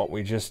talk about what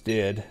we just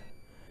did,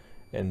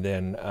 and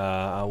then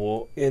I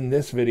will end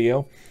this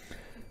video.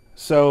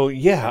 So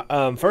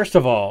yeah, first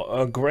of all,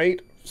 a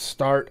great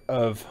start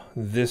of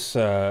this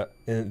the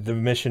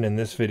mission in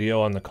this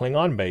video on the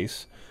Klingon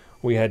base,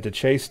 we had to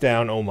chase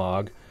down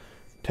Omag,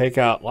 take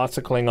out lots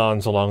of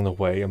Klingons along the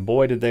way, and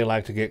boy did they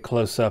like to get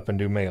close up and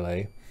do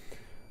melee.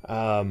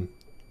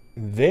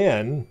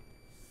 Then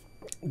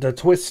the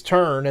twists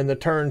turn and the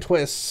turn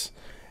twists,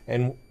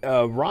 and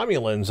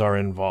Romulans are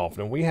involved,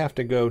 and we have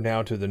to go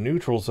now to the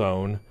neutral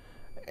zone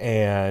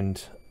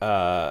and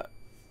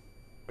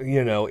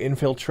you know,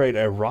 infiltrate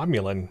a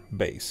Romulan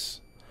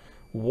base.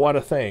 What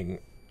a thing.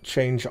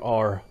 Change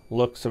our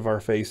looks of our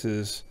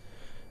faces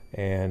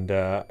and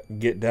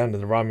get down to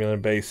the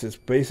Romulan base. It's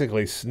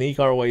basically sneak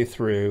our way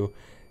through,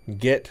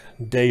 get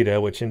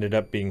data, which ended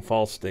up being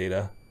false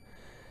data,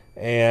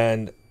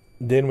 and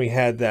then we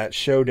had that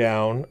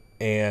showdown,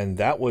 and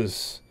that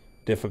was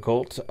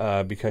difficult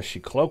because she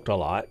cloaked a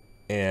lot.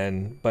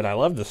 But I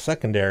love the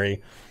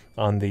secondary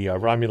on the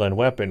Romulan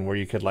weapon where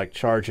you could like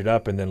charge it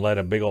up and then let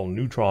a big old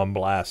neutron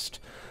blast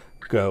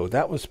go.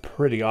 That was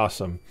pretty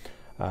awesome.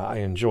 I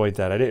enjoyed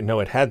that. I didn't know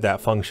it had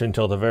that function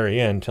till the very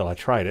end, till I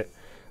tried it.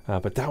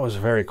 But that was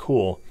very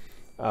cool.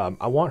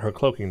 I want her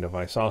cloaking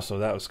device also.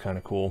 That was kind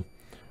of cool.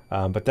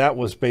 But that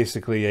was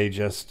basically a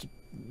just,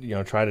 you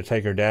know, try to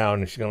take her down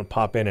and she's going to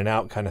pop in and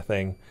out kind of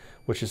thing,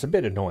 which is a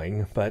bit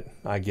annoying, but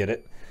I get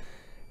it.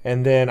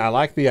 And then I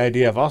like the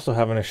idea of also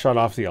having to shut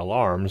off the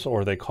alarms,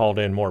 or they called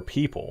in more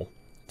people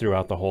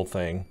throughout the whole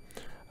thing.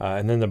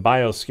 And then the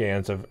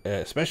bioscans, of,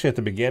 especially at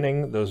the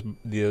beginning,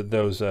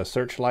 those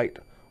searchlight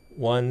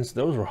ones,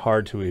 those were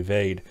hard to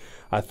evade.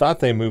 I thought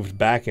they moved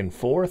back and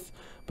forth,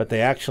 but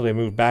they actually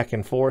moved back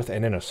and forth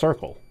and in a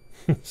circle.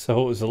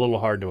 So it was a little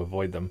hard to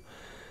avoid them.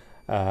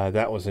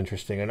 That was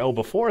interesting. And oh,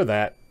 before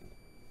that,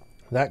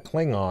 that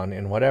Klingon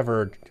in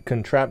whatever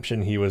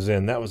contraption he was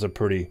in, that was a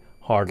pretty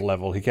hard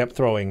level. He kept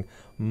throwing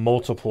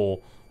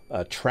multiple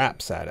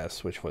traps at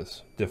us, which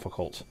was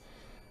difficult.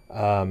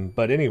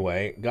 But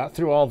anyway, got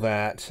through all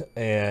that,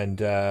 and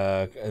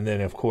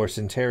then of course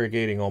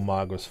interrogating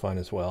Omag was fun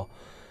as well.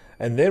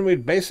 And then we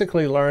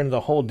basically learned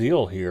the whole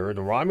deal here.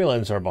 The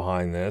Romulans are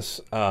behind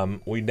this.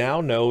 We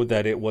now know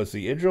that it was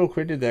the Idril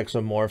created the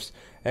exomorphs.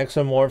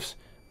 Exomorphs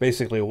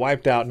basically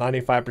wiped out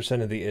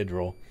 95% of the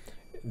Idril.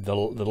 The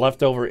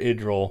leftover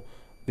Idril,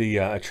 the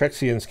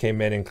Atrexians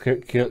came in and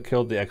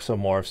killed the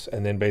exomorphs,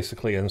 and then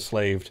basically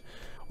enslaved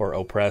or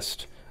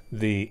oppressed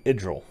the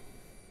Idril.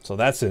 So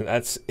that's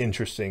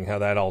interesting how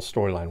that all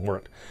storyline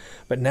worked.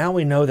 But now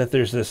we know that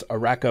there's this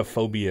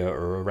Arachophobia,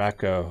 or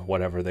Aracha,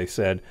 whatever they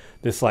said,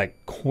 this like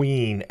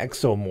queen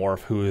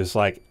exomorph who is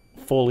like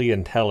fully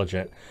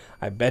intelligent.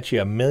 I bet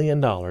you $1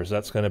 million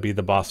that's going to be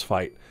the boss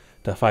fight,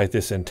 to fight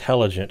this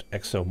intelligent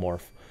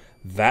exomorph.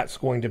 That's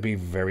going to be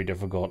very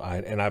difficult.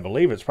 And I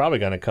believe it's probably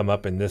going to come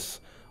up in this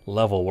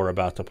level we're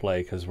about to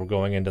play, because we're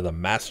going into the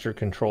Master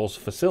Controls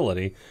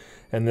facility.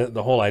 And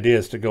the whole idea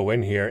is to go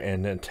in here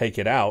and then take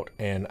it out.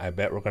 And I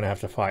bet we're going to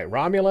have to fight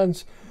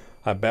Romulans.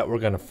 I bet we're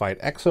going to fight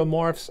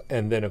exomorphs.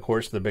 And then, of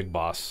course, the big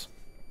boss.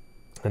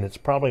 And it's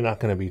probably not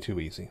going to be too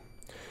easy.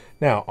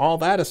 Now, all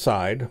that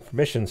aside,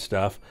 mission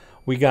stuff,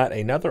 we got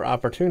another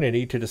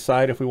opportunity to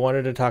decide if we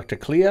wanted to talk to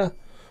Clea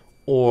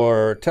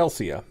or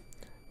Telsia.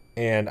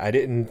 And I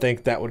didn't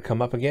think that would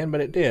come up again,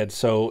 but it did.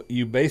 So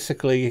you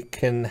basically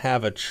can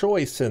have a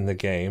choice in the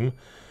game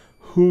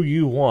who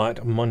you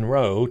want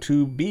Monroe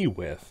to be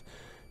with.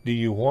 Do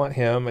you want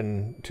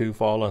him to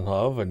fall in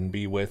love and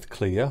be with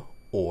Clea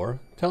or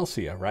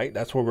Telsia, right?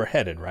 That's where we're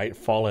headed, right?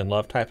 Fall in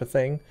love type of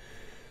thing.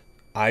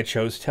 I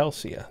chose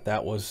Telsia.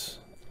 That was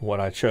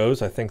what I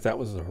chose. I think that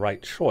was the right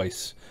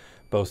choice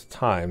both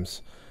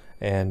times.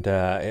 And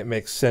it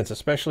makes sense,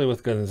 especially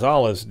with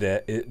Gonzalez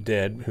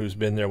dead, who's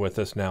been there with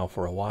us now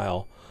for a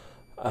while.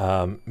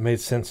 Made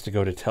sense to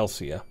go to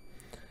Telsia.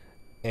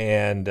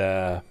 And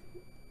so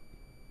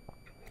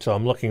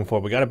I'm looking for,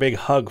 we got a big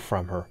hug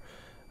from her.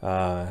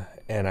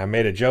 And I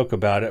made a joke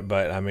about it,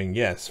 but I mean,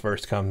 yes,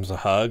 first comes a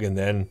hug and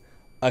then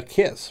a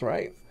kiss,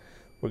 right?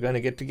 We're going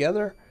to get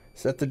together?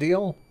 Is that the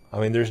deal?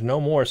 I mean, there's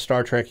no more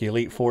Star Trek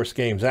Elite Force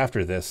games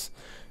after this.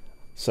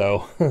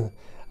 So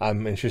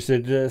I'm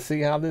interested to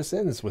see how this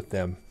ends with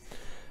them.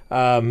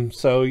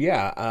 So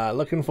yeah,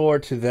 looking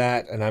forward to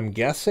that. And I'm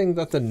guessing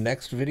that the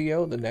next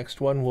video, the next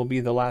one, will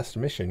be the last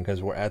mission,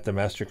 because we're at the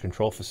Master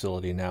Control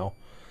Facility now.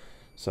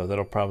 So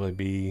that'll probably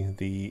be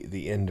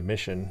the end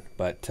mission.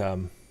 But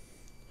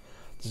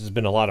this has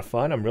been a lot of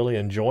fun. I'm really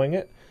enjoying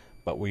it,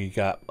 but we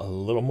got a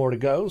little more to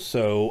go.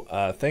 So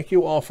thank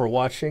you all for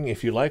watching.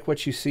 If you like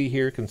what you see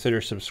here,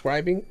 consider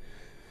subscribing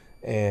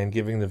and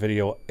giving the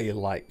video a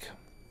like.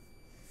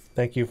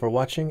 Thank you for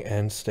watching,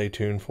 and stay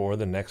tuned for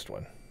the next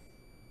one.